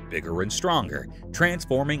cub grew bigger and stronger,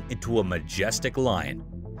 transforming into a majestic lion.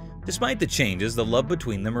 Despite the changes, the love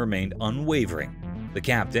between them remained unwavering. The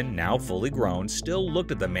captain, now fully grown, still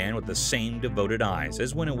looked at the man with the same devoted eyes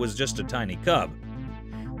as when it was just a tiny cub.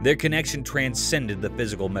 Their connection transcended the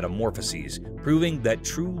physical metamorphoses, proving that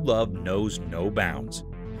true love knows no bounds.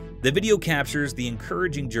 The video captures the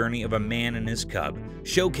encouraging journey of a man and his cub,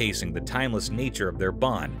 showcasing the timeless nature of their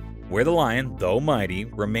bond, where the lion, though mighty,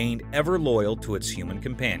 remained ever loyal to its human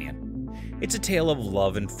companion. It's a tale of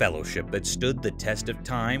love and fellowship that stood the test of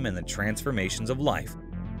time and the transformations of life.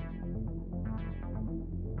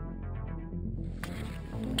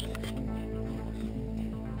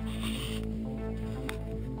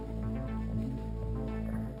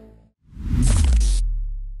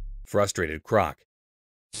 Frustrated croc.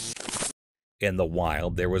 In the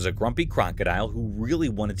wild, there was a grumpy crocodile who really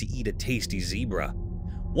wanted to eat a tasty zebra.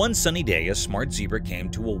 One sunny day, a smart zebra came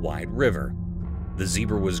to a wide river. The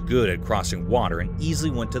zebra was good at crossing water and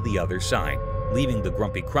easily went to the other side, leaving the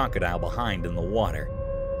grumpy crocodile behind in the water.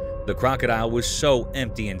 The crocodile was so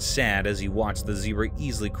empty and sad as he watched the zebra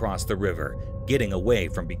easily cross the river, getting away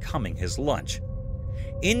from becoming his lunch.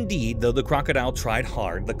 Indeed, though the crocodile tried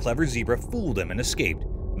hard, the clever zebra fooled him and escaped,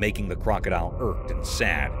 making the crocodile irked and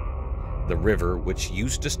sad. The river, which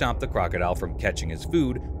used to stop the crocodile from catching his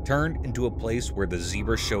food, turned into a place where the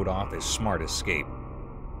zebra showed off his smart escape.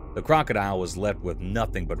 The crocodile was left with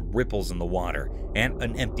nothing but ripples in the water and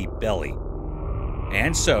an empty belly.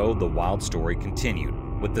 And so the wild story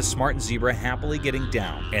continued, with the smart zebra happily getting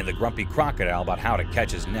down and the grumpy crocodile about how to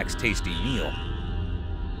catch his next tasty meal.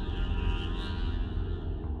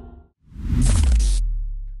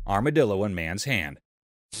 Armadillo in man's hand.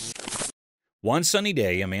 One sunny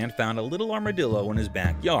day, a man found a little armadillo in his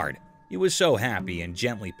backyard. He was so happy and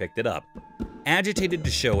gently picked it up. Agitated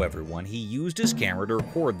to show everyone, he used his camera to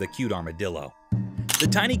record the cute armadillo. The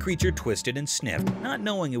tiny creature twisted and sniffed, not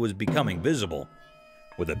knowing it was becoming visible.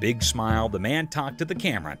 With a big smile, the man talked to the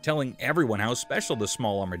camera, telling everyone how special the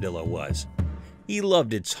small armadillo was. He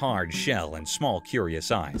loved its hard shell and small,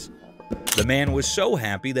 curious eyes. The man was so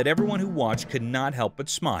happy that everyone who watched could not help but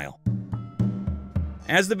smile.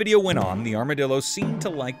 As the video went on, the armadillo seemed to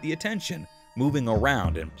like the attention, moving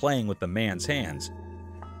around and playing with the man's hands.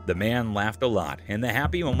 The man laughed a lot, and the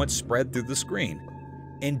happy moment spread through the screen.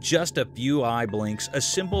 In just a few eye blinks, a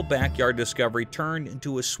simple backyard discovery turned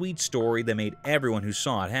into a sweet story that made everyone who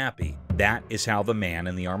saw it happy. That is how the man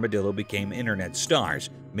and the armadillo became internet stars,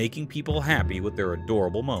 making people happy with their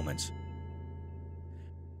adorable moments.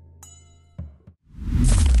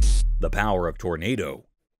 The power of tornado.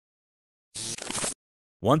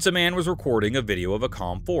 Once a man was recording a video of a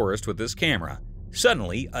calm forest with his camera.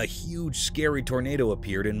 Suddenly, a huge, scary tornado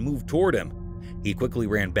appeared and moved toward him. He quickly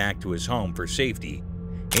ran back to his home for safety.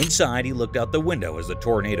 Inside, he looked out the window as the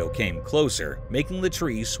tornado came closer, making the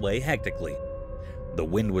trees sway hectically. The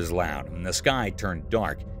wind was loud and the sky turned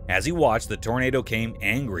dark. As he watched, the tornado came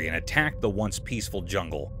angry and attacked the once peaceful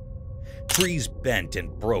jungle. Trees bent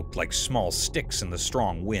and broke like small sticks in the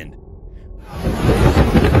strong wind.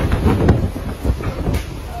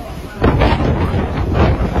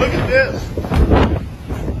 Look at this!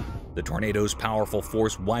 The tornado's powerful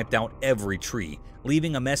force wiped out every tree,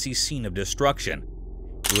 leaving a messy scene of destruction.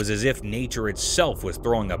 It was as if nature itself was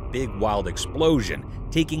throwing a big wild explosion,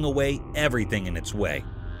 taking away everything in its way.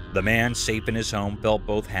 The man, safe in his home, felt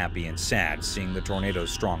both happy and sad seeing the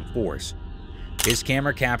tornado's strong force. His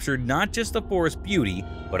camera captured not just the forest's beauty,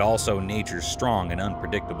 but also nature's strong and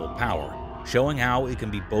unpredictable power, showing how it can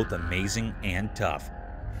be both amazing and tough.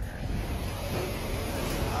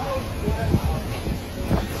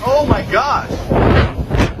 Oh my gosh!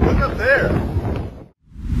 Look up there!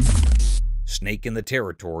 Snake in the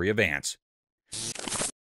territory of ants.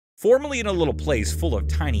 Formerly in a little place full of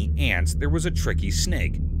tiny ants, there was a tricky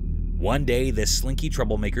snake. One day, this slinky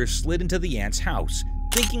troublemaker slid into the ant's house,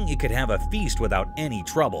 thinking it could have a feast without any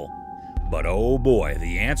trouble. But oh boy,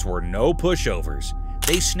 the ants were no pushovers.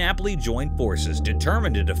 They snappily joined forces,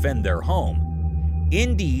 determined to defend their home.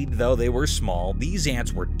 Indeed, though they were small, these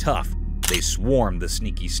ants were tough. They swarmed the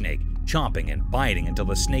sneaky snake, chomping and biting until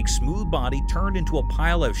the snake's smooth body turned into a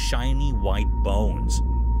pile of shiny white bones.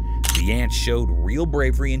 The ants showed real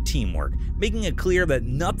bravery and teamwork, making it clear that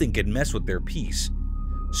nothing could mess with their peace.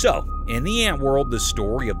 So, in the ant world, the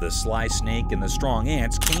story of the sly snake and the strong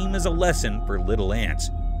ants came as a lesson for little ants.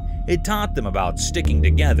 It taught them about sticking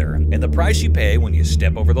together and the price you pay when you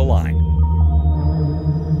step over the line.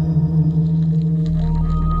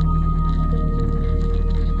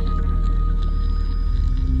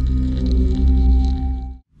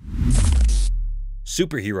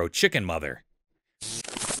 Superhero chicken mother.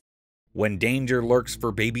 When danger lurks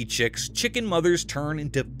for baby chicks, chicken mothers turn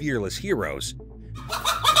into fearless heroes.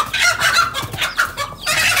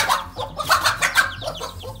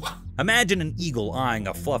 Imagine an eagle eyeing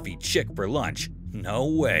a fluffy chick for lunch. No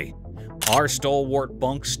way. Our stalwart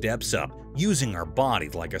bunk steps up, using her body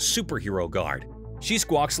like a superhero guard. She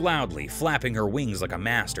squawks loudly, flapping her wings like a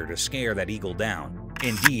master to scare that eagle down.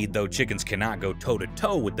 Indeed, though chickens cannot go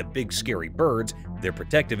toe-to-toe with the big scary birds, their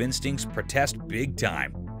protective instincts protest big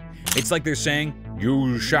time. It's like they're saying,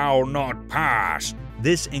 "You shall not pass."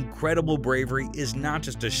 This incredible bravery is not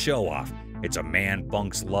just a show-off, it's a man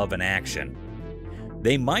bunk's love in action.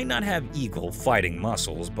 They might not have eagle fighting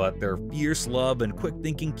muscles, but their fierce love and quick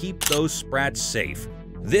thinking keep those sprats safe.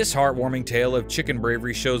 This heartwarming tale of chicken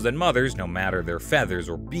bravery shows that mothers, no matter their feathers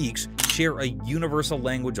or beaks, share a universal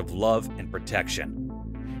language of love and protection.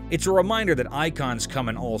 It's a reminder that icons come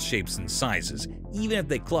in all shapes and sizes, even if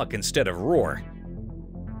they cluck instead of roar.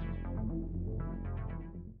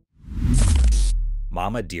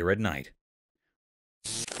 Mama Deer at Night.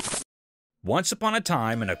 Once upon a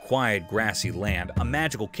time, in a quiet, grassy land, a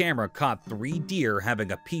magical camera caught 3 deer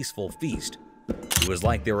having a peaceful feast. It was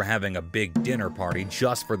like they were having a big dinner party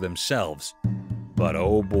just for themselves. But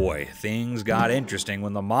oh boy, things got interesting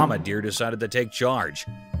when the mama deer decided to take charge.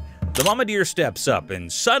 The mama deer steps up,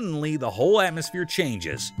 and suddenly the whole atmosphere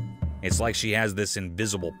changes. It's like she has this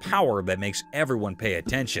invisible power that makes everyone pay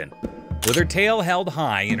attention. With her tail held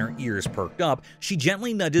high and her ears perked up, she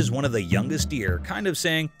gently nudges one of the youngest deer, kind of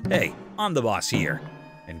saying, "Hey, I'm the boss here."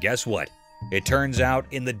 And guess what? It turns out,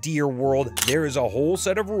 in the deer world, there is a whole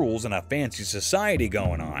set of rules and a fancy society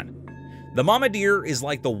going on. The mama deer is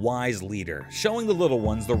like the wise leader, showing the little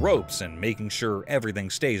ones the ropes and making sure everything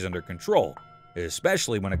stays under control,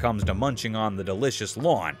 especially when it comes to munching on the delicious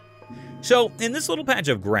lawn. So, in this little patch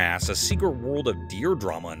of grass, a secret world of deer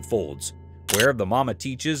drama unfolds, where the mama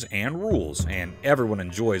teaches and rules, and everyone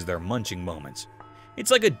enjoys their munching moments.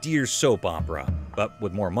 It's like a deer soap opera, but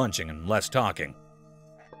with more munching and less talking.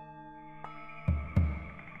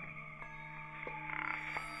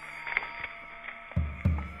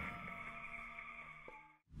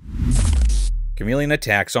 Chameleon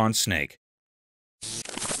attacks on snake.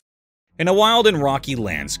 In a wild and rocky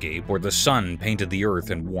landscape where the sun painted the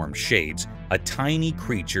earth in warm shades, a tiny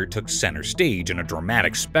creature took center stage in a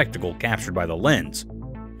dramatic spectacle captured by the lens.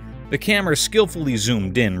 The camera skillfully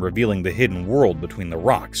zoomed in, revealing the hidden world between the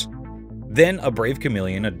rocks. Then a brave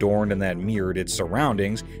chameleon, adorned and that mirrored its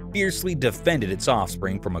surroundings, fiercely defended its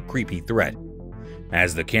offspring from a creepy threat.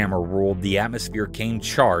 As the camera rolled, the atmosphere came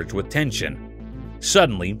charged with tension.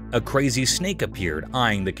 Suddenly, a crazy snake appeared,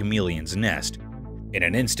 eyeing the chameleon's nest. In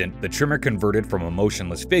an instant, the trimmer converted from a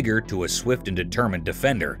motionless figure to a swift and determined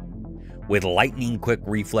defender. With lightning-quick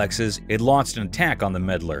reflexes, it launched an attack on the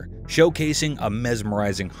meddler, showcasing a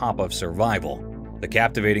mesmerizing hop of survival. The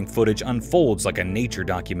captivating footage unfolds like a nature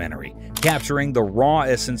documentary, capturing the raw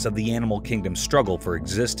essence of the animal kingdom's struggle for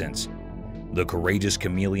existence. The courageous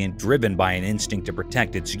chameleon, driven by an instinct to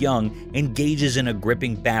protect its young, engages in a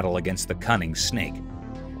gripping battle against the cunning snake.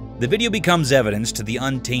 The video becomes evidence to the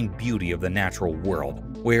untamed beauty of the natural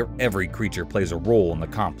world, where every creature plays a role in the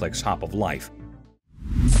complex hop of life.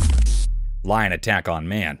 Lion attack on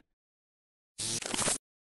man.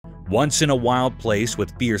 Once in a wild place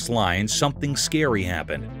with fierce lions, something scary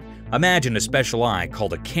happened. Imagine a special eye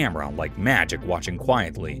called a camera, like magic, watching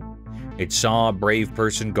quietly. It saw a brave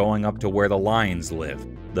person going up to where the lions live.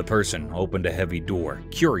 The person opened a heavy door,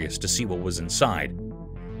 curious to see what was inside.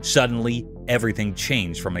 Suddenly, everything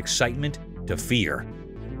changed from excitement to fear.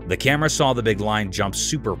 The camera saw the big lion jump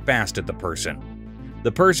super fast at the person.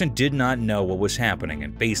 The person did not know what was happening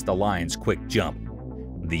and faced the lion's quick jump.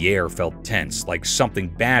 The air felt tense, like something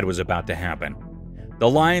bad was about to happen. The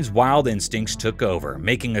lion's wild instincts took over,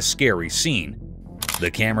 making a scary scene. The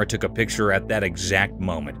camera took a picture at that exact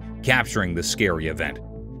moment, capturing the scary event.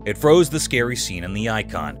 It froze the scary scene in the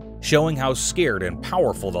icon, showing how scared and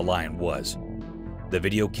powerful the lion was. The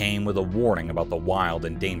video came with a warning about the wild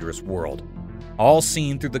and dangerous world, all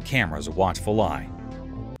seen through the camera's watchful eye.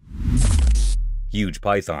 Huge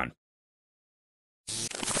python.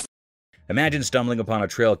 Imagine stumbling upon a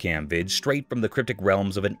trail cam vid straight from the cryptic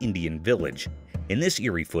realms of an Indian village. In this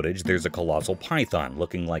eerie footage, there's a colossal python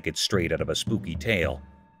looking like it's straight out of a spooky tale.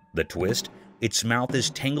 The twist? Its mouth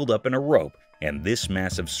is tangled up in a rope, and this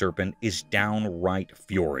massive serpent is downright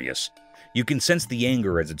furious. You can sense the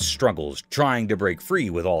anger as it struggles, trying to break free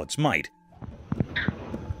with all its might.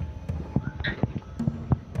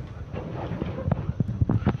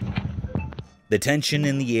 The tension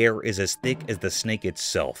in the air is as thick as the snake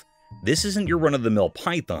itself. This isn't your run-of-the-mill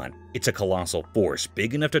python. It's a colossal force,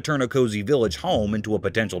 big enough to turn a cozy village home into a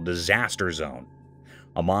potential disaster zone.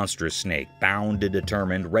 A monstrous snake, bound and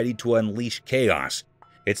determined, ready to unleash chaos.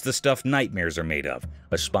 It's the stuff nightmares are made of,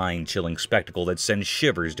 a spine-chilling spectacle that sends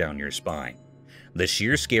shivers down your spine. The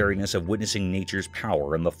sheer scariness of witnessing nature's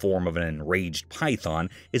power in the form of an enraged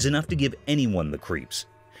python is enough to give anyone the creeps.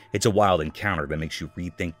 It's a wild encounter that makes you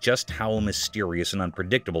rethink just how mysterious and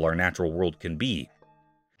unpredictable our natural world can be.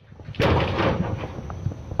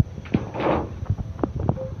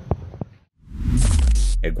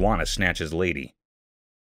 Iguana snatches lady.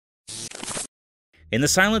 In the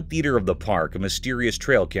silent theater of the park, a mysterious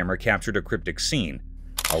trail camera captured a cryptic scene.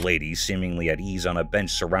 A lady, seemingly at ease on a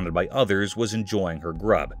bench surrounded by others, was enjoying her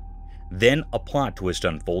grub. Then a plot twist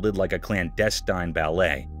unfolded like a clandestine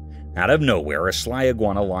ballet. Out of nowhere, a sly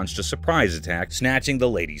iguana launched a surprise attack, snatching the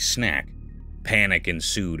lady's snack. Panic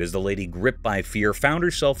ensued as the lady, gripped by fear, found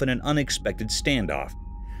herself in an unexpected standoff.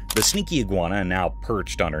 The sneaky iguana, now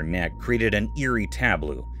perched on her neck, created an eerie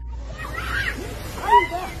tableau.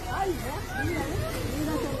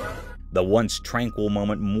 The once tranquil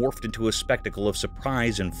moment morphed into a spectacle of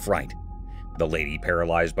surprise and fright. The lady,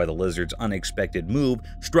 paralyzed by the lizard's unexpected move,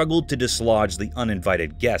 struggled to dislodge the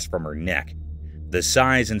uninvited guest from her neck. The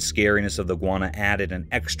size and scariness of the iguana added an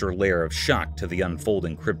extra layer of shock to the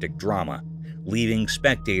unfolding cryptic drama, leaving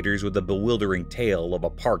spectators with a bewildering tale of a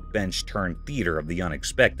park bench turned theater of the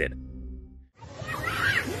unexpected.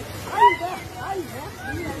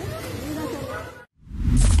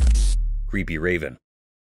 Creepy raven.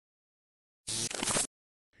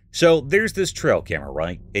 So there's this trail camera,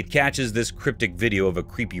 right? It catches this cryptic video of a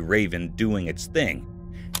creepy raven doing its thing.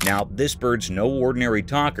 Now, this bird's no ordinary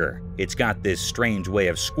talker. It's got this strange way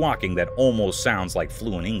of squawking that almost sounds like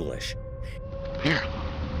fluent English. Here.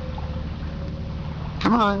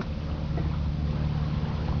 Come on.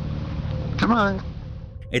 Come on.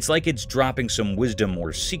 It's like it's dropping some wisdom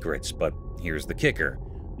or secrets, but here's the kicker.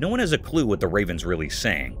 No one has a clue what the raven's really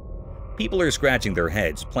saying. People are scratching their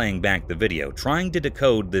heads, playing back the video, trying to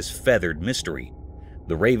decode this feathered mystery.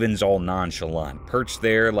 The raven's all nonchalant, perched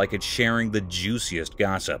there like it's sharing the juiciest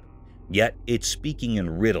gossip. Yet, it's speaking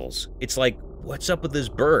in riddles. It's like, what's up with this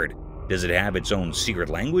bird? Does it have its own secret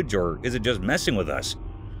language, or is it just messing with us?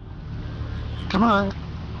 Come on.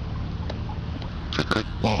 Good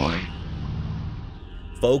boy.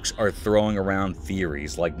 Folks are throwing around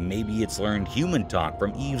theories like maybe it's learned human talk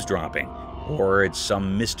from eavesdropping, or it's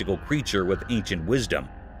some mystical creature with ancient wisdom.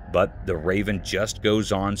 But the raven just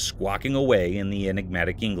goes on squawking away in the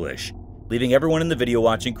enigmatic English, leaving everyone in the video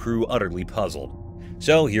watching crew utterly puzzled.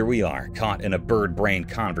 So here we are, caught in a bird-brained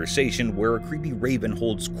conversation where a creepy raven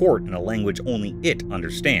holds court in a language only it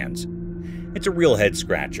understands. It's a real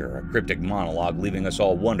head-scratcher, a cryptic monologue leaving us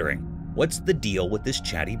all wondering, what's the deal with this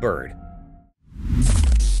chatty bird?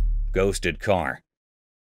 Ghosted car.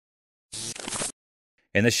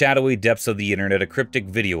 In the shadowy depths of the internet, a cryptic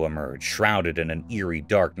video emerged, shrouded in an eerie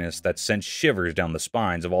darkness that sent shivers down the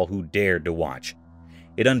spines of all who dared to watch.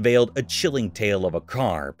 It unveiled a chilling tale of a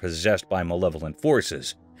car possessed by malevolent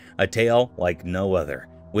forces, a tale like no other,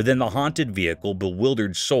 Within the haunted vehicle,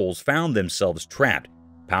 bewildered souls found themselves trapped,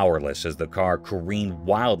 powerless as the car careened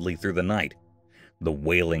wildly through the night. The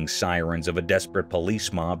wailing sirens of a desperate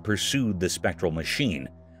police mob pursued the spectral machine,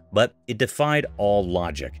 but it defied all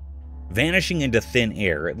logic. Vanishing into thin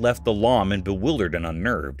air, it left the lawmen bewildered and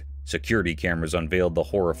unnerved. Security cameras unveiled the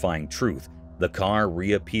horrifying truth. The car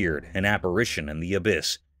reappeared, an apparition in the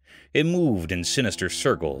abyss. It moved in sinister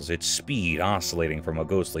circles, its speed oscillating from a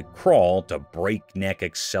ghostly crawl to breakneck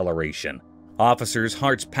acceleration. Officers,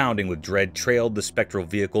 hearts pounding with dread, trailed the spectral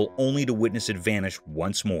vehicle only to witness it vanish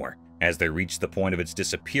once more. As they reached the point of its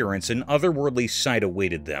disappearance, an otherworldly sight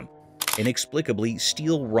awaited them. Inexplicably,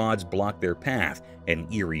 steel rods blocked their path, an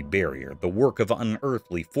eerie barrier, the work of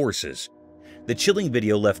unearthly forces. The chilling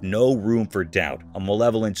video left no room for doubt. A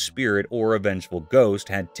malevolent spirit or a vengeful ghost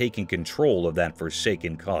had taken control of that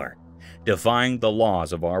forsaken car, defying the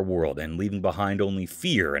laws of our world and leaving behind only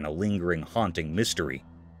fear and a lingering, haunting mystery.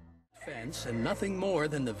 Fence and nothing more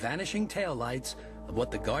than the vanishing taillights of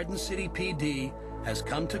what the Garden City PD has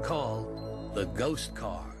come to call the ghost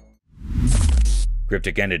car.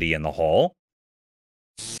 Cryptic entity in the hall.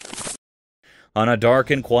 On a dark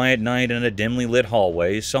and quiet night in a dimly lit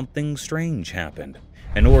hallway, something strange happened.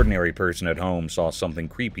 An ordinary person at home saw something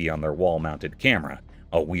creepy on their wall-mounted camera.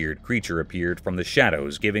 A weird creature appeared from the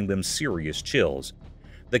shadows, giving them serious chills.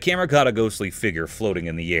 The camera caught a ghostly figure floating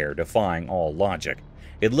in the air, defying all logic.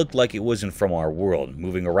 It looked like it wasn't from our world,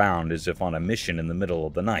 moving around as if on a mission in the middle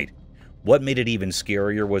of the night. What made it even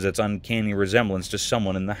scarier was its uncanny resemblance to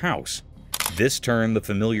someone in the house. This turned the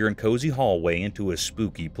familiar and cozy hallway into a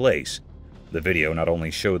spooky place. The video not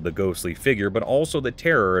only showed the ghostly figure, but also the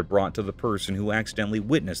terror it brought to the person who accidentally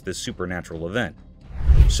witnessed this supernatural event.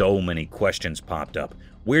 So many questions popped up.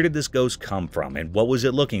 Where did this ghost come from, and what was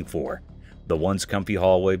it looking for? The once comfy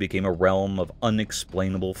hallway became a realm of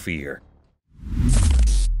unexplainable fear.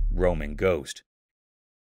 Roaming ghost.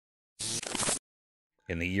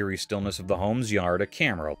 In the eerie stillness of the home's yard, a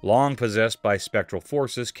camera, long possessed by spectral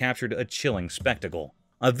forces, captured a chilling spectacle.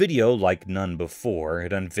 A video like none before,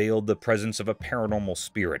 it unveiled the presence of a paranormal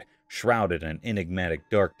spirit, shrouded in enigmatic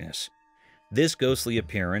darkness. This ghostly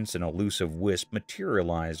appearance, an elusive wisp,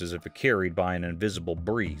 materialized as if carried by an invisible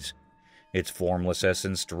breeze. Its formless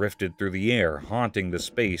essence drifted through the air, haunting the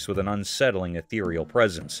space with an unsettling ethereal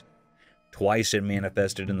presence. Twice it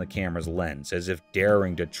manifested in the camera's lens, as if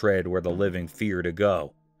daring to tread where the living fear to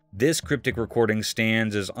go. This cryptic recording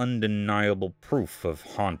stands as undeniable proof of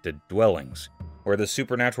haunted dwellings, where the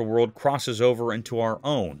supernatural world crosses over into our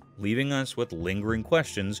own, leaving us with lingering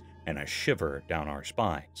questions and a shiver down our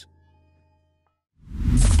spines.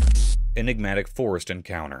 Enigmatic forest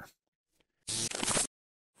encounter.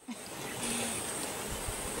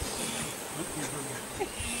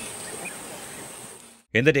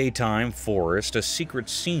 In the daytime forest, a secret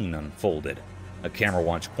scene unfolded. A camera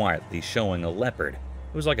watched quietly, showing a leopard.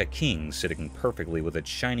 It was like a king sitting perfectly with its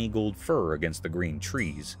shiny gold fur against the green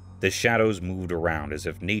trees. The shadows moved around as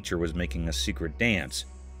if nature was making a secret dance.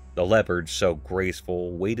 The leopard, so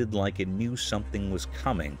graceful, waited like it knew something was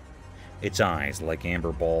coming. Its eyes, like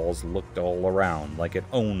amber balls, looked all around like it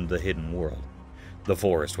owned the hidden world. The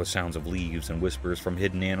forest, with sounds of leaves and whispers from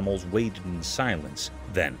hidden animals, waited in silence.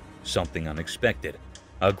 Then, something unexpected.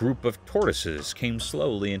 A group of tortoises came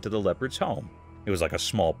slowly into the leopard's home. It was like a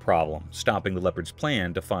small problem, stopping the leopard's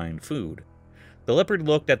plan to find food. The leopard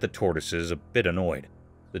looked at the tortoises, a bit annoyed.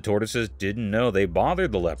 The tortoises didn't know they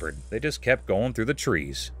bothered the leopard. They just kept going through the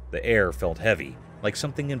trees. The air felt heavy, like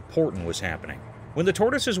something important was happening. When the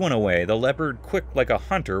tortoises went away, the leopard, quick like a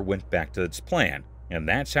hunter, went back to its plan. And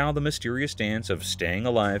that's how the mysterious dance of staying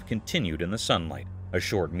alive continued in the sunlight. A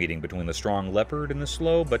short meeting between the strong leopard and the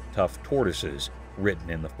slow but tough tortoises, written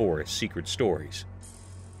in the forest's secret stories.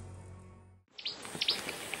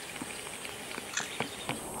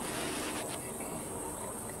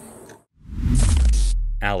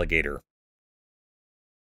 Alligator.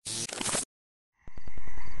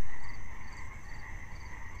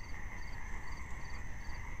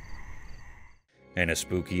 In a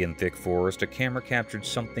spooky and thick forest, a camera captured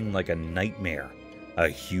something like a nightmare. A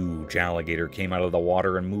huge alligator came out of the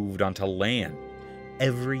water and moved onto land.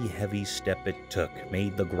 Every heavy step it took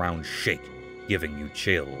made the ground shake, giving you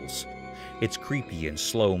chills. Its creepy and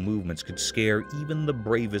slow movements could scare even the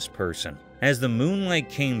bravest person. As the moonlight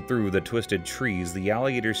came through the twisted trees, the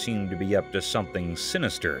alligator seemed to be up to something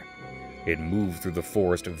sinister. It moved through the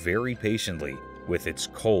forest very patiently, with its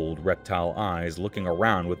cold, reptile eyes looking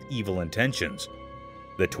around with evil intentions.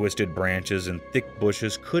 The twisted branches and thick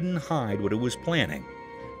bushes couldn't hide what it was planning.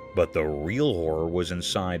 But the real horror was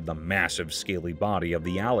inside the massive, scaly body of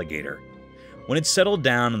the alligator. When it settled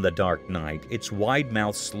down in the dark night, its wide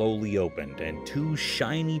mouth slowly opened and two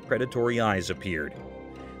shiny predatory eyes appeared.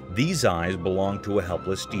 These eyes belonged to a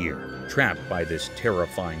helpless deer, trapped by this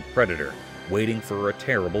terrifying predator, waiting for a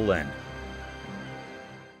terrible end.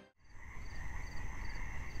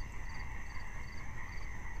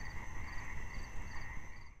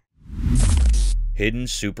 Hidden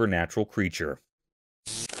supernatural creature.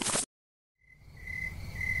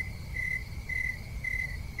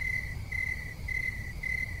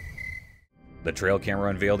 The trail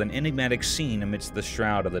camera unveiled an enigmatic scene amidst the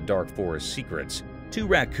shroud of the dark forest secrets. Two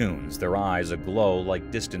raccoons, their eyes aglow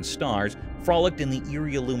like distant stars, frolicked in the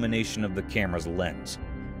eerie illumination of the camera's lens.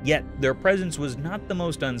 Yet, their presence was not the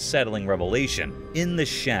most unsettling revelation. In the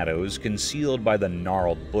shadows, concealed by the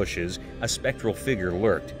gnarled bushes, a spectral figure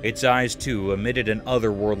lurked. Its eyes, too, emitted an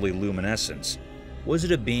otherworldly luminescence. Was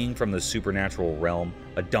it a being from the supernatural realm,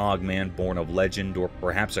 a dogman born of legend, or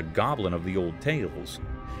perhaps a goblin of the old tales?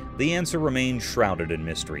 The answer remained shrouded in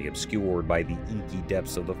mystery, obscured by the inky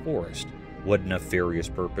depths of the forest. What nefarious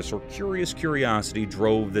purpose or curious curiosity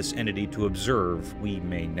drove this entity to observe, we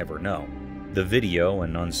may never know. The video,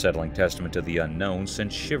 an unsettling testament to the unknown,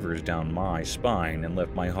 sent shivers down my spine and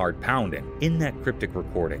left my heart pounding. In that cryptic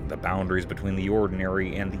recording, the boundaries between the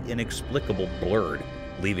ordinary and the inexplicable blurred,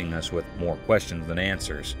 leaving us with more questions than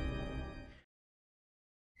answers.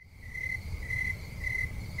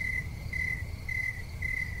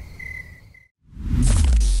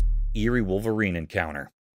 Eerie Wolverine encounter.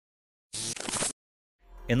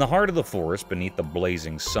 In the heart of the forest, beneath the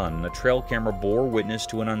blazing sun, a trail camera bore witness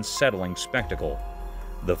to an unsettling spectacle.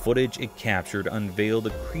 The footage it captured unveiled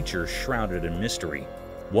a creature shrouded in mystery,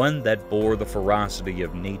 one that bore the ferocity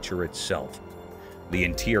of nature itself. The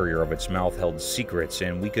interior of its mouth held secrets,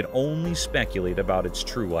 and we could only speculate about its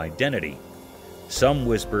true identity. Some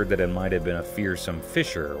whispered that it might have been a fearsome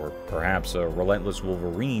fisher, or perhaps a relentless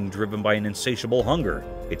wolverine driven by an insatiable hunger.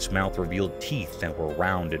 Its mouth revealed teeth that were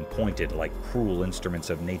round and pointed like cruel instruments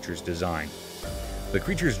of nature's design. The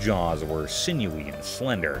creature's jaws were sinewy and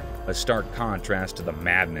slender, a stark contrast to the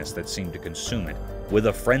madness that seemed to consume it. With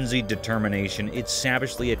a frenzied determination, it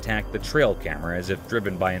savagely attacked the trail camera as if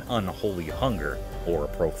driven by an unholy hunger, or a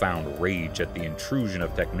profound rage at the intrusion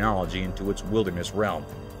of technology into its wilderness realm.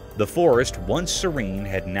 The forest, once serene,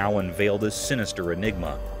 had now unveiled a sinister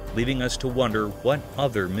enigma, leaving us to wonder what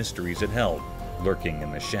other mysteries it held, lurking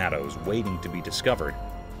in the shadows, waiting to be discovered.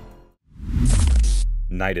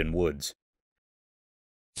 Night in Woods.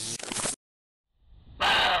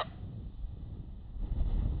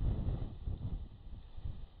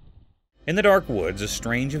 In the dark woods, a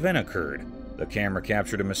strange event occurred. The camera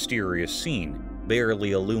captured a mysterious scene,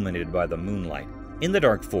 barely illuminated by the moonlight. In the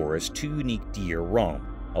dark forest, two unique deer roamed.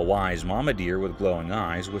 A wise mama deer with glowing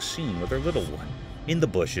eyes was seen with her little one. In the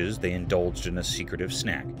bushes, they indulged in a secretive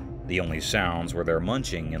snack. The only sounds were their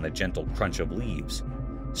munching and the gentle crunch of leaves.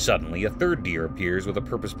 Suddenly, a third deer appears with a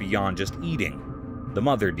purpose beyond just eating. The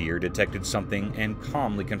mother deer detected something and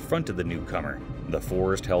calmly confronted the newcomer. The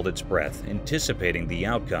forest held its breath, anticipating the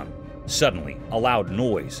outcome. Suddenly, a loud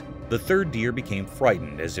noise. The third deer became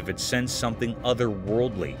frightened, as if it sensed something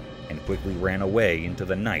otherworldly, and quickly ran away into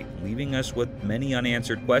the night, leaving us with many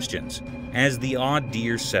unanswered questions. As the odd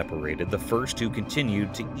deer separated, the first two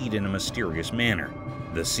continued to eat in a mysterious manner.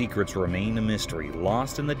 The secrets remained a mystery,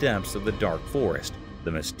 lost in the depths of the dark forest.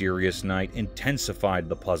 The mysterious night intensified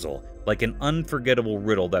the puzzle, like an unforgettable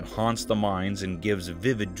riddle that haunts the minds and gives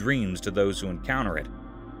vivid dreams to those who encounter it.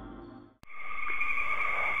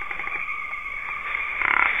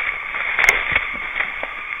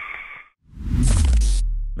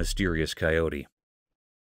 Mysterious coyote.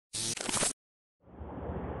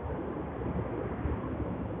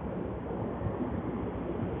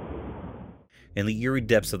 In the eerie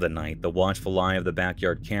depths of the night, the watchful eye of the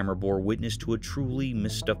backyard camera bore witness to a truly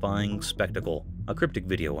mystifying spectacle. A cryptic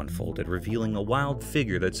video unfolded, revealing a wild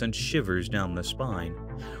figure that sent shivers down the spine.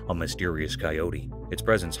 A mysterious coyote, its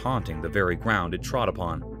presence haunting the very ground it trod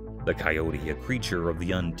upon. The coyote, a creature of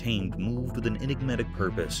the untamed, moved with an enigmatic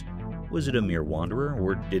purpose. Was it a mere wanderer,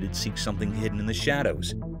 or did it seek something hidden in the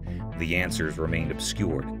shadows? The answers remained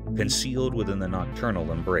obscured, concealed within the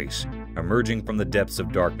nocturnal embrace. Emerging from the depths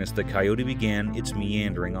of darkness, the coyote began its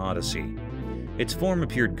meandering odyssey. Its form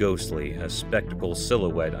appeared ghostly, a spectral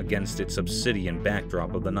silhouette against its obsidian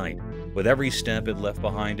backdrop of the night. With every step, it left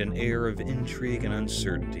behind an air of intrigue and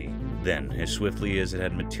uncertainty. Then, as swiftly as it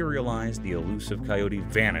had materialized, the elusive coyote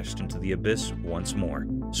vanished into the abyss once more,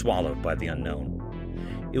 swallowed by the unknown.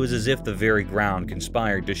 It was as if the very ground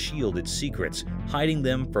conspired to shield its secrets, hiding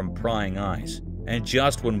them from prying eyes. And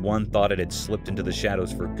just when one thought it had slipped into the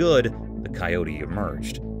shadows for good, the coyote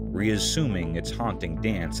emerged. reassuming its haunting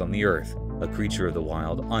dance on the earth. A creature of the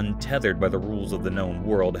wild, untethered by the rules of the known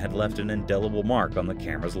world, had left an indelible mark on the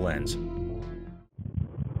camera's lens.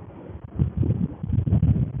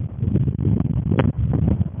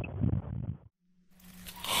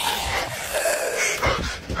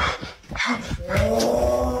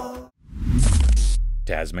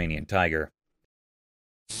 Tasmanian tiger.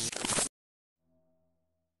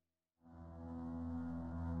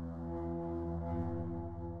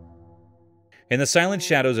 In the silent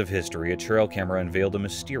shadows of history, a trail camera unveiled a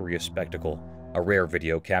mysterious spectacle, a rare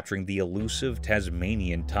video capturing the elusive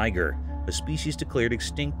Tasmanian tiger, a species declared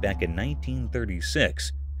extinct back in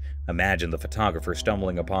 1936. Imagine the photographer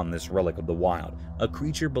stumbling upon this relic of the wild, a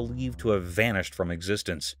creature believed to have vanished from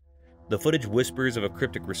existence. The footage whispers of a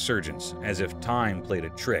cryptic resurgence, as if time played a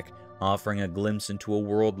trick, offering a glimpse into a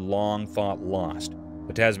world long thought lost.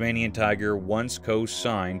 The Tasmanian tiger, once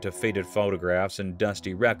co-signed to faded photographs and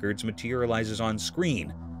dusty records, materializes on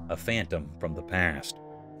screen, a phantom from the past.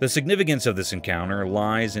 The significance of this encounter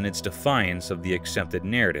lies in its defiance of the accepted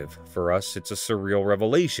narrative. For us, it's a surreal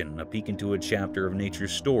revelation, a peek into a chapter of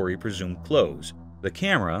nature's story presumed closed. The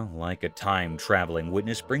camera, like a time-traveling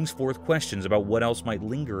witness, brings forth questions about what else might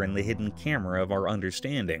linger in the hidden camera of our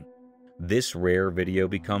understanding. This rare video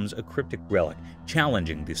becomes a cryptic relic,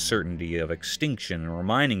 challenging the certainty of extinction and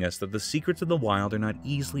reminding us that the secrets of the wild are not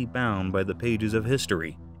easily bound by the pages of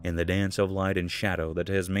history. In the dance of light and shadow, the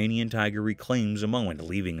Tasmanian tiger reclaims a moment,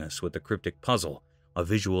 leaving us with a cryptic puzzle, a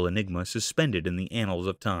visual enigma suspended in the annals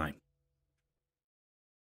of time.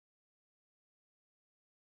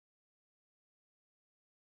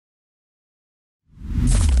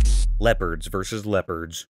 Leopards versus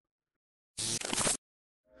leopards.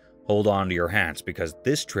 Hold on to your hats, because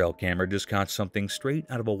this trail camera just caught something straight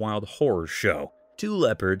out of a wild horror show. Two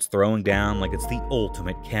leopards throwing down like it's the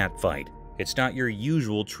ultimate cat fight. It's not your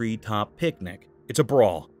usual treetop picnic. It's a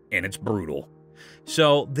brawl, and it's brutal.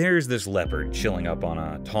 So there's this leopard chilling up on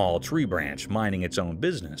a tall tree branch, minding its own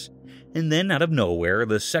business. And then out of nowhere,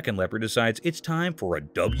 the second leopard decides it's time for a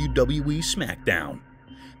WWE SmackDown.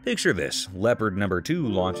 Picture this, leopard number 2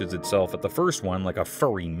 launches itself at the first one like a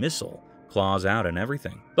furry missile. Claws out and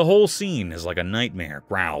everything. The whole scene is like a nightmare,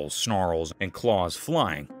 growls, snarls, and claws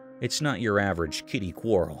flying. It's not your average kitty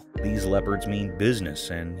quarrel. These leopards mean business,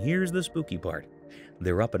 and here's the spooky part.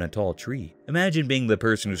 They're up in a tall tree. Imagine being the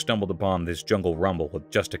person who stumbled upon this jungle rumble with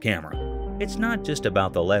just a camera. It's not just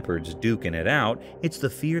about the leopards duking it out, it's the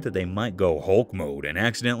fear that they might go Hulk mode and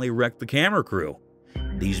accidentally wreck the camera crew.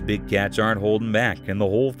 These big cats aren't holding back, and the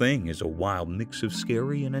whole thing is a wild mix of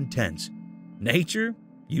scary and intense. Nature,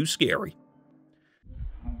 you scary.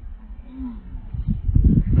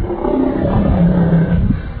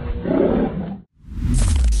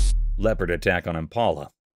 Leopard attack on impala.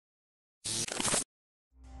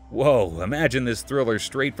 Whoa, imagine this thriller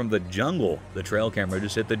straight from the jungle. The trail camera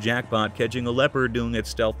just hit the jackpot, catching a leopard doing its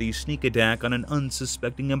stealthy sneak attack on an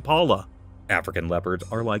unsuspecting impala. African leopards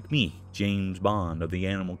are like me, James Bond of the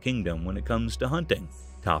animal kingdom when it comes to hunting.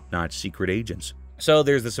 Top-notch secret agents. So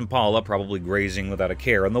there's this impala probably grazing without a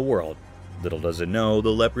care in the world. Little does it know, the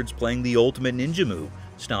leopard's playing the ultimate ninja move,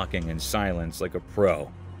 stalking in silence like a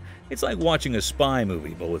pro. It's like watching a spy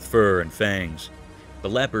movie, but with fur and fangs. The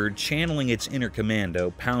leopard, channeling its inner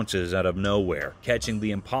commando, pounces out of nowhere, catching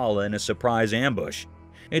the impala in a surprise ambush.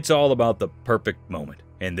 It's all about the perfect moment,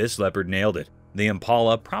 and this leopard nailed it. The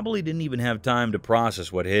impala probably didn't even have time to process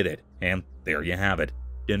what hit it, and there you have it.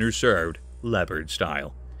 Dinner served, leopard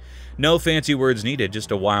style. No fancy words needed,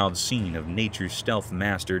 just a wild scene of nature's stealth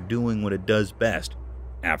master doing what it does best.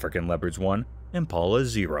 African leopards 1, impala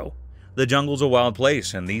 0. The jungle's a wild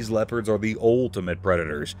place, and these leopards are the ultimate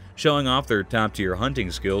predators, showing off their top-tier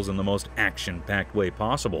hunting skills in the most action-packed way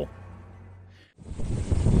possible.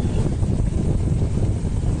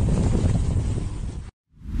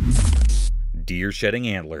 Deer shedding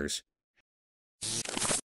antlers.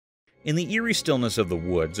 In the eerie stillness of the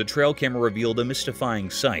woods, a trail camera revealed a mystifying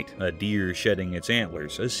sight, a deer shedding its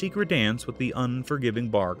antlers, a secret dance with the unforgiving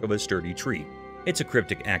bark of a sturdy tree. It's a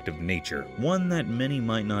cryptic act of nature, one that many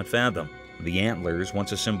might not fathom. The antlers,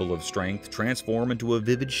 once a symbol of strength, transform into a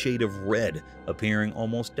vivid shade of red, appearing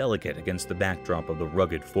almost delicate against the backdrop of the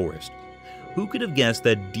rugged forest. Who could have guessed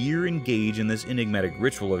that deer engage in this enigmatic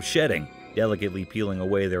ritual of shedding, delicately peeling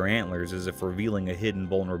away their antlers as if revealing a hidden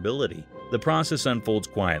vulnerability? The process unfolds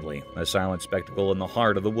quietly, a silent spectacle in the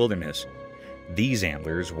heart of the wilderness. These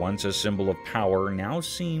antlers, once a symbol of power, now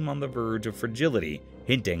seem on the verge of fragility,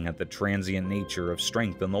 hinting at the transient nature of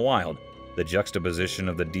strength in the wild. The juxtaposition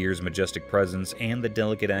of the deer's majestic presence and the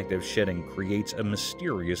delicate act of shedding creates a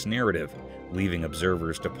mysterious narrative, leaving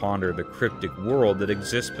observers to ponder the cryptic world that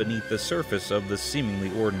exists beneath the surface of the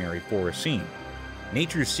seemingly ordinary forest scene.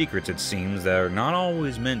 Nature's secrets, it seems, that are not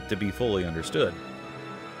always meant to be fully understood.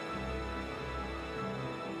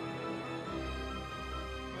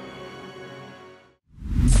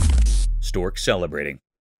 Stork celebrating.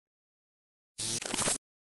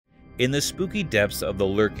 In the spooky depths of the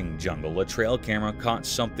lurking jungle, a trail camera caught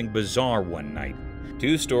something bizarre one night.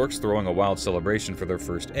 Two storks throwing a wild celebration for their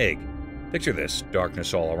first egg. Picture this,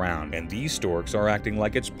 darkness all around, and these storks are acting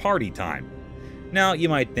like it's party time. Now, you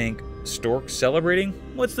might think, storks celebrating?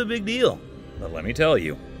 What's the big deal? But let me tell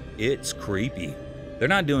you, it's creepy. They're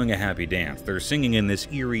not doing a happy dance, they're singing in this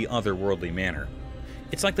eerie, otherworldly manner.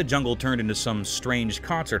 It's like the jungle turned into some strange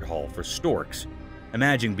concert hall for storks.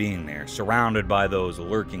 Imagine being there, surrounded by those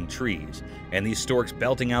lurking trees, and these storks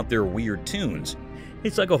belting out their weird tunes.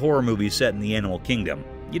 It's like a horror movie set in the animal kingdom.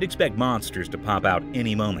 You'd expect monsters to pop out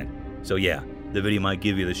any moment. So yeah, the video might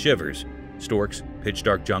give you the shivers. Storks, pitch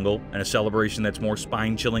dark jungle, and a celebration that's more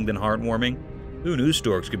spine-chilling than heartwarming? Who knew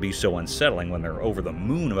storks could be so unsettling when they're over the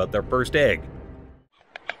moon about their first egg?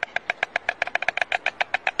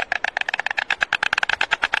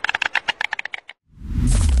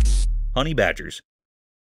 Honey badgers.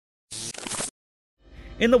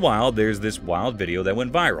 In the wild, there's this wild video that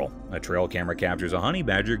went viral. A trail camera captures a honey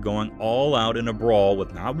badger going all out in a brawl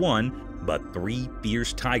with not one, but 3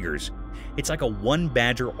 fierce tigers. It's like a one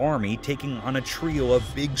badger army taking on a trio of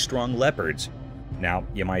big, strong leopards. Now,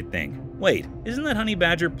 you might think, wait, isn't that honey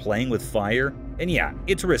badger playing with fire? And yeah,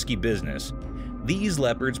 it's risky business. These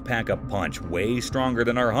leopards pack a punch way stronger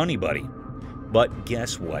than our honey buddy. But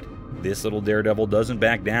guess what? This little daredevil doesn't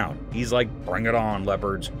back down. He's like, bring it on,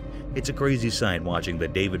 leopards. It's a crazy sight watching the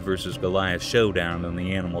David versus Goliath showdown in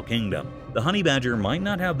the animal kingdom. The honey badger might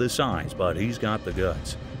not have the size, but he's got the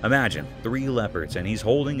guts. Imagine 3 leopards and he's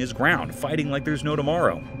holding his ground, fighting like there's no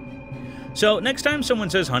tomorrow. So next time someone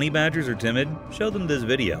says honey badgers are timid, show them this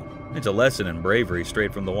video. It's a lesson in bravery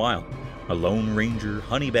straight from the wild. A lone ranger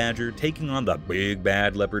honey badger taking on the big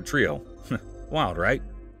bad leopard trio. Wild, right?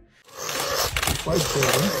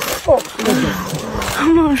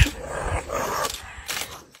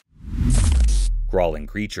 Crawling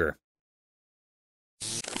creature.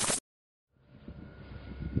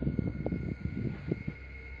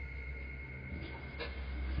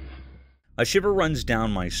 A shiver runs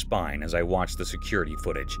down my spine as I watch the security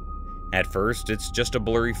footage. At first, it's just a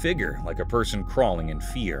blurry figure, like a person crawling in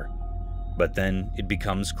fear. But then it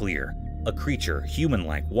becomes clear. A creature,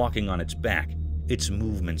 human-like, walking on its back. Its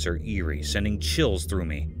movements are eerie, sending chills through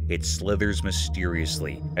me. It slithers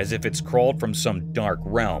mysteriously, as if it's crawled from some dark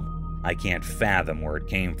realm. I can't fathom where it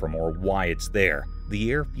came from or why it's there.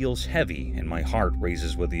 The air feels heavy, and my heart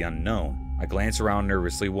races with the unknown. I glance around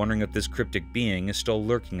nervously, wondering if this cryptic being is still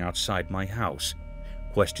lurking outside my house.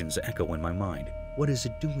 Questions echo in my mind. What is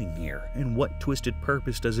it doing here, and what twisted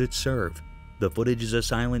purpose does it serve? The footage is a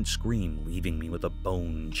silent scream, leaving me with a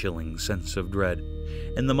bone-chilling sense of dread.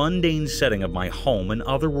 In the mundane setting of my home, an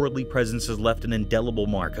otherworldly presence has left an indelible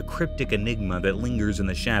mark, a cryptic enigma that lingers in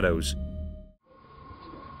the shadows.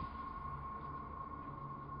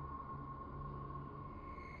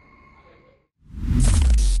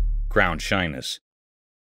 Crowned shyness.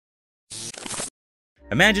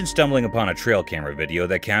 Imagine stumbling upon a trail camera video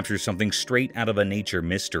that captures something straight out of a nature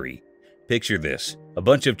mystery. Picture this, a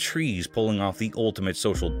bunch of trees pulling off the ultimate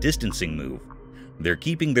social distancing move. They're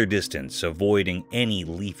keeping their distance, avoiding any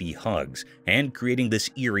leafy hugs, and creating this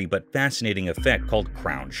eerie but fascinating effect called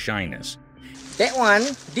crowned shyness. That one,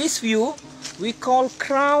 this view, we call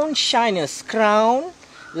crown shyness. Crown,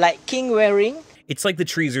 like king wearing. It's like the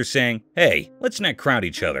trees are saying, hey, let's not crowd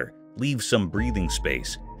each other. Leave some breathing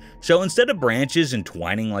space. So instead of branches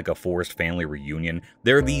entwining like a forest family reunion,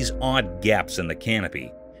 there are these odd gaps in the canopy.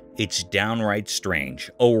 It's downright strange,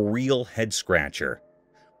 a real head-scratcher.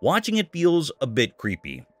 Watching it feels a bit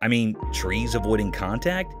creepy. I mean, trees avoiding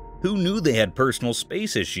contact? Who knew they had personal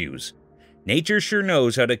space issues? Nature sure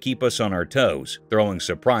knows how to keep us on our toes, throwing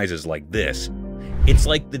surprises like this. It's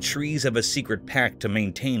like the trees have a secret pact to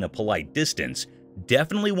maintain a polite distance.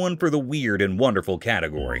 Definitely one for the weird and wonderful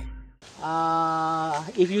category.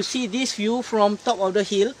 If you see this view from top of the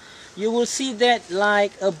hill, you will see that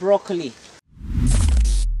like a broccoli.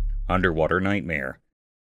 Underwater nightmare.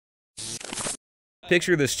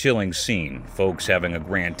 Picture this chilling scene, folks having a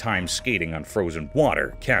grand time skating on frozen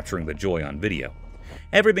water, capturing the joy on video.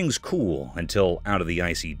 Everything's cool until out of the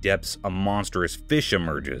icy depths a monstrous fish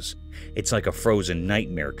emerges. It's like a frozen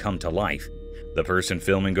nightmare come to life. The person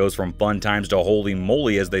filming goes from fun times to holy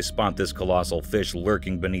moly as they spot this colossal fish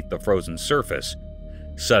lurking beneath the frozen surface.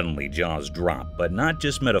 Suddenly, jaws drop, but not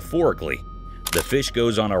just metaphorically. The fish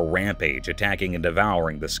goes on a rampage, attacking and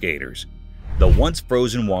devouring the skaters. The once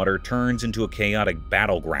frozen water turns into a chaotic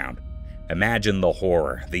battleground. Imagine the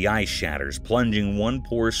horror. The ice shatters, plunging one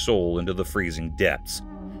poor soul into the freezing depths.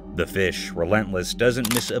 The fish, relentless,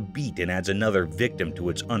 doesn't miss a beat and adds another victim to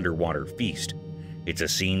its underwater feast. It's a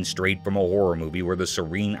scene straight from a horror movie where the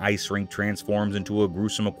serene ice rink transforms into a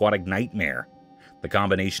gruesome aquatic nightmare. The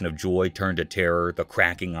combination of joy turned to terror, the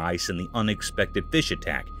cracking ice, and the unexpected fish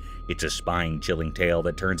attack. It's a spine-chilling tale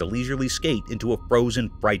that turns a leisurely skate into a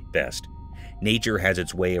frozen fright fest. Nature has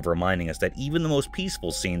its way of reminding us that even the most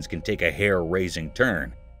peaceful scenes can take a hair-raising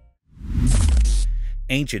turn.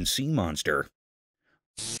 Ancient sea monster.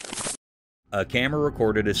 A camera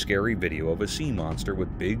recorded a scary video of a sea monster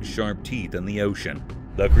with big, sharp teeth in the ocean.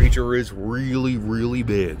 The creature is really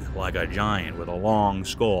big, like a giant with a long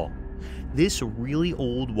skull. This really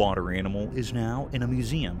old water animal is now in a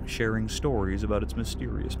museum, sharing stories about its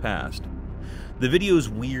mysterious past. The video's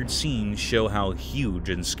weird scenes show how huge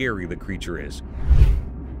and scary the creature is.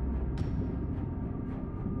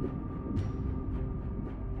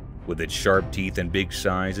 With its sharp teeth and big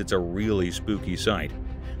size, it's a really spooky sight.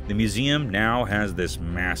 The museum now has this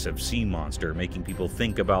massive sea monster, making people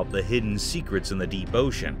think about the hidden secrets in the deep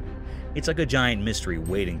ocean. It's like a giant mystery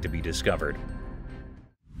waiting to be discovered.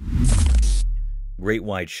 Great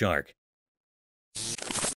white shark.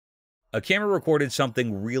 A camera recorded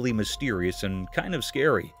something really mysterious and kind of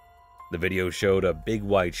scary. The video showed a big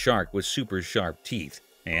white shark with super sharp teeth,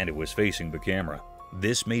 and it was facing the camera.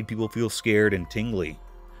 This made people feel scared and tingly.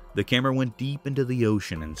 The camera went deep into the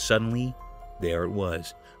ocean, and suddenly, there it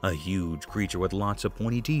was, a huge creature with lots of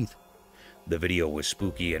pointy teeth. The video was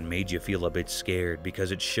spooky and made you feel a bit scared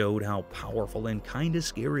because it showed how powerful and kinda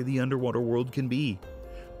scary the underwater world can be.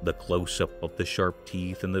 The close-up of the sharp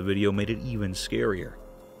teeth in the video made it even scarier.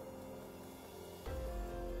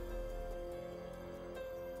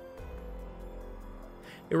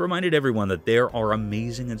 It reminded everyone that there are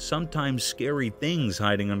amazing and sometimes scary things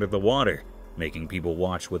hiding under the water, making people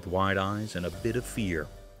watch with wide eyes and a bit of fear.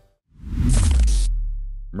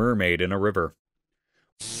 Mermaid in a river.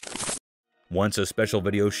 Once a special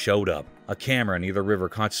video showed up, a camera near the river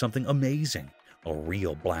caught something amazing. A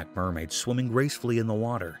real black mermaid swimming gracefully in the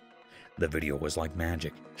water. The video was like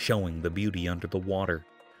magic, showing the beauty under the water.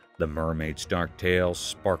 The mermaid's dark tail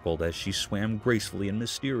sparkled as she swam gracefully and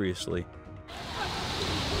mysteriously.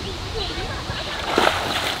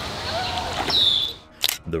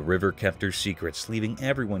 The river kept her secrets, leaving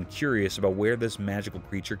everyone curious about where this magical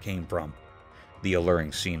creature came from. The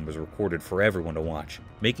alluring scene was recorded for everyone to watch,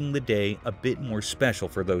 making the day a bit more special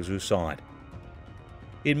for those who saw it.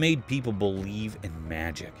 It made people believe in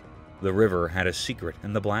magic. The river had a secret,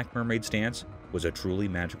 and the Black Mermaid's dance was a truly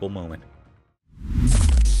magical moment.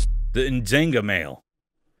 The Nzenga male.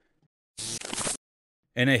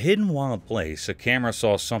 In a hidden wild place, a camera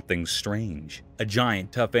saw something strange. A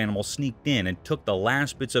giant, tough animal sneaked in and took the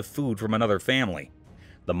last bits of food from another family.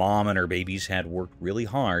 The mom and her babies had worked really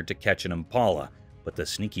hard to catch an impala, but the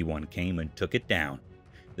sneaky one came and took it down.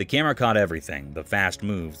 The camera caught everything, the fast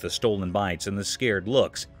moves, the stolen bites, and the scared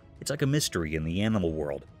looks. It's like a mystery in the animal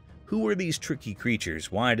world. Who are these tricky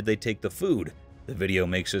creatures? Why did they take the food? The video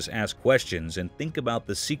makes us ask questions and think about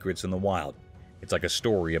the secrets in the wild. It's like a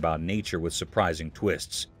story about nature with surprising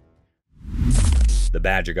twists. The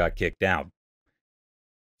badger got kicked out.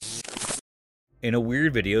 In a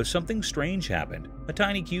weird video, something strange happened. A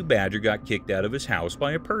tiny cute badger got kicked out of his house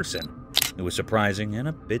by a person. It was surprising and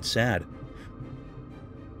a bit sad.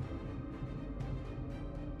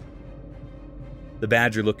 The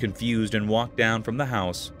badger looked confused and walked down from the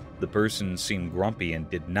house. The person seemed grumpy and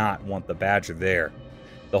did not want the badger there.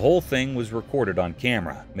 The whole thing was recorded on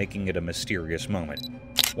camera, making it a mysterious moment.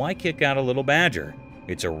 Why kick out a little badger?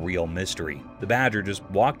 It's a real mystery. The badger just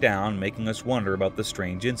walked down, making us wonder about the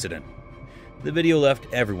strange incident. The video left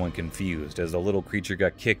everyone confused as the little creature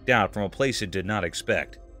got kicked out from a place it did not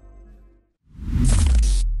expect.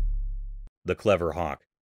 The clever hawk.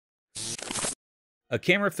 A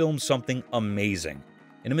camera filmed something amazing.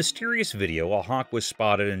 In a mysterious video, a hawk was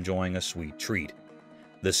spotted enjoying a sweet treat.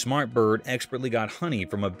 The smart bird expertly got honey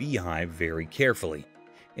from a beehive very carefully.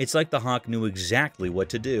 It's like the hawk knew exactly what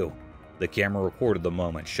to do. The camera recorded the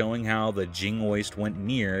moment, showing how the jingoist went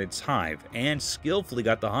near its hive and skillfully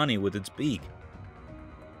got the honey with its beak.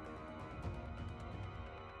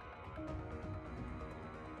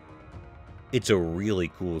 It's a really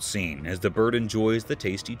cool scene as the bird enjoys the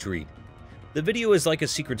tasty treat. The video is like a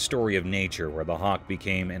secret story of nature where the hawk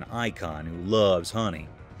became an icon who loves honey.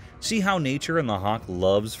 See how nature and the hawk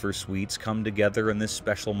loves for sweets come together in this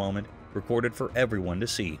special moment, recorded for everyone to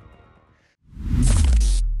see.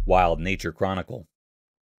 Wild Nature Chronicle.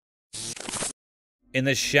 In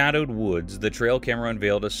the shadowed woods, the trail camera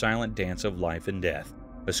unveiled a silent dance of life and death.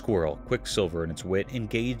 A squirrel, Quicksilver in its wit,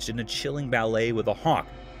 engaged in a chilling ballet with a hawk,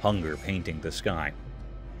 Hunger, painting the sky.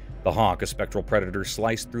 The hawk, a spectral predator,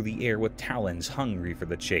 sliced through the air with talons, hungry for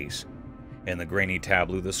the chase. In the grainy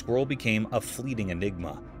tableau, the squirrel became a fleeting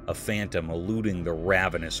enigma, a phantom eluding the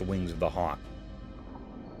ravenous wings of the hawk.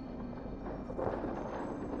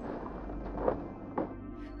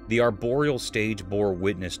 The arboreal stage bore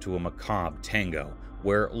witness to a macabre tango,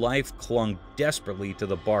 where life clung desperately to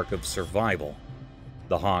the bark of survival.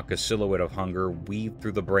 The hawk, a silhouette of hunger, weaved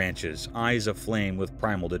through the branches, eyes aflame with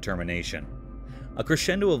primal determination. A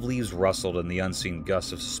crescendo of leaves rustled in the unseen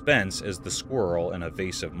gusts of suspense as the squirrel, an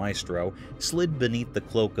evasive maestro, slid beneath the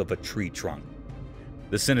cloak of a tree trunk.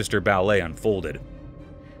 The sinister ballet unfolded.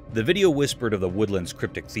 The video whispered of the woodland's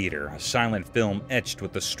cryptic theater, a silent film etched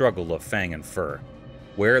with the struggle of fang and fur,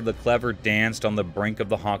 where the clever danced on the brink of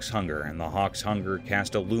the hawk's hunger, and the hawk's hunger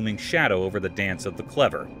cast a looming shadow over the dance of the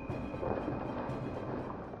clever.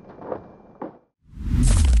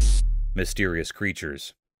 Mysterious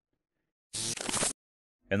creatures.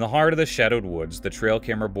 In the heart of the shadowed woods, the trail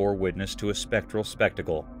camera bore witness to a spectral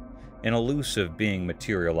spectacle. An elusive being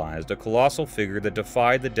materialized, a colossal figure that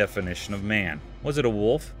defied the definition of man. Was it a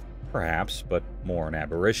wolf? Perhaps, but more an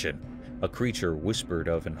apparition. A creature whispered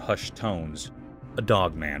of in hushed tones. A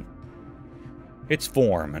dogman. Its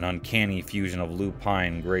form, an uncanny fusion of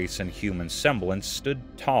lupine grace and human semblance, stood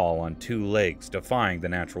tall on two legs, defying the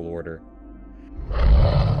natural order.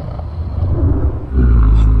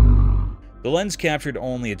 The lens captured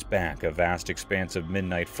only its back, a vast expanse of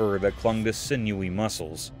midnight fur that clung to sinewy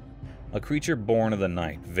muscles. A creature born of the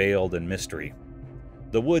night, veiled in mystery.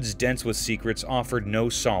 The woods, dense with secrets, offered no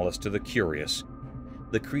solace to the curious.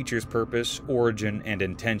 The creature's purpose, origin, and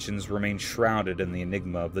intentions remained shrouded in the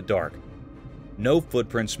enigma of the dark. No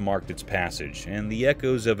footprints marked its passage, and the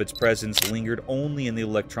echoes of its presence lingered only in the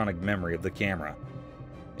electronic memory of the camera.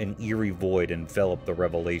 An eerie void enveloped the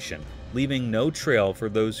revelation, leaving no trail for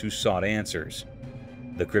those who sought answers.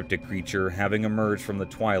 The cryptic creature, having emerged from the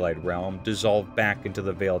twilight realm, dissolved back into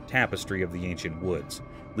the veiled tapestry of the ancient woods,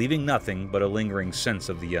 leaving nothing but a lingering sense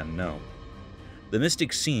of the unknown. The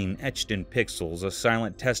mystic scene etched in pixels, a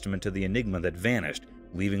silent testament to the enigma that vanished,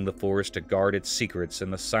 leaving the forest to guard its secrets in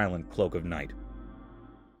the silent cloak of night.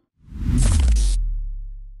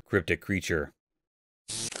 Cryptic creature.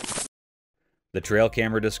 The trail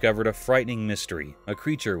camera discovered a frightening mystery, a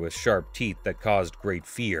creature with sharp teeth that caused great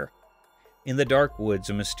fear. In the dark woods,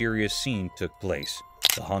 a mysterious scene took place.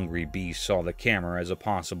 The hungry beast saw the camera as a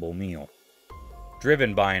possible meal.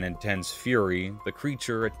 Driven by an intense fury, the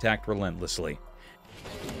creature attacked relentlessly.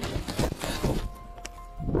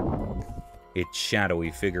 Its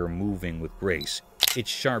shadowy figure moving with grace. Its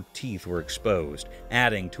sharp teeth were exposed,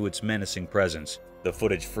 adding to its menacing presence. The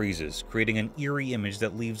footage freezes, creating an eerie image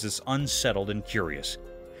that leaves us unsettled and curious.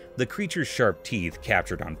 The creature's sharp teeth,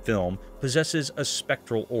 captured on film, possesses a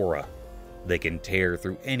spectral aura. They can tear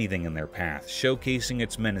through anything in their path, showcasing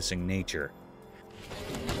its menacing nature.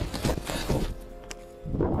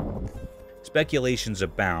 Speculations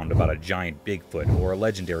abound about a giant Bigfoot or a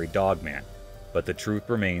legendary dogman, but the truth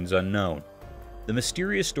remains unknown. The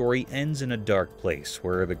mysterious story ends in a dark place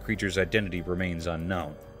where the creature's identity remains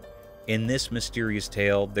unknown. In this mysterious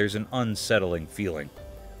tale, there's an unsettling feeling.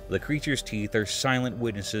 The creature's teeth are silent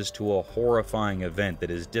witnesses to a horrifying event that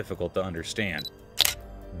is difficult to understand.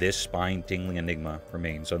 This spine-tingling enigma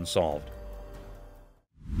remains unsolved.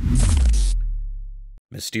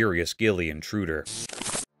 Mysterious ghillie intruder.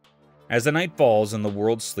 As the night falls and the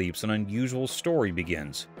world sleeps, an unusual story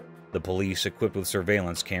begins. The police, equipped with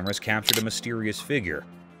surveillance cameras, captured a mysterious figure.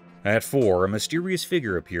 At 4, a mysterious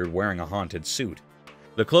figure appeared wearing a haunted suit.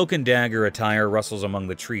 The cloak and dagger attire rustles among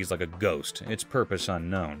the trees like a ghost, its purpose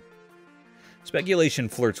unknown. Speculation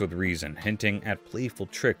flirts with reason, hinting at playful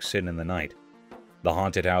tricks hidden in the night. The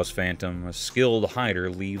haunted house phantom, a skilled hider,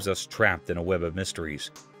 leaves us trapped in a web of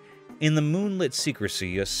mysteries. In the moonlit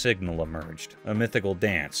secrecy, a signal emerged, a mythical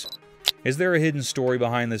dance. Is there a hidden story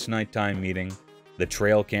behind this nighttime meeting? The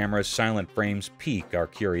trail camera's silent frames pique our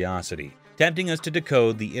curiosity, tempting us to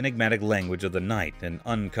decode the enigmatic language of the night and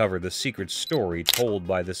uncover the secret story told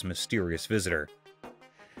by this mysterious visitor.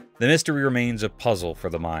 The mystery remains a puzzle for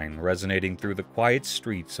the mind, resonating through the quiet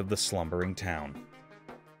streets of the slumbering town.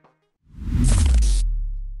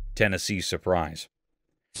 Tennessee surprise.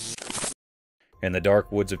 In the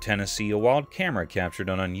dark woods of Tennessee, a wild camera captured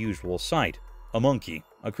an unusual sight. A monkey,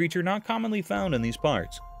 a creature not commonly found in these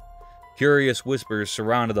parts. Curious whispers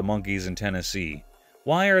surrounded the monkeys in Tennessee.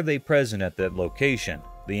 Why are they present at that location?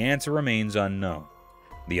 The answer remains unknown.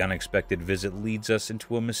 The unexpected visit leads us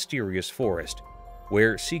into a mysterious forest,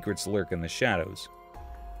 where secrets lurk in the shadows.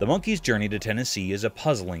 The monkeys' journey to Tennessee is a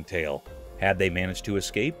puzzling tale. Had they managed to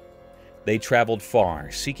escape? They traveled far,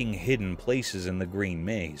 seeking hidden places in the green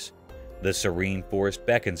maze. The serene forest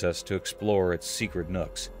beckons us to explore its secret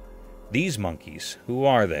nooks. These monkeys, who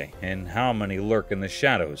are they, and how many lurk in the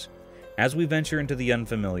shadows? As we venture into the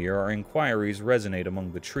unfamiliar, our inquiries resonate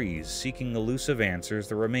among the trees, seeking elusive answers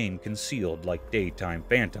that remain concealed like daytime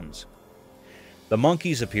phantoms. The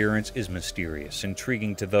monkey's appearance is mysterious,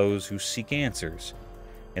 intriguing to those who seek answers.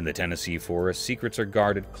 In the Tennessee forest, secrets are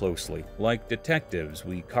guarded closely. Like detectives,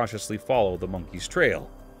 we cautiously follow the monkey's trail,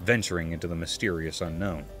 venturing into the mysterious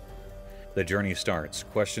unknown. The journey starts.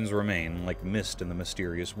 Questions remain like mist in the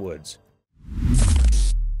mysterious woods.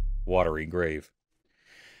 Watery Grave.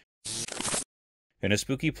 In a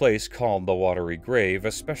spooky place called the Watery Grave,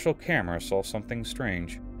 a special camera saw something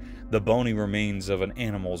strange. The bony remains of an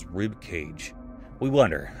animal's rib cage. We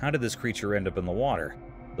wonder, how did this creature end up in the water?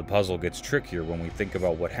 The puzzle gets trickier when we think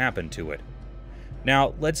about what happened to it.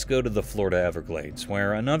 Now, let's go to the Florida Everglades,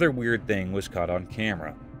 where another weird thing was caught on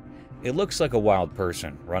camera. It looks like a wild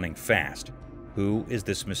person, running fast. Who is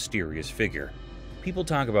this mysterious figure? People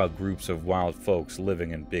talk about groups of wild folks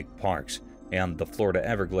living in big parks, and the Florida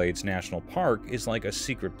Everglades National Park is like a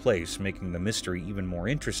secret place, making the mystery even more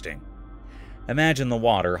interesting. Imagine the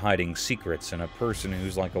water hiding secrets and a person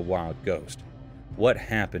who's like a wild ghost. What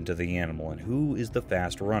happened to the animal, and who is the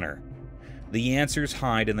fast runner? The answers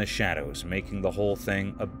hide in the shadows, making the whole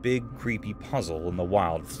thing a big, creepy puzzle in the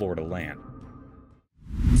wild Florida land.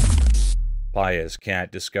 Paya's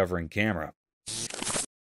cat discovering camera.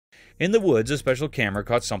 In the woods, a special camera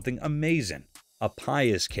caught something amazing. A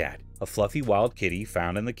Paya's cat, a fluffy wild kitty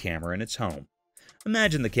found in the camera in its home.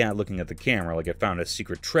 Imagine the cat looking at the camera like it found a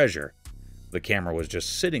secret treasure. The camera was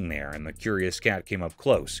just sitting there, and the curious cat came up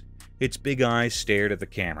close. Its big eyes stared at the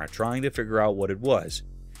camera, trying to figure out what it was.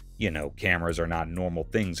 You know, cameras are not normal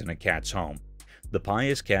things in a cat's home. The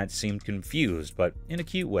Paya's cat seemed confused, but in a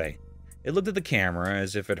cute way. It looked at the camera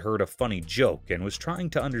as if it heard a funny joke and was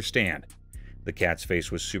trying to understand. The cat's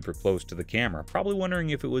face was super close to the camera, probably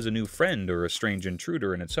wondering if it was a new friend or a strange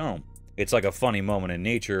intruder in its home. It's like a funny moment in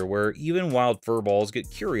nature where even wild furballs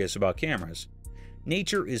get curious about cameras.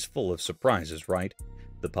 Nature is full of surprises, right?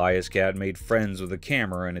 The Paya's cat made friends with the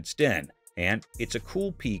camera in its den, and it's a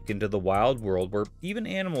cool peek into the wild world where even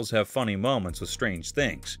animals have funny moments with strange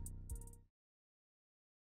things.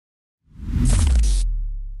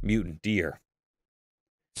 Mutant deer.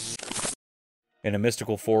 In a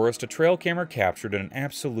mystical forest, a trail camera captured an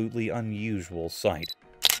absolutely unusual sight.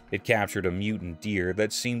 It captured a mutant deer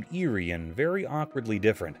that seemed eerie and very awkwardly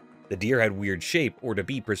different. The deer had weird shape, or to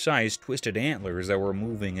be precise, twisted antlers that were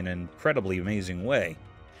moving in an incredibly amazing way.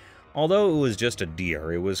 Although it was just a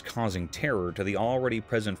deer, it was causing terror to the already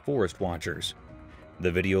present forest watchers.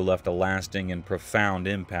 The video left a lasting and profound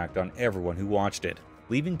impact on everyone who watched it,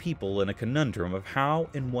 leaving people in a conundrum of how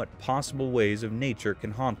and what possible ways of nature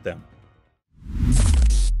can haunt them.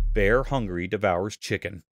 Bear hungry devours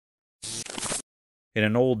chicken. In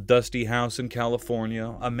an old dusty house in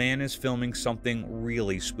California, a man is filming something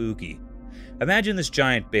really spooky. Imagine this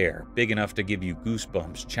giant bear, big enough to give you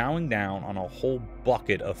goosebumps, chowing down on a whole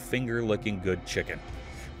bucket of finger-licking good chicken.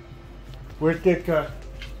 Where's Ditka?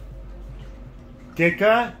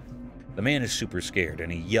 Ditka? The man is super scared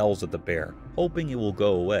and he yells at the bear, hoping it will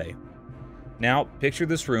go away. Now, picture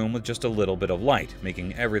this room with just a little bit of light,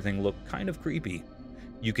 making everything look kind of creepy.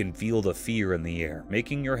 You can feel the fear in the air,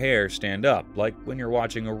 making your hair stand up, like when you're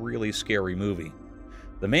watching a really scary movie.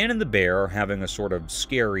 The man and the bear are having a sort of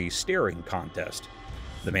scary staring contest.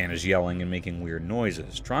 The man is yelling and making weird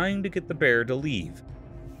noises, trying to get the bear to leave.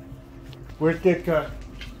 Where's Ditka?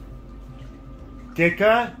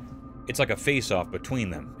 Ditka? It's like a face-off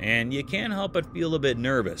between them, and you can't help but feel a bit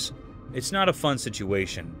nervous. It's not a fun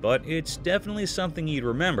situation, but it's definitely something you'd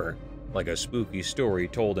remember, like a spooky story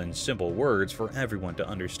told in simple words for everyone to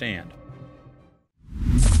understand.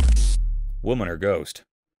 Woman or ghost?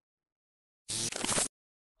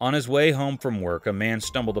 On his way home from work, a man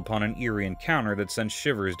stumbled upon an eerie encounter that sent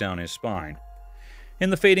shivers down his spine. In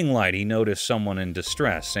the fading light, he noticed someone in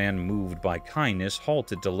distress and, moved by kindness,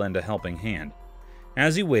 halted to lend a helping hand.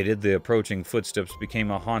 As he waited, the approaching footsteps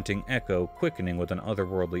became a haunting echo, quickening with an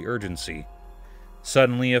otherworldly urgency.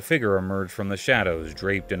 Suddenly, a figure emerged from the shadows,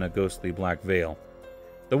 draped in a ghostly black veil.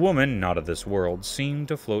 The woman, not of this world, seemed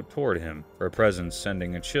to float toward him, her presence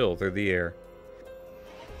sending a chill through the air.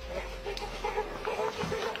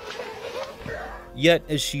 Yet,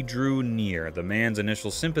 as she drew near, the man's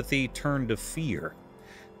initial sympathy turned to fear.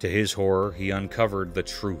 To his horror, he uncovered the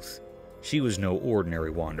truth. She was no ordinary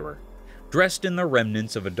wanderer. Dressed in the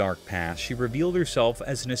remnants of a dark past, she revealed herself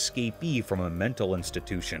as an escapee from a mental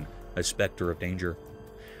institution, a specter of danger.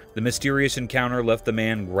 The mysterious encounter left the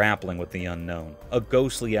man grappling with the unknown, a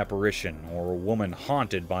ghostly apparition or a woman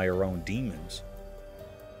haunted by her own demons.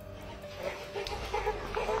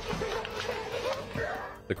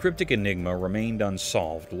 The cryptic enigma remained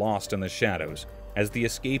unsolved, lost in the shadows, as the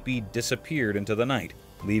escapee disappeared into the night,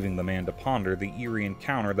 leaving the man to ponder the eerie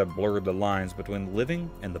encounter that blurred the lines between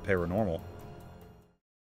living and the paranormal.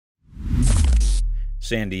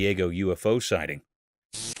 San Diego UFO sighting.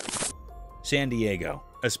 San Diego,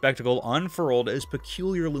 a spectacle unfurled as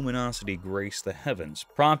peculiar luminosity graced the heavens,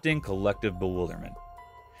 prompting collective bewilderment.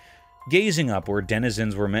 Gazing upward,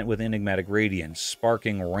 denizens were met with enigmatic radiance,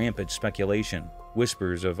 sparking rampant speculation.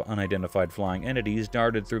 Whispers of unidentified flying entities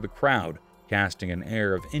darted through the crowd, casting an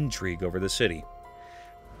air of intrigue over the city.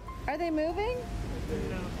 Are they moving?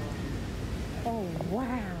 Oh,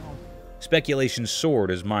 wow. Speculation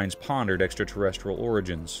soared as minds pondered extraterrestrial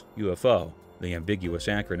origins. UFO, the ambiguous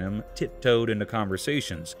acronym, tiptoed into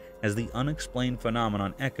conversations as the unexplained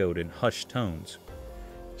phenomenon echoed in hushed tones.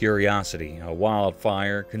 Curiosity, a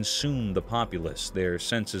wildfire, consumed the populace, their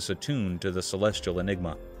senses attuned to the celestial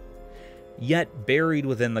enigma. Yet, buried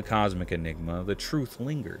within the cosmic enigma, the truth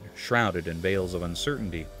lingered, shrouded in veils of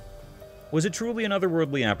uncertainty. Was it truly an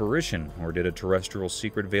otherworldly apparition, or did a terrestrial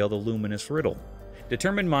secret veil the luminous riddle?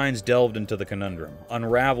 Determined minds delved into the conundrum,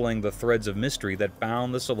 unraveling the threads of mystery that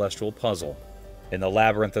bound the celestial puzzle. In the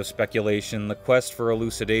labyrinth of speculation, the quest for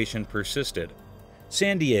elucidation persisted.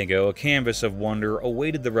 San Diego, a canvas of wonder,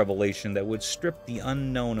 awaited the revelation that would strip the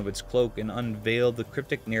unknown of its cloak and unveil the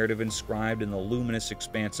cryptic narrative inscribed in the luminous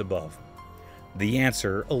expanse above. The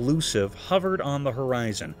answer, elusive, hovered on the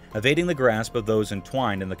horizon, evading the grasp of those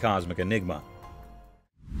entwined in the cosmic enigma.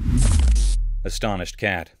 Astonished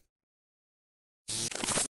cat.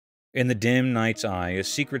 In the dim night's eye, a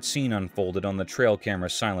secret scene unfolded on the trail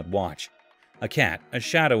camera's silent watch. A cat, a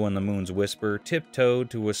shadow in the moon's whisper, tiptoed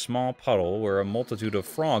to a small puddle where a multitude of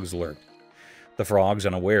frogs lurked. The frogs,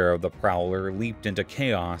 unaware of the prowler, leaped into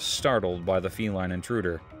chaos, startled by the feline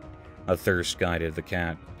intruder. A thirst guided the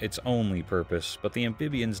cat, its only purpose, but the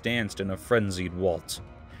amphibians danced in a frenzied waltz.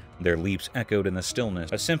 Their leaps echoed in the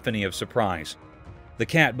stillness, a symphony of surprise. The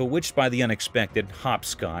cat, bewitched by the unexpected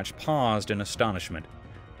hopscotch, paused in astonishment.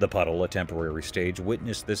 The puddle, a temporary stage,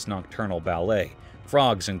 witnessed this nocturnal ballet,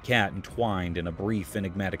 frogs and cat entwined in a brief,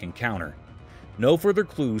 enigmatic encounter. No further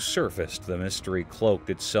clues surfaced, the mystery cloaked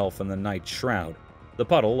itself in the night shroud. The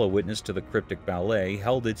puddle, a witness to the cryptic ballet,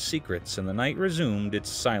 held its secrets, and the night resumed its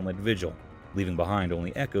silent vigil, leaving behind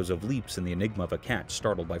only echoes of leaps in the enigma of a cat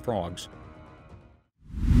startled by frogs.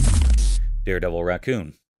 Daredevil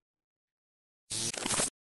Raccoon.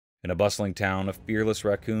 In a bustling town, a fearless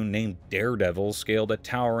raccoon named Daredevil scaled a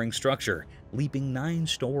towering structure, leaping 9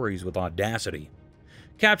 stories with audacity.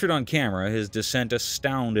 Captured on camera, his descent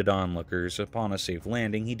astounded onlookers. Upon a safe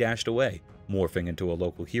landing, he dashed away, morphing into a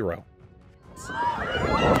local hero.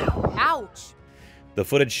 Ouch! The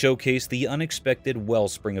footage showcased the unexpected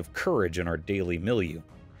wellspring of courage in our daily milieu.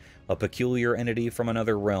 A peculiar entity from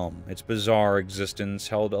another realm, its bizarre existence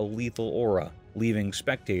held a lethal aura, leaving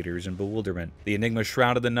spectators in bewilderment. The enigma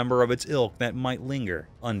shrouded the number of its ilk that might linger,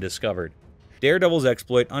 undiscovered. Daredevil's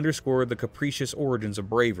exploit underscored the capricious origins of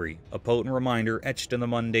bravery, a potent reminder etched in the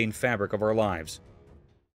mundane fabric of our lives.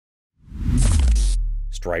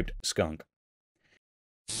 Striped skunk.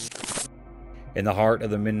 In the heart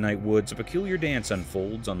of the midnight woods, a peculiar dance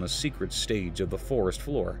unfolds on the secret stage of the forest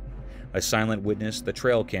floor. A silent witness, the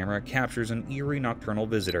trail camera captures an eerie nocturnal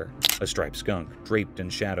visitor, a striped skunk draped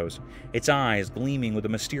in shadows, its eyes gleaming with a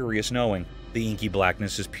mysterious knowing. The inky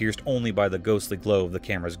blackness is pierced only by the ghostly glow of the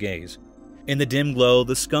camera's gaze. In the dim glow,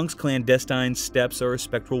 the skunk's clandestine steps are a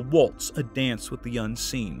spectral waltz, a dance with the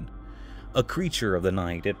unseen. A creature of the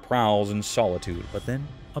night, it prowls in solitude, but then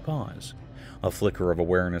a pause. A flicker of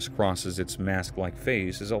awareness crosses its mask-like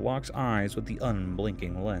face as it locks eyes with the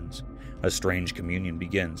unblinking lens. A strange communion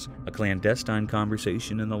begins, a clandestine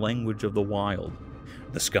conversation in the language of the wild.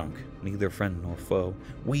 The skunk, neither friend nor foe,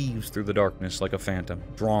 weaves through the darkness like a phantom,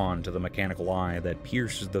 drawn to the mechanical eye that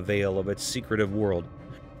pierces the veil of its secretive world.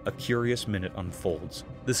 A curious minute unfolds.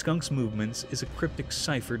 The skunk's movements is a cryptic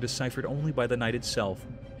cipher deciphered only by the night itself.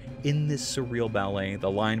 In this surreal ballet,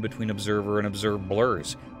 the line between observer and observed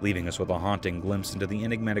blurs, leaving us with a haunting glimpse into the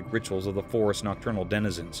enigmatic rituals of the forest's nocturnal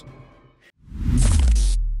denizens.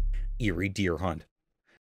 Eerie deer hunt.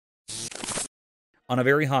 On a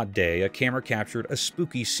very hot day, a camera captured a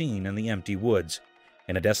spooky scene in the empty woods.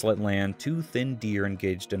 In a desolate land, two thin deer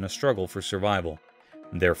engaged in a struggle for survival.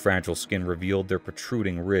 Their fragile skin revealed their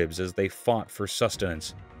protruding ribs as they fought for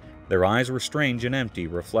sustenance. Their eyes were strange and empty,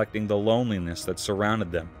 reflecting the loneliness that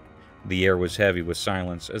surrounded them. The air was heavy with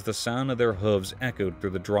silence as the sound of their hooves echoed through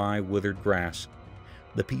the dry, withered grass.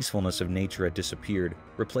 The peacefulness of nature had disappeared,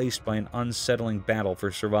 replaced by an unsettling battle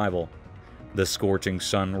for survival. The scorching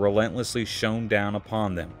sun relentlessly shone down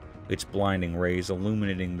upon them, its blinding rays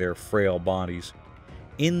illuminating their frail bodies.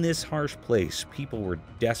 In this harsh place, people were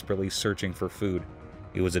desperately searching for food.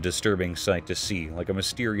 It was a disturbing sight to see, like a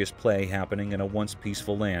mysterious play happening in a once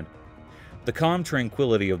peaceful land. The calm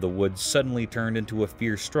tranquility of the woods suddenly turned into a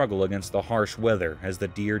fierce struggle against the harsh weather as the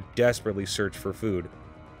deer desperately searched for food.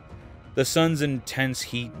 The sun's intense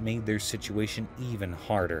heat made their situation even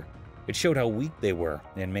harder. It showed how weak they were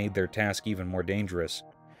and made their task even more dangerous.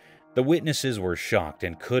 The witnesses were shocked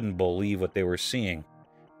and couldn't believe what they were seeing.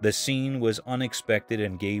 The scene was unexpected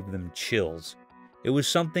and gave them chills. It was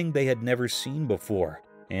something they had never seen before,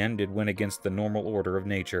 and it went against the normal order of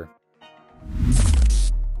nature.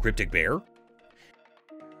 Cryptic bear?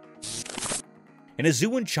 In a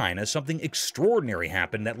zoo in China, something extraordinary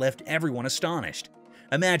happened that left everyone astonished.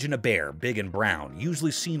 Imagine a bear, big and brown,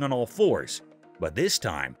 usually seen on all fours, but this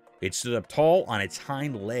time, it stood up tall on its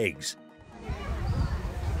hind legs.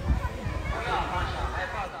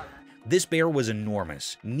 This bear was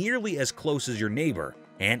enormous, nearly as close as your neighbor,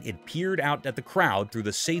 and it peered out at the crowd through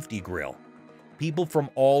the safety grill. People from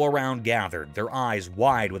all around gathered, their eyes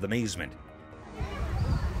wide with amazement.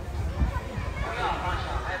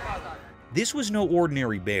 This was no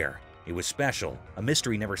ordinary bear. It was special, a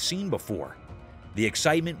mystery never seen before. The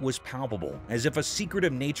excitement was palpable, as if a secret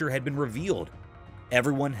of nature had been revealed.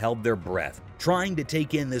 Everyone held their breath, trying to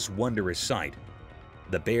take in this wondrous sight.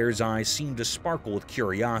 The bear's eyes seemed to sparkle with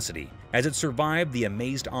curiosity as it survived the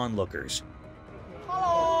amazed onlookers.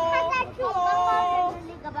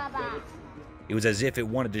 It was as if it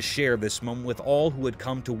wanted to share this moment with all who had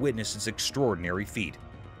come to witness its extraordinary feat.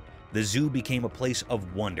 The zoo became a place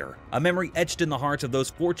of wonder, a memory etched in the hearts of those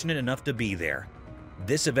fortunate enough to be there.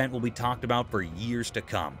 This event will be talked about for years to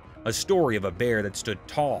come, a story of a bear that stood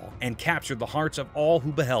tall and captured the hearts of all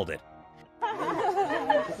who beheld it.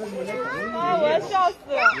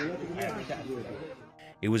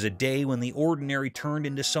 It was a day when the ordinary turned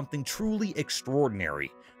into something truly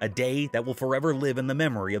extraordinary, a day that will forever live in the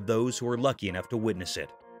memory of those who were lucky enough to witness it.